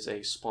that is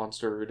a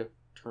sponsored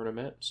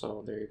tournament,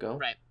 so there you go.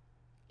 Right.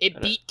 It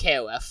And beat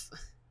KOF.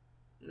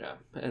 Yeah,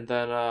 and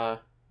then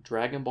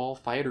Dragon Ball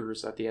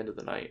Fighters at the end of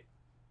the night.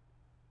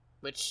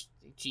 Which,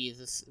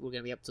 Jesus, we're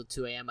gonna be up till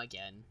 2 a.m.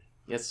 again.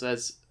 It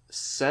says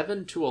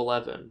 7 to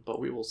 11, but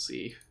we will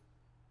see.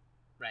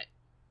 Right.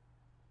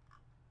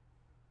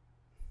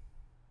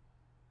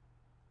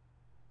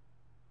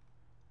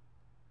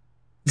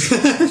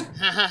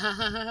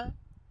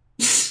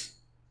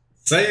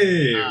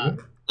 Same.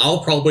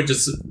 I'll probably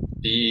just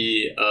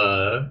be at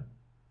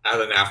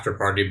an after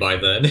party by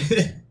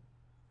then.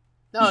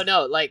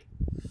 No, like...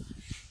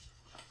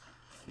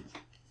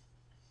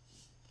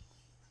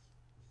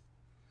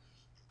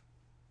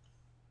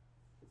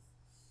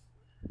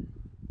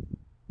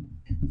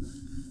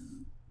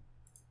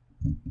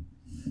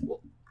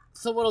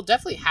 So what'll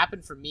definitely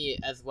happen for me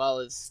as well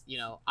is,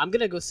 I'm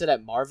gonna go sit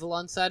at Marvel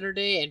on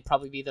Saturday and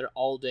probably be there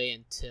all day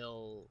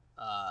until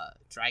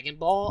Dragon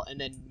Ball, and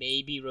then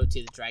maybe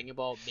rotate the Dragon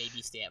Ball,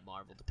 maybe stay at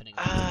Marvel, depending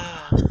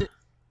on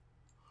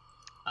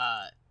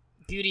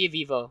beauty of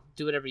EVO.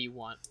 Do whatever you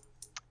want.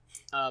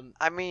 I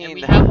And mean,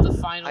 we have the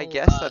final I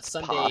guess that's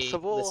Sunday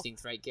possible.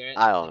 listings, right, Garrett?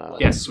 I don't know.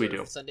 Yes, we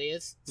Whatever do. Sunday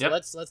is. So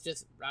Yep. let's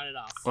just round it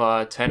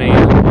off. 10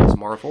 a.m. is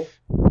Marvel.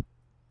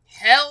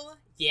 Hell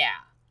yeah!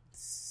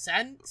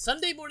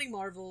 Sunday morning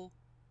Marvel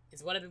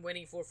is what I've been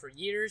waiting for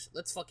years.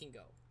 Let's fucking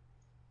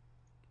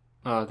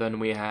go. Then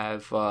we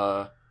have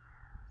 4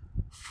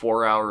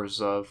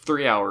 hours of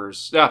 3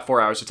 hours. Yeah,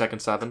 4 hours of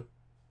Tekken 7,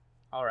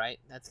 All right,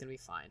 that's gonna be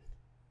fine.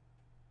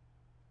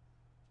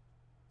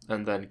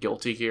 and then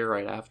Guilty Gear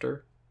right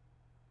after.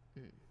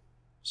 Hmm.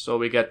 So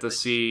we get to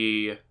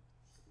see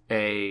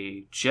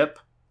a Chip,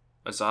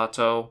 a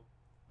Zato,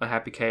 a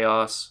Happy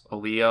Chaos, a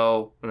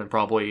Leo, and then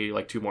probably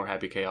like 2 more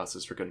Happy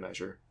Chaoses for good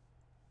measure,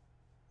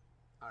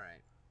 All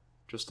right.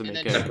 just to And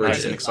make then it Separation.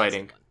 nice Dragon and Ball's the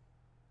exciting. one.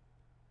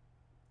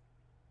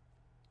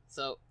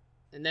 So,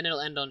 and then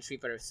it'll end on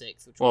Street Fighter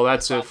 6, which Well, will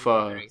that's probably if,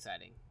 be very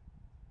exciting.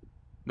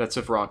 That's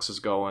if Rox is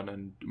going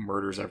and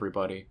murders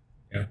everybody.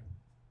 Yeah.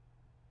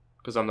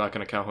 Because I'm not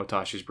going to count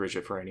Hitashi's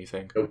Bridget for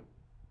anything. Nope.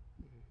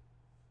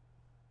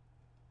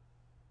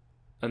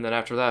 And then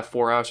after that,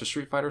 4 hours of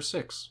Street Fighter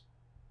 6.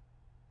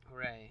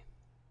 Hooray.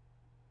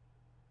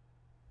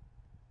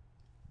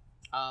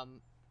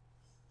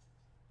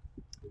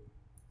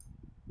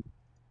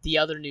 The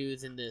other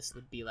news in this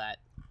would be that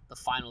the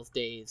finals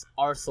days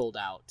are sold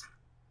out,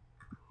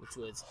 which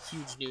was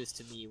huge news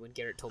to me when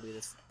Garrett told me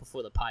this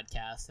before the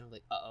podcast, and I was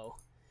like, uh-oh.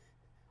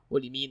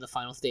 What do you mean the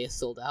finals day is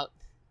sold out?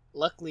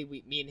 Luckily,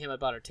 me and him had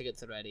bought our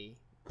tickets already,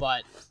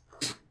 but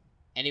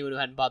anyone who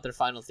hadn't bought their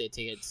finals day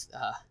tickets,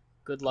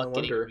 good luck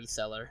getting a wonder.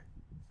 reseller.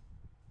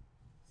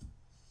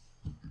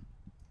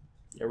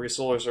 Yeah,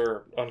 resellers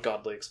are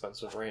ungodly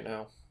expensive right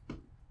now.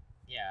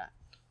 Yeah.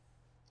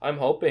 I'm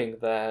hoping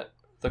that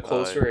the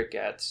closer it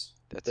gets,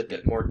 that's the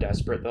bit more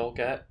desperate they'll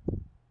get.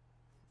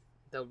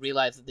 They'll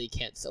realize that they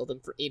can't sell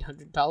them for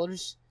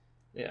 $800.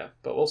 Yeah,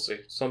 but we'll see.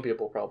 Some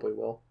people probably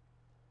will.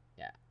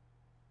 Yeah.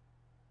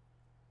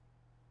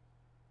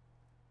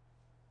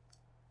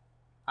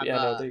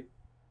 No, they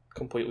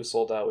completely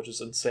sold out, which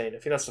is insane. I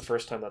think that's the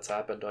first time that's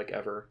happened, like,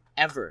 ever.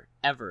 Ever,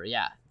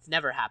 yeah. It's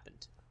never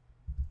happened.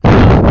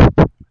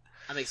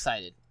 I'm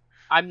excited.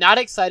 I'm not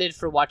excited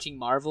for watching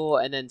Marvel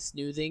and then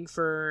snoozing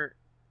for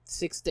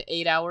 6 to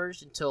 8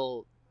 hours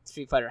until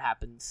Street Fighter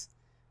happens.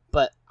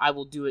 But I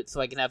will do it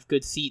so I can have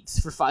good seats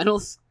for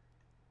finals.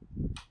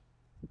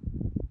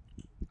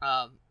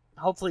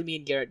 Hopefully me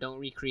and Garrett don't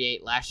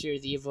recreate last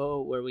year's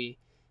EVO where we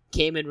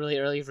came in really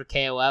early for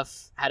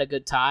KOF, had a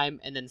good time,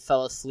 and then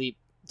fell asleep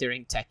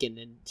during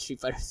Tekken and Street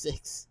Fighter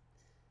 6.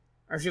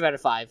 Or Street Fighter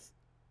 5.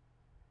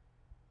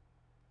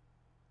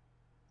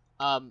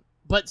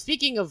 But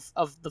speaking of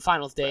the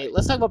finals day,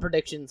 let's talk about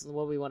predictions and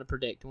what we want to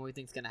predict and what we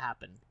think is going to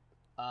happen.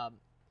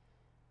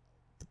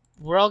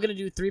 We're all going to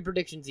do 3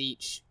 predictions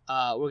each.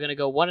 We're going to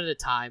go one at a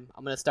time.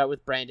 I'm going to start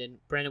with Brandon.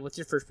 Brandon, what's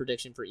your first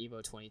prediction for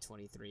EVO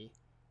 2023?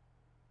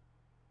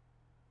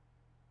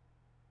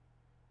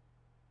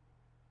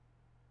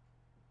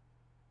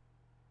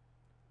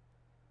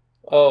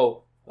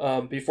 Oh,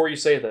 before you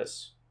say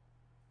this,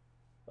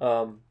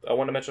 I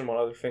want to mention one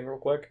other thing real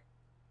quick.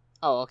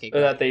 Oh, okay.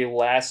 That they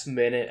last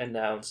minute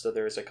announced that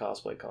there is a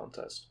cosplay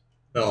contest.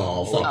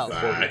 Oh, fuck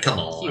that. Come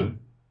on. Cute.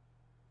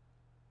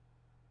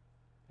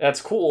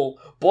 That's cool,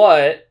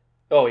 but...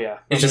 Oh, yeah.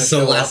 It's just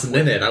so last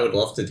minute. I would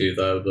love to do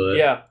that, but...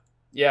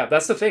 Yeah,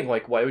 that's the thing.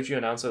 Like, why would you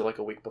announce it, like,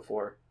 a week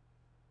before?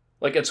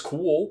 Like, it's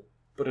cool,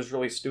 but it's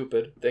really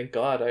stupid. Thank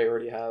God I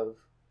already have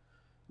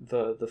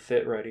the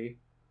fit ready.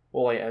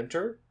 Will I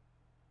enter?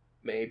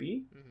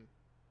 Maybe.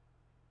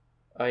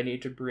 Mm-hmm. I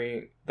need to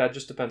bring... That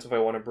just depends if I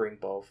want to bring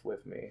both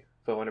with me.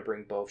 If I want to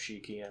bring both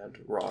Shiki and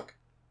Rock.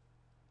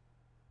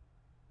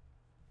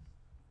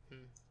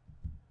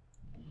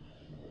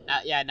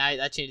 Now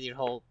that changes your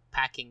whole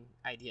packing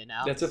idea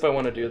now. That's if I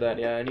want to do that,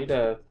 yeah. I need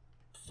to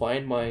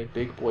find my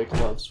big boy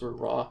gloves for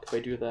Rock if I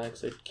do that,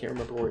 because I can't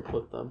remember where I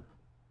put them.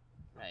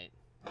 Right.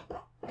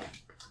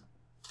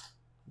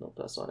 Nope,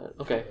 that's not it.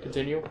 Okay,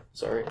 continue.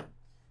 Sorry.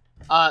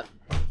 Huh?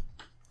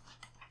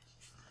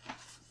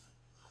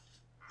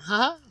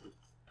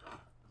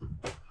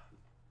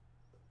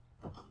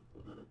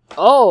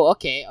 Oh,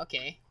 okay.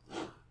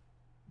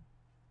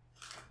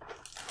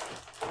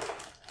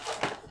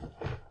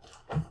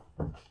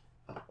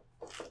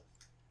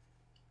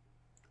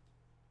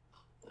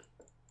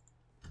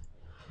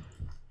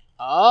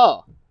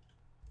 Oh.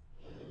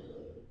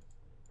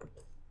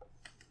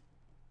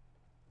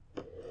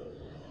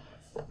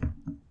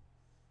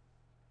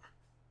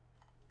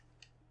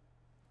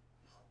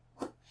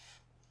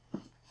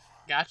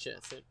 Gotcha.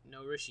 So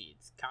no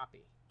Rashids.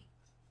 Copy.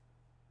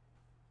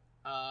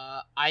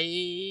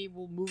 I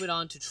will move it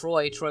on to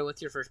Troy. Troy,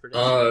 what's your first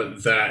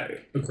prediction?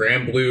 That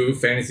Grand Blue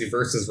Fantasy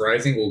Versus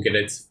Rising will get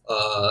its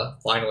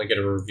finally get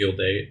a reveal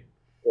date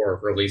or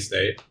release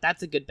date.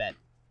 That's a good bet.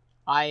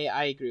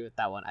 I agree with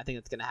that one. I think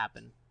it's gonna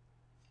happen.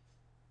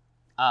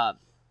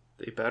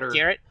 They better.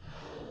 Garrett,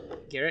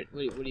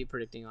 what are you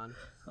predicting on?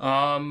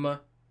 I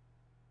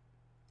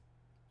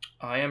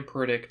am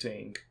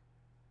predicting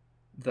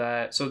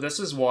that. So this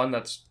is one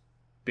that's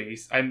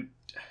based.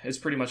 It's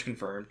pretty much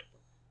confirmed,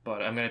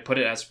 but I'm gonna put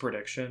it as a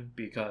prediction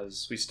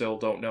because we still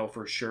don't know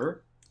for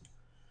sure.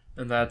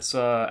 And that's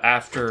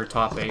after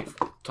top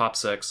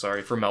 6.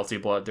 Sorry, for Melty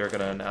Blood, they're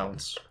gonna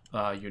announce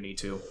Uni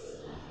 2.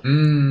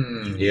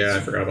 Yeah, I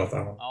forgot about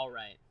that one. All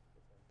right.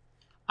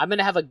 I'm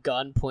gonna have a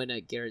gun point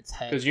at Garrett's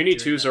head because Uni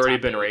 2's already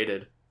been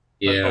rated.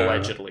 Yeah,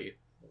 allegedly.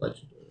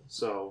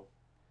 So,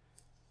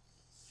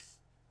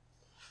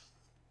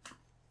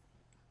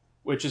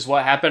 which is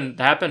what happened.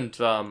 That happened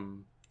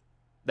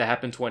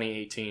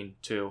 2018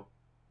 too.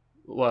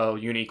 Well,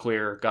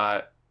 Uniclear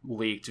got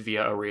leaked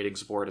via a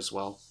ratings board as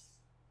well.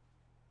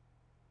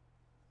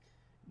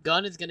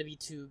 Gun is gonna be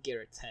to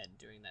Garrett's head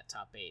during that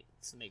top 8,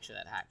 so make sure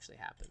that actually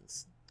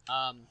happens.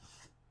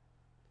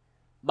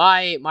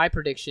 My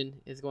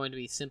prediction is going to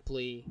be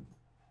simply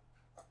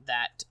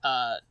that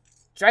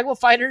Dragon Ball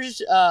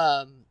FighterZ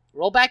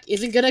rollback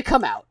isn't gonna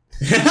come out.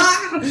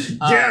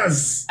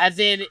 Yes. As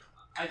in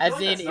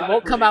it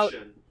won't come out.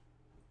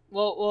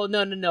 Well,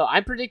 no.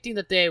 I'm predicting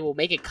that they will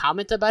make a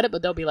comment about it,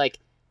 but they'll be like,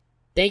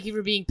 "Thank you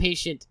for being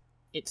patient.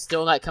 It's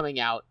still not coming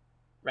out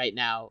right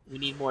now. We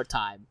need more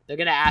time." They're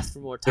gonna ask for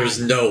more time.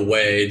 There's no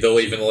way they'll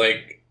even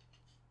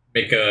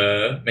make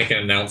an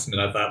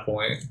announcement at that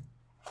point.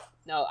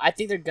 No, I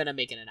think they're gonna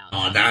make an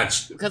announcement. Oh,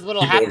 that's because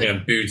what'll people happen? Are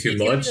gonna boo too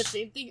much. It's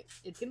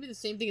gonna be the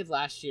same thing as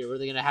last year, where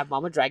they're gonna have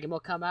Mama Dragon Ball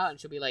come out, and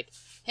she'll be like,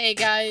 "Hey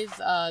guys,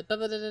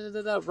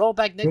 roll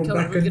back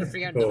netcode. We're gonna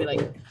figure out." And they'll be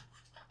like,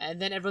 and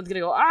then everyone's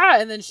gonna go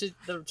and then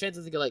the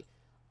translators go like,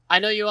 "I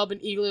know you all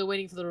been eagerly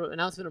waiting for the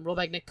announcement of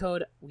rollback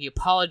netcode. We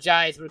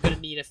apologize. We're gonna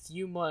need a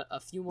few more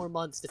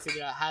months to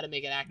figure out how to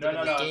make it active in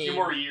the game. A few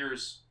more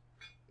years."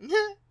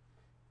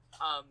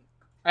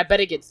 I bet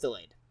it gets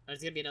delayed.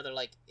 There's gonna be another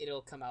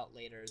it'll come out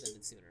later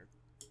than sooner.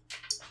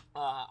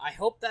 I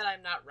hope that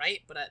I'm not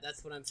right, but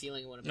that's what I'm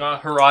feeling.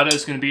 Harada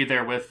is gonna be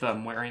there with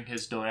them, wearing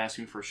his "Don't Ask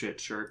Me for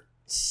Shit" shirt.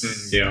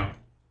 Yeah,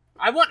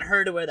 I want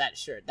her to wear that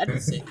shirt. That'd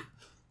be sick.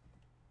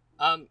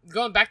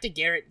 Going back to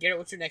Garrett. Garrett,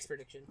 what's your next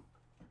prediction?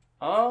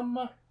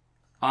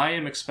 I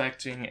am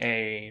expecting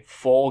a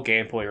full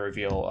gameplay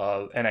reveal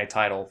of and a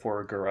title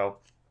for Guro.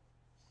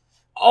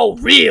 Oh,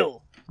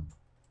 real?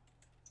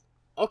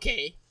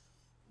 Okay.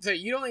 So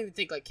you don't even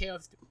think like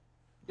KOF's...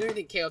 You don't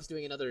think KOF's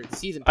doing another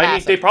season pass? I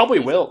mean, they probably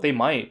will. They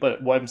might,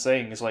 but what I'm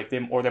saying is like they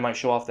might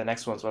show off the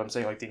next ones. But I'm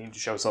saying like they need to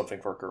show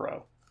something for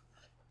Guro.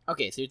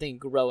 Okay, so you're thinking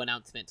Guro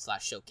announcement /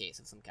 showcase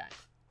of some kind.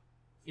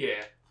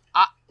 Yeah.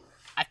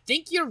 I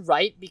think you're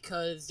right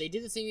because they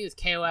did the same thing with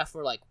KOF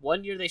where like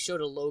one year they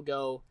showed a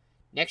logo,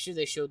 next year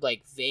they showed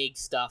like vague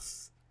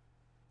stuff,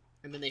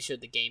 and then they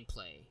showed the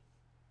gameplay.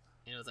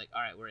 And it was like,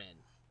 alright, we're in.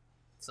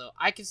 So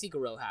I can see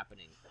Guro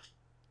happening.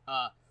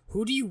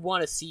 Who do you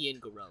want to see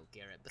in Guro,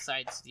 Garrett,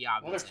 besides the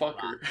obvious?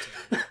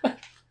 Motherfucker.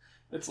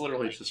 It's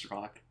literally like, just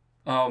Rock.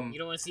 You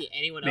don't want to see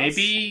anyone else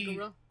in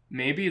Guro?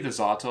 Maybe the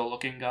Zato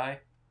looking guy.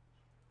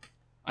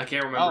 I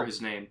can't remember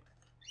his name.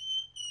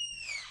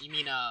 You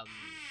mean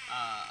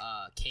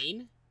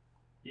Kane?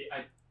 Yeah,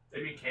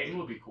 I mean Kane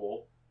would be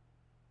cool.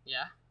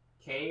 Yeah.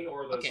 Kane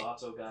or the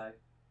Zato guy.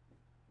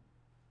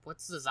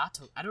 What's the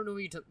Zato? I don't know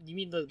what you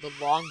mean the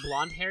long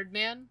blonde haired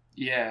man?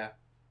 Yeah.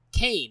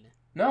 Kane.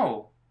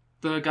 No.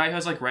 The guy who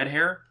has like red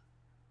hair.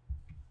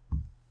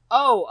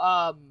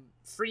 Oh,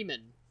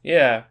 Freeman.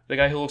 Yeah, the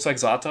guy who looks like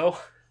Zato.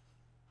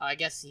 I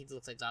guess he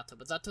looks like Zato,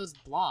 but Zato's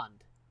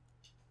blonde.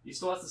 He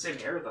still has the same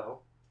hair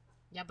though.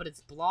 Yeah, but it's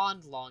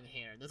blonde long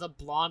hair. There's a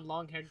blonde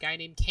long haired guy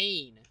named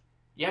Kane.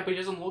 Yeah, but he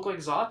doesn't look like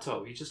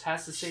Zato. He just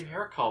has the same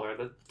hair color.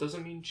 That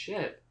doesn't mean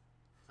shit.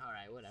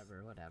 Alright,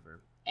 whatever.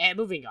 And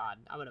moving on.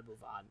 I'm gonna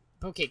move on.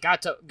 Okay,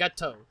 Garo.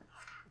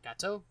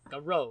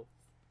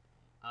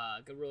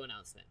 Garo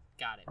announcement.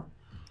 Got it.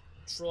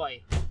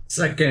 Troy.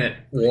 Second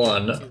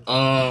one.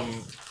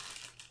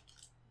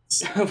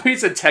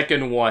 He's a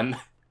Tekken 1.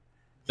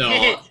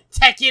 No.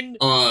 Tekken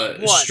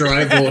 1.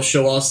 Strive will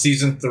show off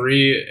Season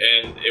 3,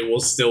 and it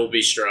will still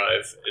be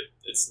Strive.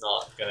 It's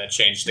not gonna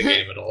change the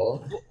game at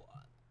all.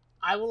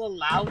 I will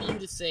allow you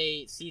to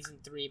say Season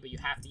 3, but you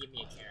have to give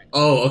me a character.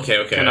 Oh,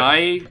 okay.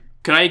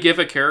 Can I give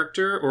a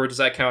character, or does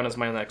that count as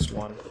my next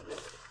one?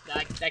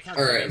 That counts.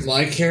 Alright,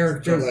 my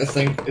character, I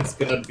think it's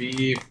gonna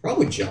be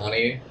probably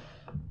Johnny.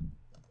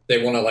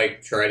 They want to,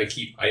 like, try to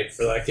keep hype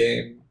for that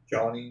game,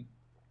 Johnny.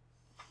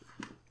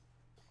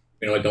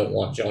 You know, I don't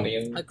want Johnny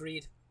in.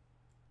 Agreed.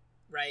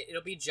 Right,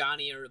 it'll be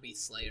Johnny or it'll be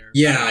Slayer.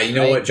 Yeah, you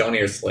know what? Johnny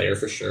or Slayer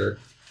for sure.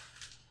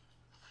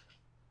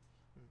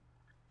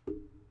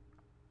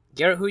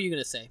 Garrett, who are you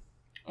gonna say?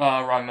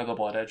 Ragnar the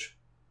Blood Edge.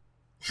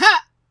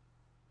 Ha!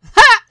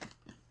 Ha!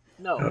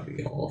 No. That'd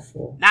be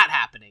awful. Not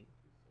happening.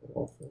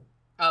 Awful.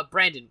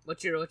 Brandon,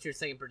 what's your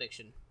second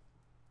prediction?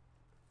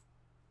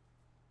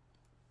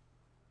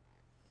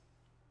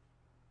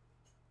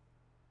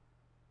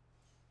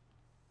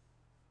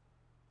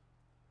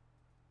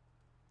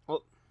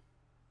 Oh.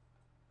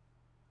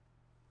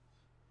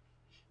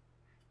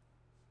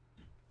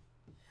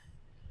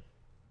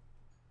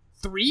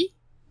 Three?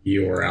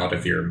 You're out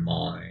of your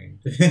mind.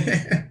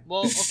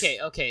 Well,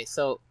 okay,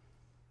 so...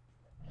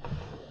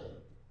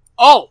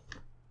 Oh!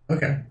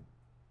 Okay.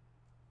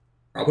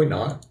 Probably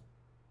not.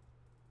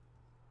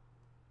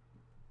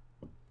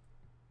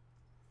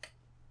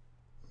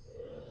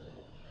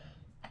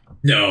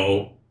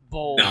 No.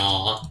 Bold.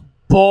 Nah.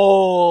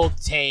 Bold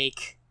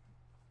take.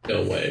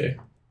 No way.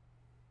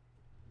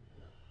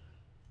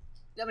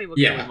 I mean, we'll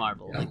Yeah. go with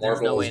Marvel. Yeah, Like, there's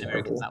no Marvel way is an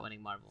American's Marvel. not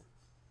winning Marvel.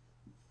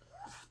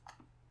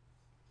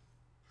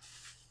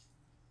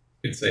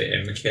 Could say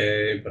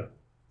MK, but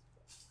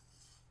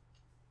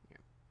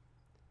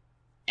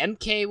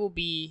MK will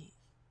be...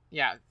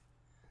 Yeah.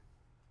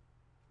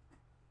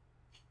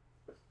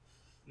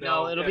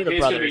 No, it'll be the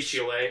it's gonna be brothers.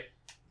 Chile.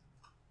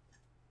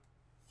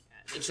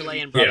 The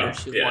Chilean yeah,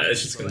 brothers who won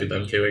it's just gonna be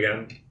them two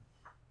again.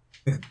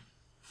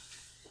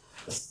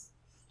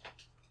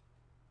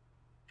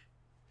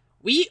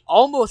 We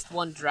almost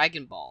won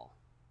Dragon Ball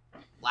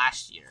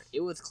last year.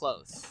 It was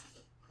close.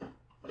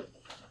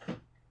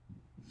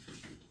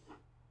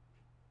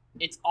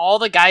 It's all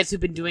the guys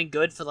who've been doing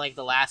good for like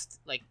the last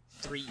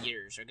 3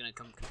 years are gonna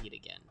come compete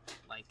again.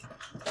 Like,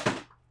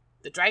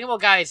 the Dragon Ball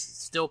guys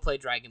still play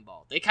Dragon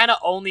Ball. They kind of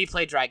only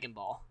play Dragon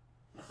Ball.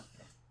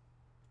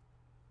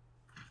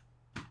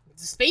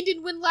 Spain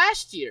didn't win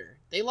last year.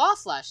 They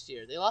lost last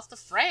year. They lost to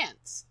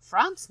France.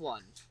 France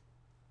won.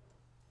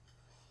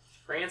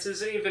 France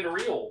isn't even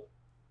real.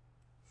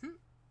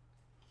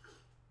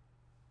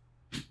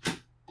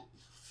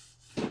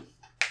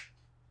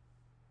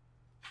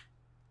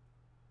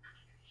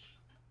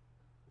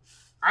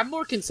 I'm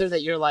more concerned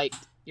that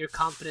you're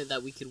confident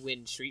that we could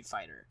win Street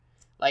Fighter.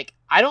 Like,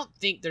 I don't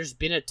think there's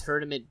been a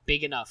tournament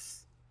big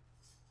enough.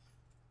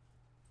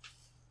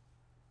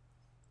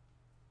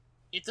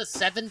 It's a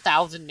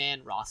 7,000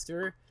 man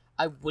roster.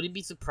 I wouldn't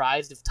be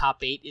surprised if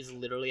top 8 is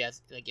literally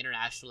as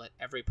international.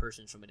 Every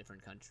person's from a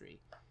different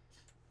country.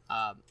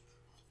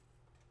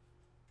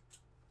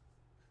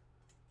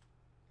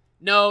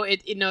 No, this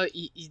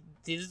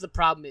is the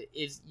problem.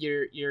 Is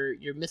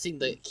you're missing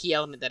the key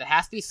element that it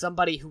has to be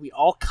somebody who we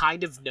all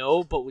kind of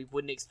know, but we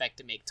wouldn't expect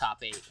to make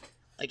top 8.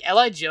 Like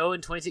L.I. Joe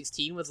in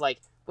 2016 was like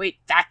Wait,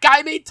 that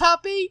guy made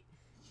top 8?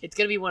 It's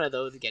gonna be one of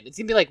those again. It's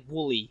gonna be like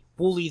Wooly.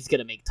 Wooly's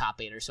gonna make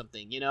top 8 or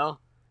something, you know?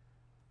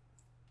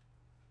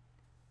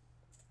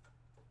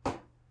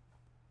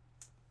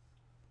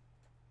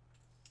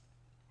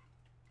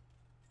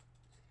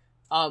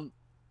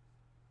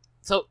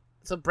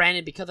 So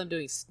Brandon, because I'm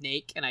doing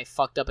Snake and I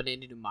fucked up and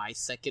didn't do my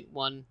second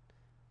one,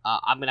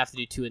 I'm gonna have to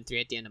do 2 and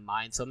 3 at the end of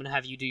mine. So I'm gonna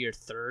have you do your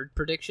third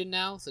prediction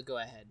now. So go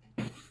ahead.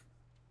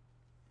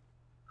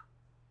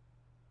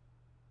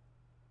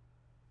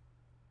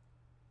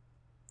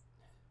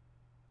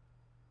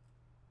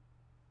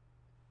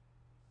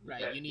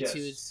 Right, Okay, you need yes. to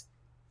is.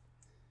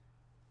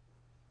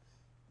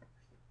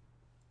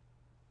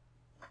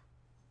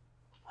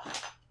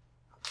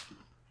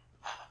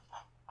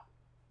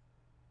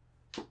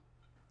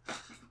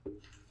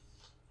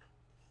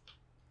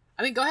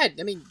 I mean, go ahead.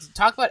 I mean,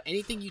 talk about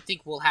anything you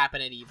think will happen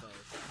at EVO. You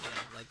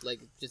know, like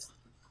just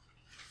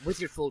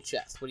with your full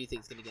chest. What do you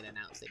think is going to get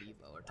announced at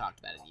EVO or talked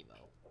about at EVO?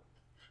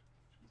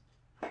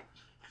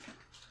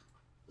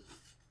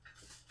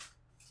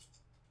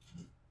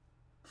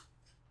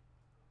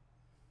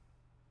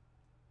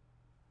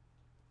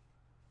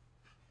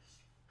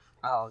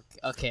 Oh,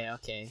 okay.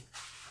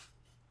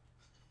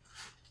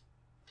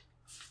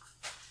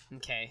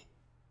 Okay.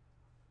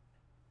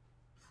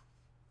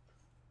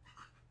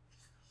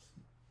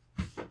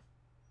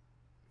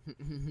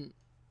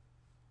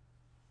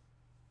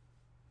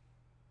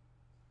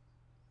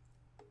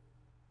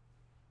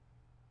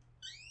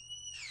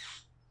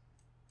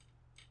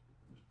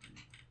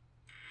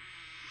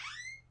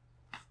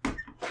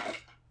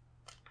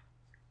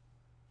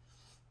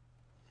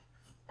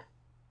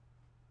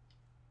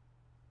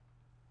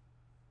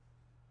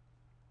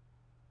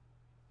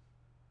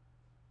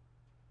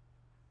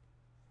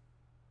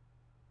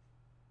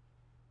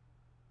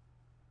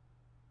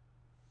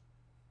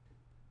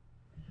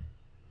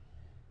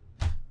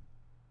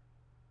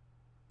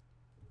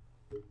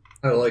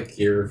 I like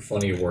your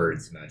funny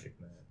words, Magic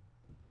Man.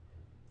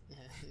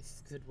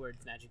 Good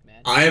words, Magic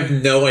Man. I have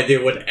no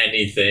idea what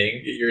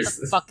anything you're. What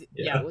the fuck?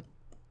 Yeah. What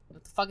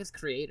the fuck is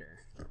creator?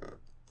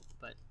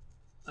 But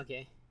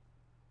okay.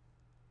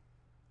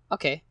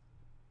 Okay.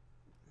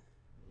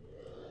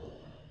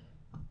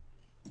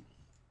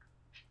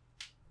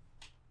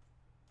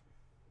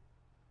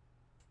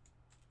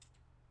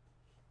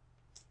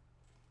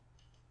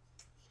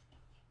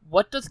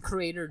 What does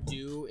creator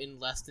do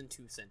in less than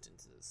 2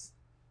 sentences?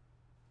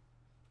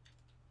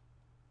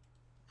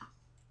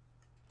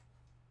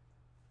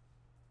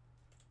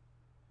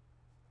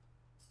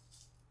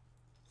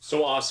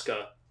 So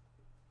Asuka.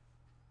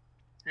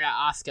 Yeah,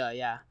 Asuka,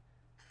 yeah.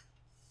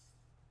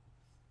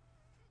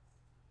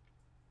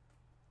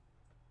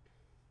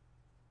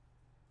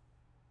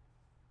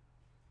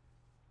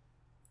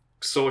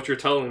 So what you're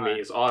telling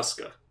me is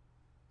Asuka.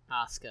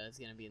 Asuka is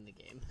gonna be in the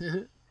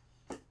game.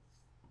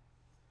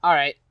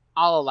 Alright,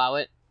 I'll allow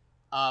it.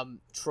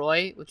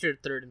 Troy, what's your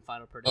third and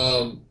final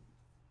prediction?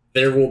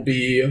 There will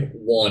be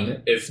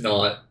 1, if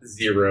not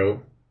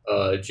 0,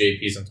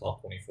 JPs in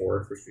top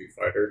 24 for Street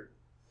Fighter.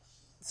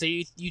 So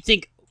you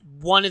think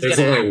 1 is There's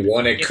gonna only happen.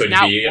 1 it If could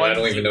not be, and I 1,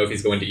 don't even know if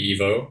he's going to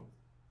EVO.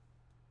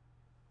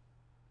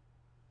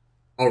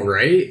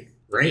 Alright?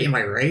 Right? Am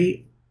I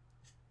right?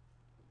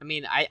 I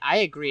mean, I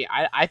agree.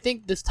 I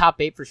think this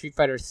top 8 for Street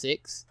Fighter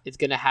 6 is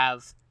gonna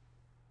have.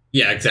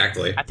 Yeah,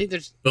 exactly. I think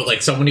there's. But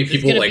like so many There's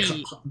people gonna like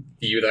be-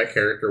 view that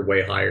character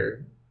way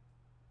higher.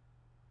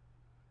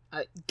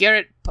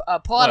 Garrett,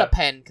 pull out a What?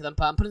 pen because I'm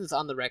putting this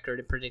on the record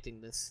and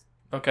predicting this.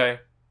 Okay.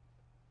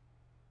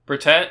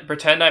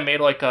 Pretend I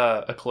made like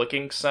a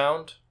clicking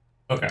sound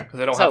Okay. because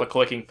I don't So, have a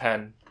clicking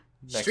pen.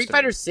 Next Street to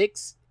Fighter me.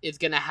 6 is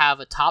gonna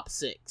have a top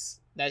 6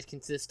 that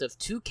consists of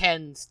 2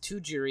 Kens, 2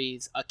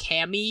 Juris, a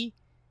Cammy,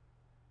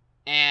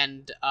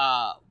 and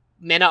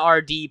Mena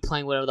RD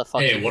playing whatever the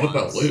fuck. Hey, he what about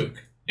wants.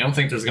 Luke? You don't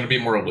think there's gonna be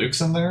more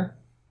Lukes in there?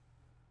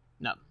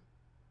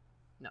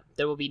 No,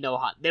 there will be no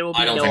Honda. There will be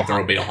I don't no think there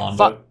will be a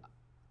Honda. Honda. Fuck.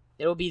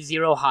 There will be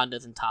 0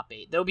 Hondas in top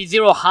 8. There will be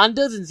 0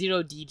 Hondas and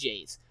 0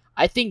 DJs.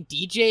 I think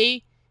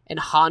DJ and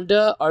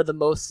Honda are the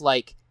most,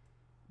 like,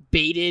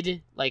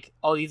 baited, like,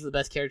 oh, these are the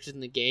best characters in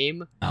the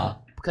game.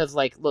 Because,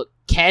 like, look,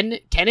 Ken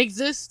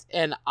exists,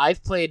 and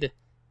I've played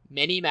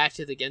many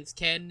matches against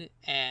Ken,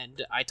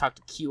 and I talked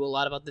to Q a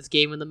lot about this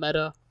game in the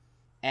meta,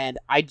 and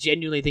I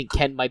genuinely think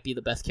Ken might be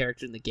the best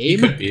character in the He game.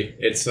 could be.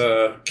 It's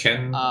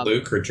Ken,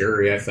 Luke, or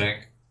Jury, I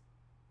think.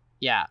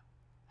 Yeah.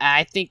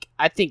 And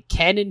I think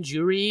Ken and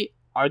Jury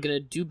are going to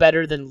do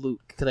better than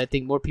Luke, because I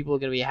think more people are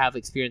going to have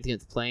experience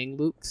against playing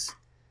Lukes.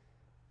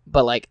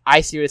 But, like,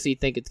 I seriously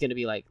think it's going to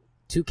be, like,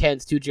 2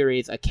 Kens, 2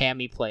 Juries, a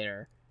Cammy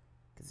player.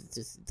 Because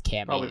it's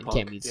Cammy, Probably and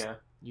Punk, Cammy's yeah.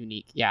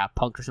 unique. Yeah,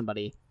 Punk or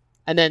somebody.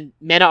 And then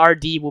Mena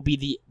RD will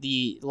be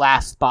the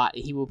last spot.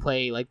 He will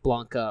play, like,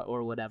 Blanca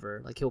or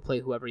whatever. Like, he'll play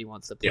whoever he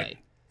wants to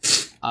play.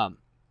 Yeah.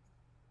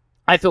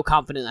 I feel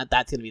confident that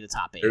that's going to be the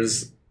top 8.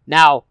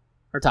 Now,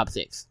 or top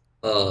 6.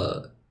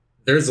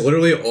 There's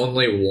literally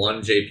only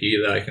one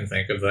JP that I can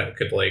think of that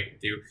could, like,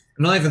 do...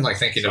 I'm not even, like,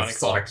 thinking Sonic of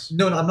Sonic... Fox.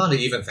 No, I'm not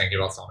even thinking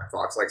about Sonic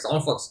Fox. Like,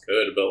 Sonic Fox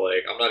could, but,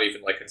 like, I'm not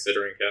even, like,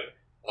 considering him.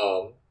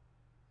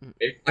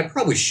 I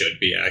probably should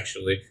be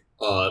actually.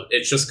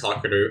 It's just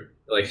Conqueror.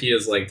 Like he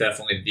is like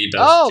definitely the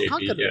best JP.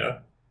 Conqueror. Yeah.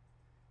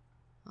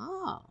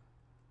 Oh.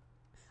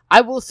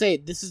 I will say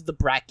this is the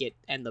bracket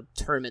and the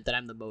tournament that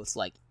I'm the most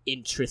like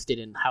interested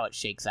in how it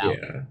shakes out.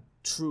 Yeah.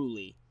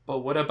 Truly. But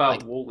what about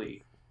Like-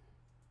 Wooly?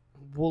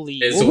 Wooly.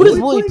 Is Who does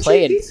Wooly Wooly play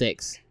play in JP?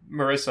 6?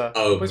 Marissa.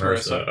 Oh, He plays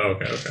Marissa.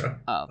 Okay.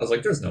 Oh. I was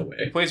like, there's no He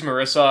way. plays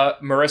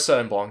Marissa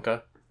and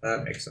Blanca.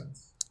 That makes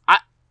sense.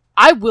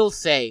 I will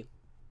say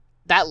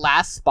that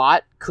last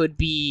spot could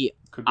be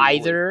Could be Wooly.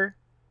 either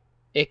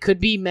it could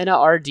be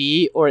Mena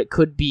RD or it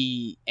could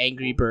be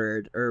Angry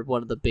Bird or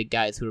one of the big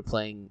guys who are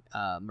playing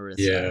Marissa.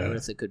 Yeah.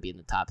 Marissa could be in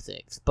the top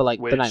 6, but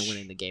like they're not Which-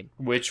 winning the game.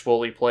 Which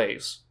Wooly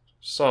plays.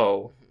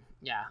 So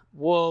Yeah,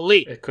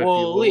 Wooly. it could be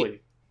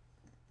Wooly.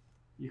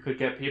 You could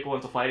get people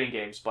into fighting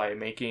games by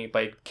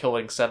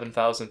killing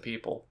 7,000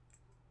 people.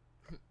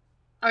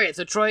 Okay,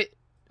 so Troy.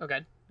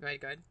 Okay, go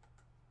ahead.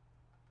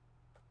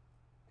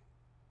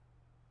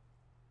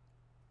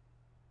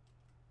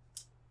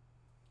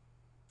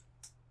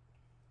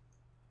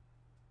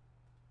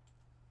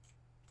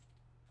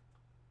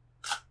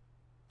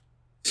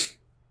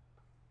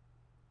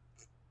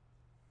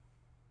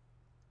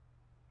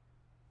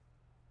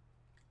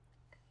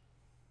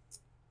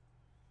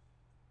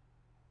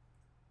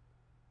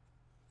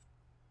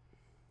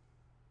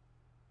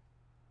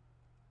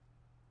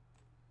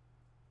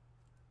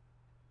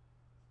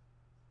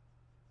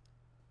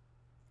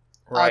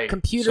 Right.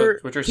 Computer,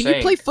 So what you're can saying,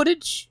 you play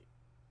footage?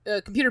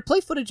 Computer, play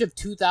footage of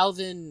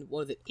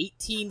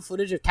 2018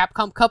 footage of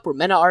Capcom Cup where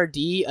Mena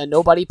RD, a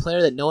nobody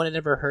player that no one had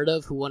ever heard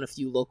of, who won a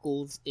few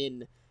locals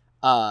in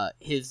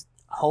his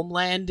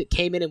homeland,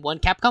 came in and won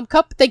Capcom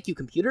Cup? Thank you,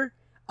 computer.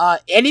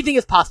 Anything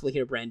is possible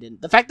here, Brandon.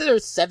 The fact that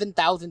there's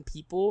 7,000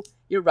 people,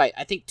 you're right.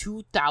 I think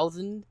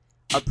 2,000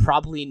 are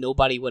probably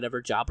nobody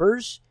whatever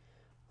jobbers,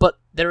 but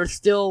there are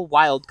still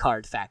wild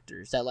card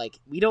factors that, like,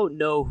 we don't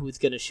know who's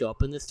going to show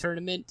up in this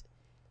tournament,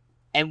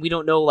 and we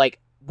don't know, like,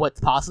 what's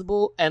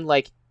possible, and,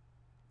 like,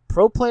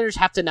 pro players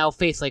have to now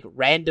face, like,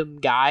 random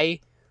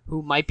guy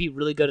who might be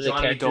really good at a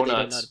Johnny character they don't know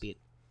Donuts. how to beat.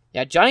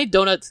 Yeah, Johnny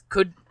Donuts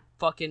could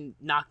fucking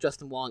knock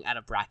Justin Wong out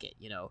of bracket,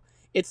 you know?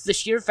 It's the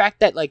sheer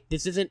fact that, like,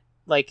 this isn't,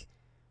 like,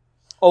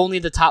 only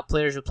the top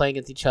players are playing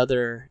against each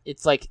other.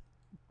 It's like,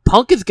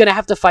 Punk is gonna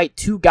have to fight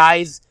two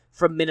guys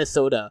from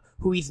Minnesota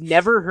who he's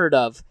never heard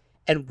of,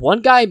 and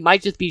one guy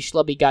might just be a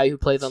schlubby guy who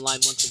plays online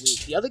once a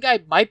week. The other guy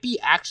might be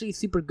actually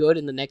super good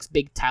in the next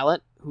big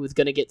talent who is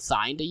gonna get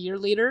signed a year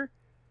later.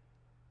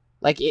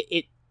 Like,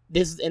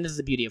 this is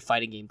the beauty of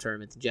fighting game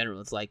tournaments in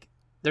general. It's like,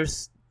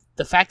 there's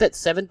the fact that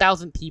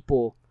 7,000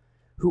 people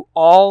who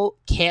all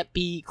can't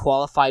be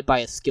qualified by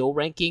a skill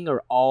ranking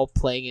are all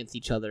playing against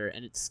each other,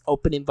 and it's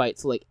open invite,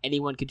 so, like,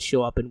 anyone could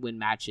show up and win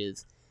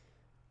matches.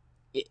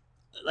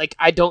 Like,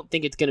 I don't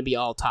think it's going to be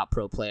all top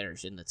pro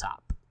players in the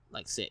top,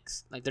 like,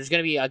 6. Like, there's going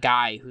to be a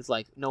guy who's,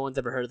 like, no one's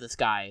ever heard of this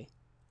guy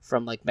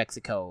from, like,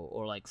 Mexico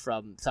or, like,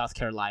 from South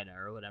Carolina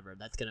or whatever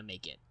that's going to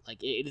make it.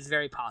 Like, it is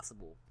very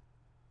possible,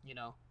 you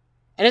know?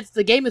 And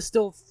the game is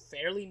still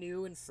fairly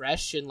new and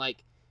fresh, and,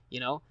 like, you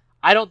know,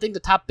 I don't think the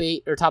top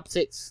 8 or top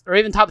 6 or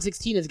even top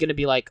 16 is going to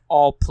be, like,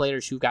 all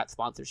players who got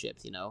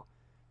sponsorships, you know?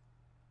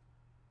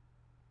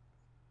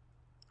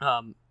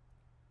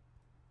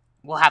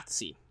 We'll have to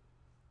see.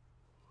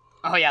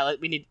 Oh yeah,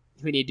 we need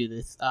to do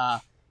this.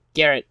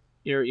 Garrett,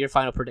 your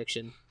final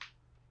prediction.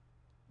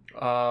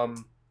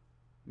 Man,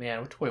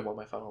 what do I want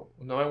my final?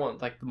 No, I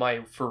want, like,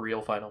 my for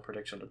real final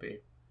prediction to be.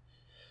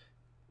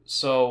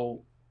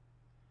 So,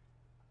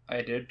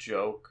 I did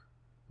joke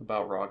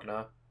about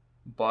Ragna,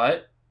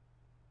 but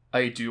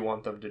I do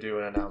want them to do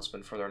an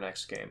announcement for their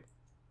next game.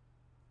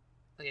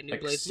 Like a new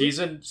Like Blaze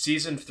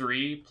season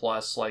 3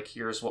 plus, like,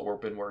 here's what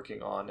we've been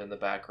working on in the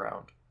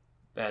background,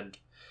 and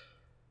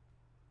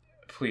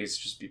please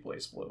just be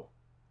Blaze Blue.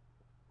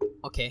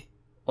 Okay.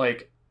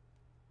 Like,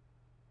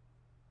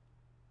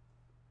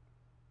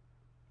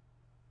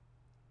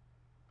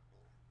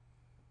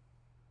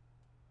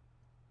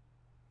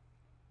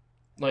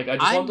 I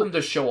just want them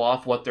to show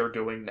off what they're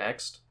doing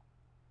next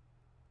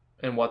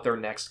and what their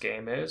next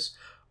game is.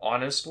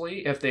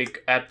 Honestly, if they,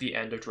 at the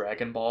end of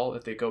Dragon Ball,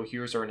 if they go,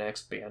 here's our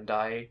next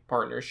Bandai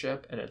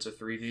partnership, and it's a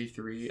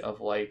 3v3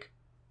 of, like,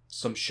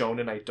 some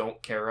shonen I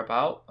don't care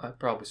about, I'd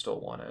probably still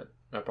want it.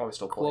 I'd probably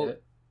still play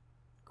it.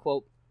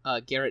 Quote,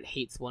 Garrett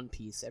hates One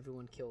Piece.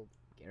 Everyone killed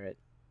Garrett.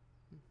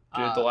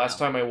 Dude, the last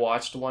time I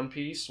watched One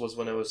Piece was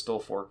when it was still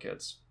 4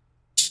 kids.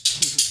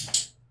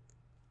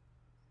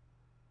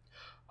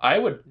 I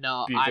would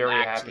be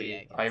very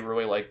happy. I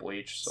really like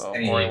Bleach, so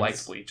or I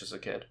liked Bleach as a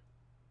kid.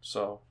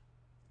 So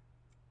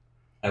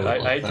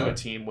I'd do a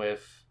team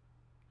with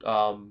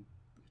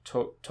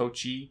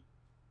Tochi,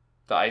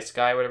 the ice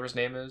guy, whatever his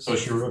name is.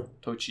 Toshiro,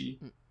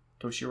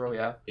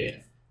 yeah. Yeah.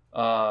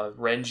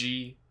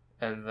 Renji,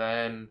 and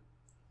then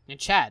and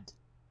Chad.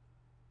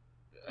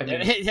 I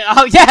mean,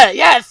 oh yeah,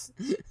 yes.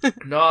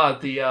 nah,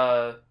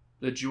 the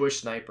Jewish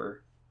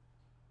sniper.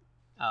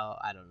 Oh,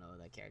 I don't know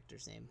that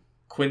character's name.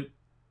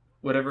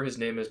 Whatever his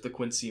name is, the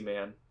Quincy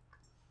man.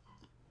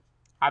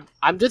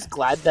 I'm just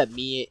glad that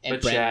me and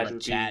But Brandon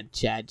Chad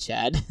like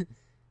Chad.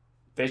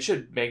 They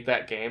should make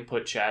that game,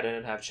 put Chad in,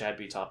 and have Chad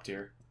be top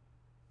tier.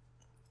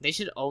 They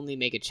should only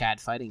make a Chad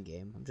fighting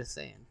game. I'm just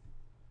saying.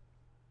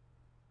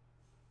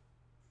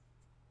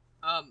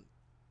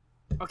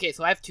 Okay,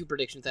 so I have 2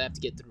 predictions that I have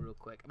to get through real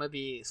quick. I'm gonna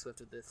be swift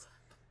with this.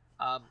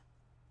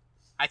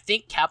 I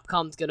think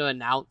Capcom's gonna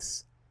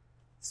announce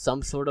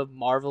some sort of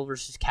Marvel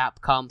vs.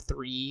 Capcom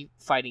 3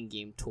 fighting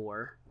game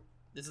tour.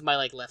 This is my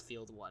like left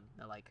field one.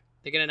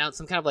 They're gonna announce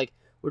some kind of like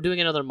we're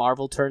doing another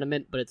Marvel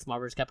tournament, but it's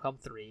Marvel vs. Capcom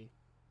 3.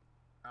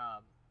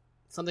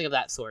 Something of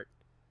that sort.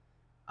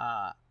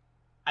 I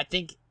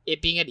think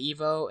it being at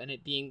EVO and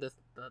it being the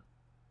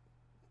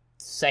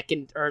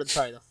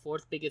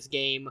fourth biggest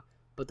game,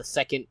 but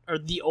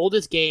the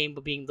oldest game,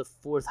 but being the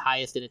 4th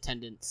highest in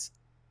attendance,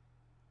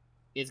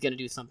 is going to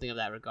do something of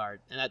that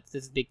regard. And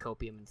this is big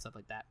copium and stuff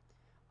like that.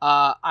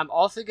 I'm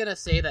also going to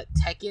say that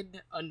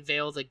Tekken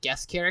unveils a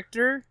guest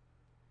character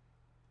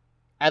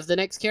as the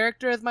next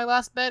character as my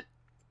last bet.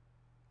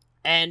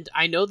 And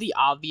I know the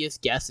obvious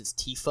guess is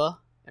Tifa.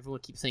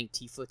 Everyone keeps saying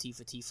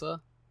Tifa.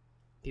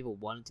 People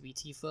want it to be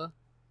Tifa.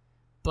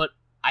 But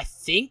I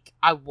think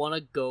I want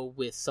to go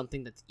with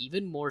something that's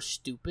even more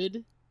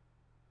stupid.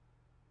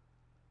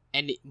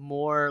 And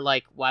more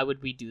like, why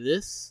would we do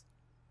this?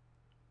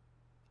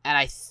 And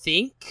I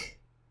think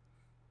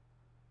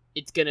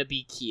it's going to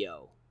be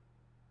Kyo.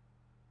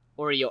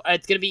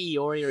 It's going to be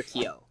Iori or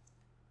Kyo.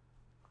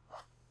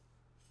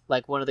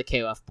 Like one of the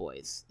KOF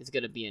boys is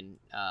going to be in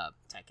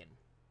Tekken.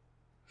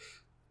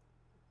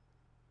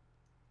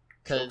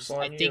 Because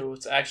I think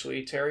it's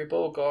actually Terry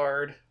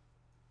Bogard.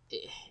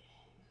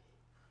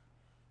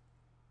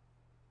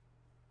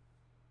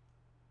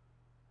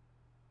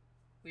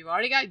 We've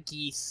already got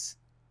Geese.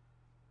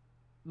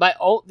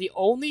 The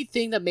only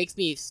thing that makes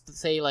me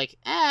say like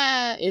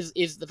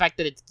is the fact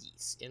that it's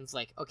Geese. And it's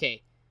like,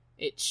 okay,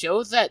 it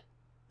shows that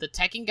the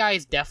Tekken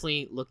guys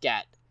definitely look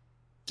at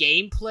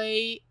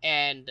gameplay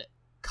and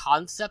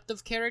concept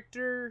of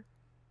character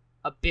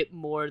a bit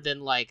more than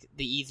like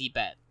the easy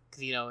bet.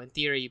 Because, you know, in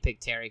theory you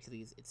pick Terry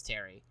because it's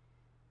Terry.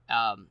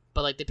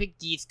 But like they pick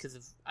Geese because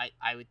of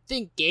I would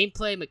think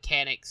gameplay,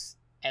 mechanics,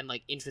 and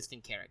like interest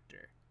in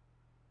character.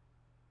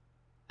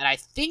 And I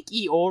think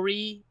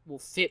Iori will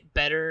fit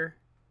better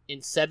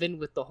in 7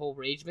 with the whole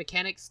rage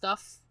mechanic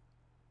stuff.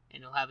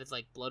 And he'll have his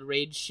like blood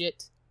rage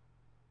shit.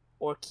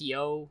 Or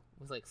Kyo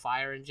with like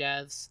fire and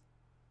jazz.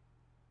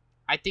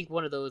 I think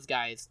one of those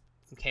guys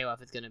from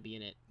KOF is going to be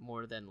in it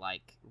more than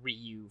like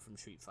Ryu from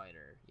Street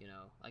Fighter, you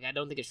know? Like I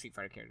don't think a Street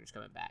Fighter character is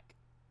coming back.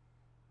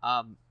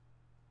 I'm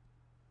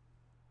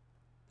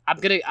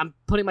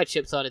putting my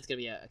chips on it's going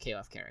to be a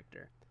KOF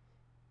character.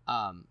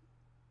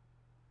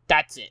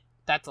 That's it.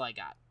 That's all I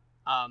got.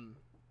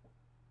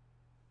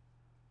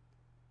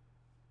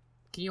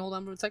 Can you hold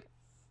on for a second?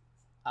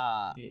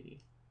 I'll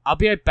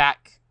be right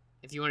back.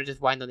 If you want to just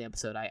wind down the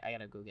episode, I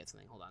gotta go get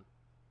something. Hold on.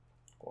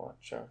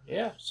 Sure.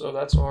 Yeah, so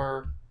that's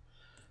our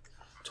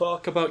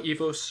talk about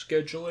EVO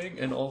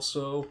scheduling and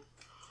also...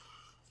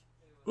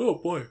 Oh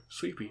boy,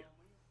 sleepy.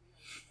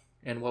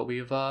 And what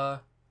we've,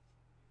 what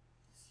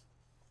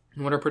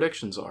our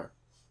predictions are.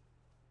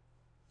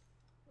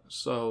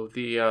 So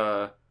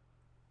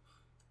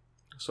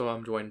so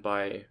I'm joined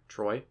by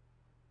Troy.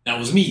 That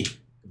was me.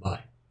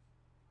 Goodbye.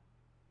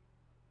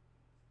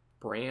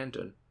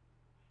 Brandon.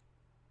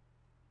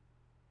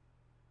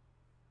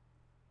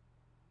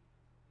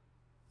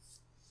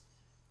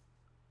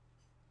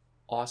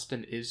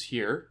 Austin is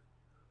here,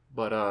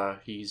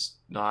 but he's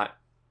not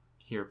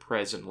here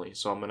presently,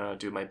 so I'm gonna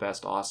do my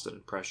best Austin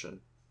impression.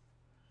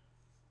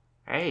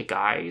 Hey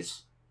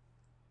guys,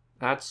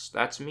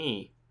 that's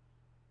me.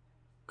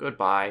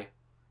 Goodbye.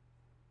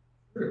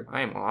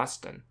 I'm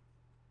Austin.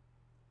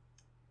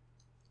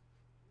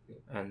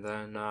 And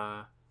then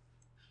I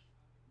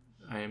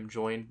am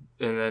joined,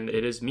 and then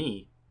it is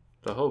me,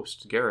 the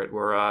host, Garrett.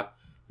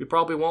 We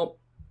probably won't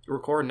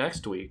record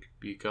next week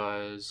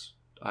because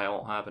I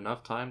won't have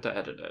enough time to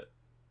edit it.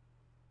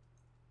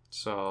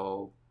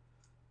 So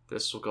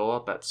this will go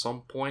up at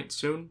some point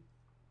soon.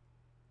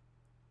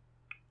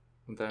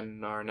 And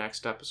then our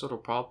next episode will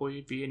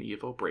probably be an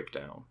EVO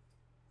breakdown.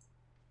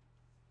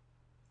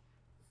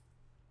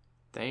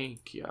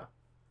 Thank ya.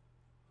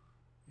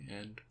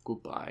 And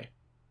goodbye.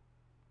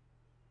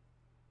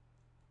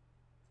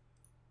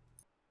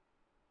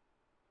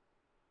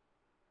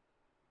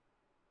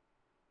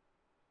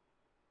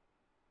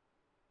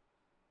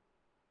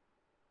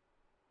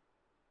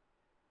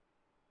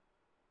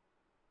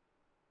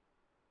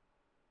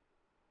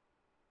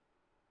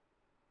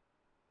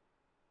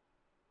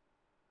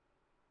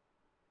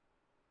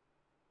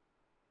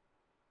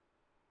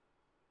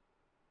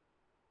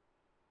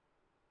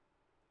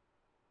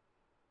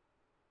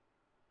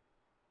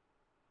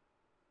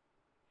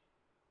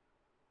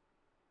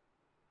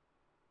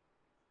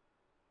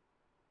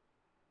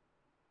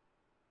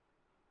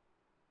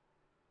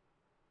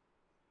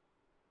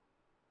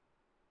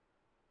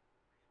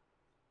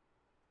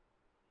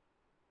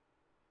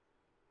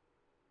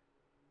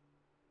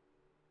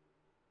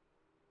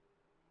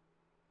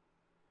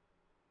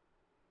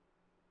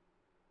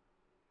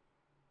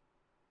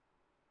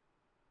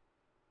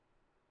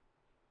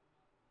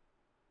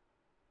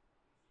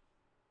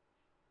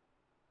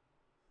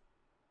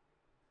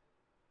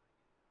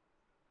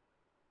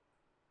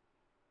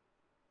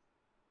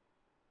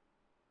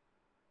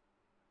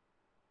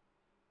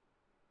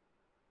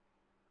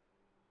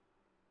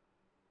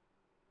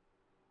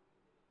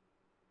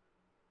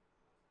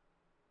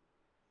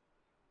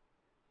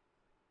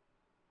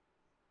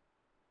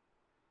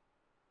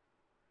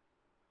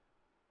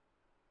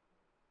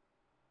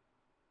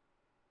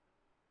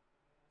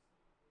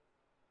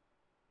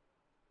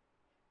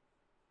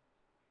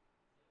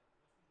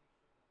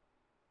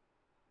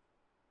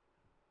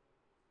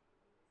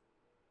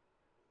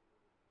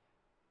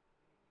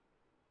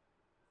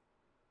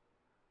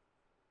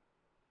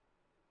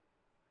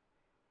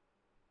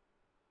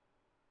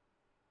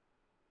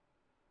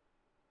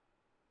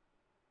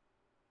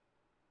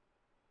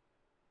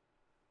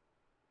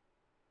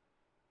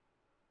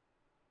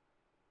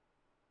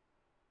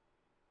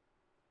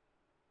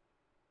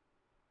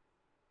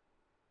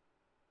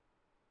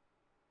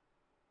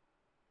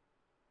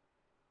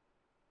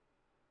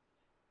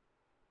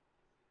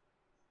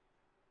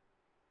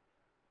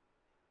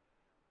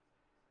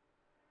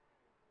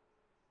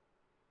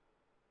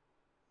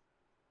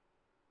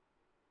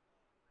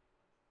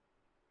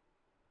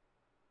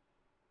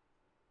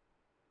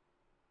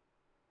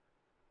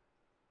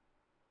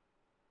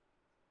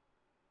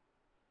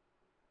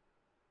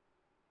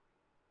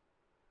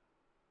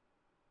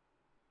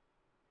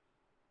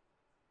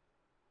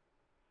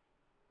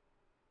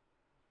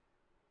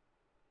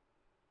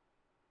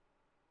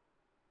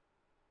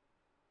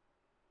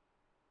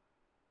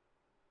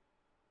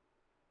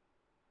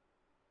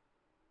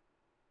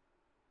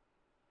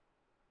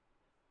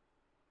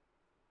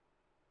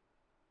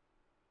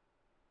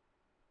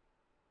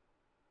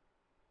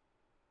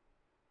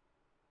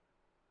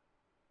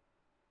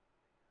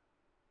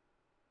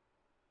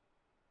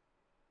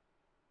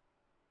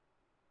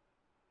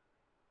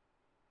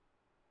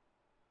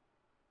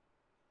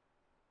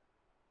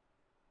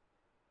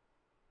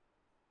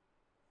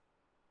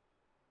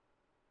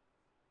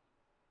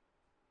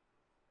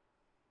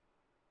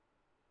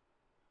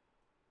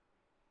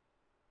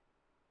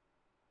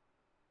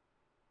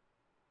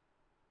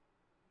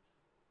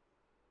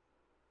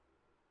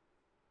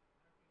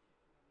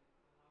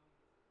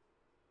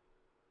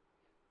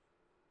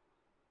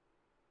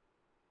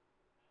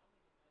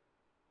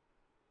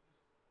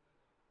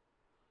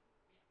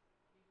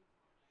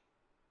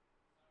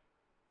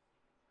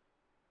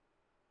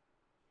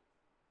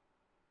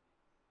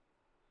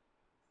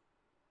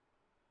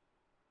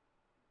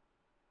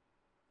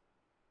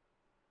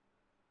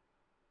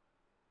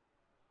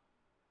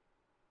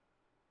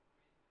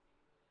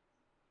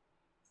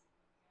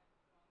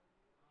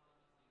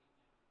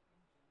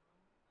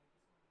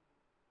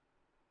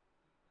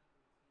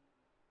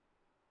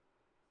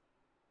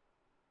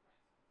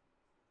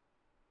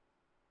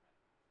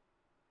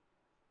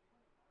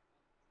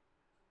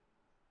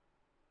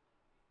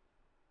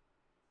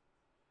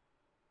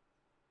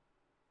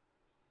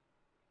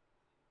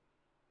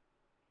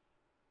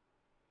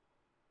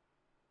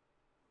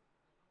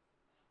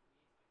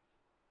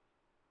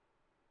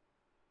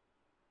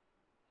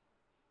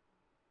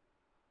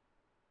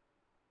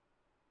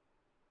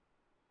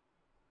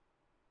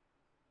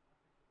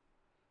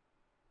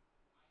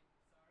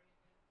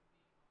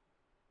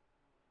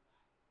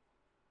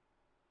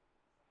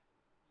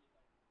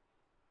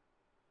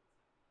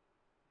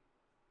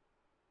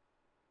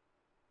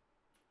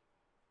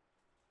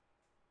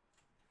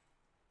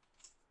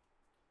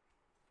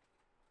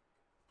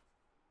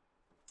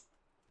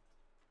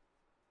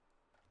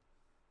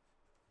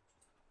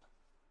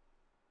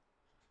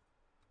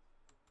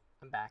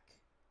 I'm back.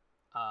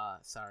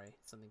 Sorry,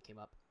 something came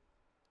up.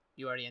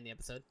 You already in the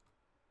episode?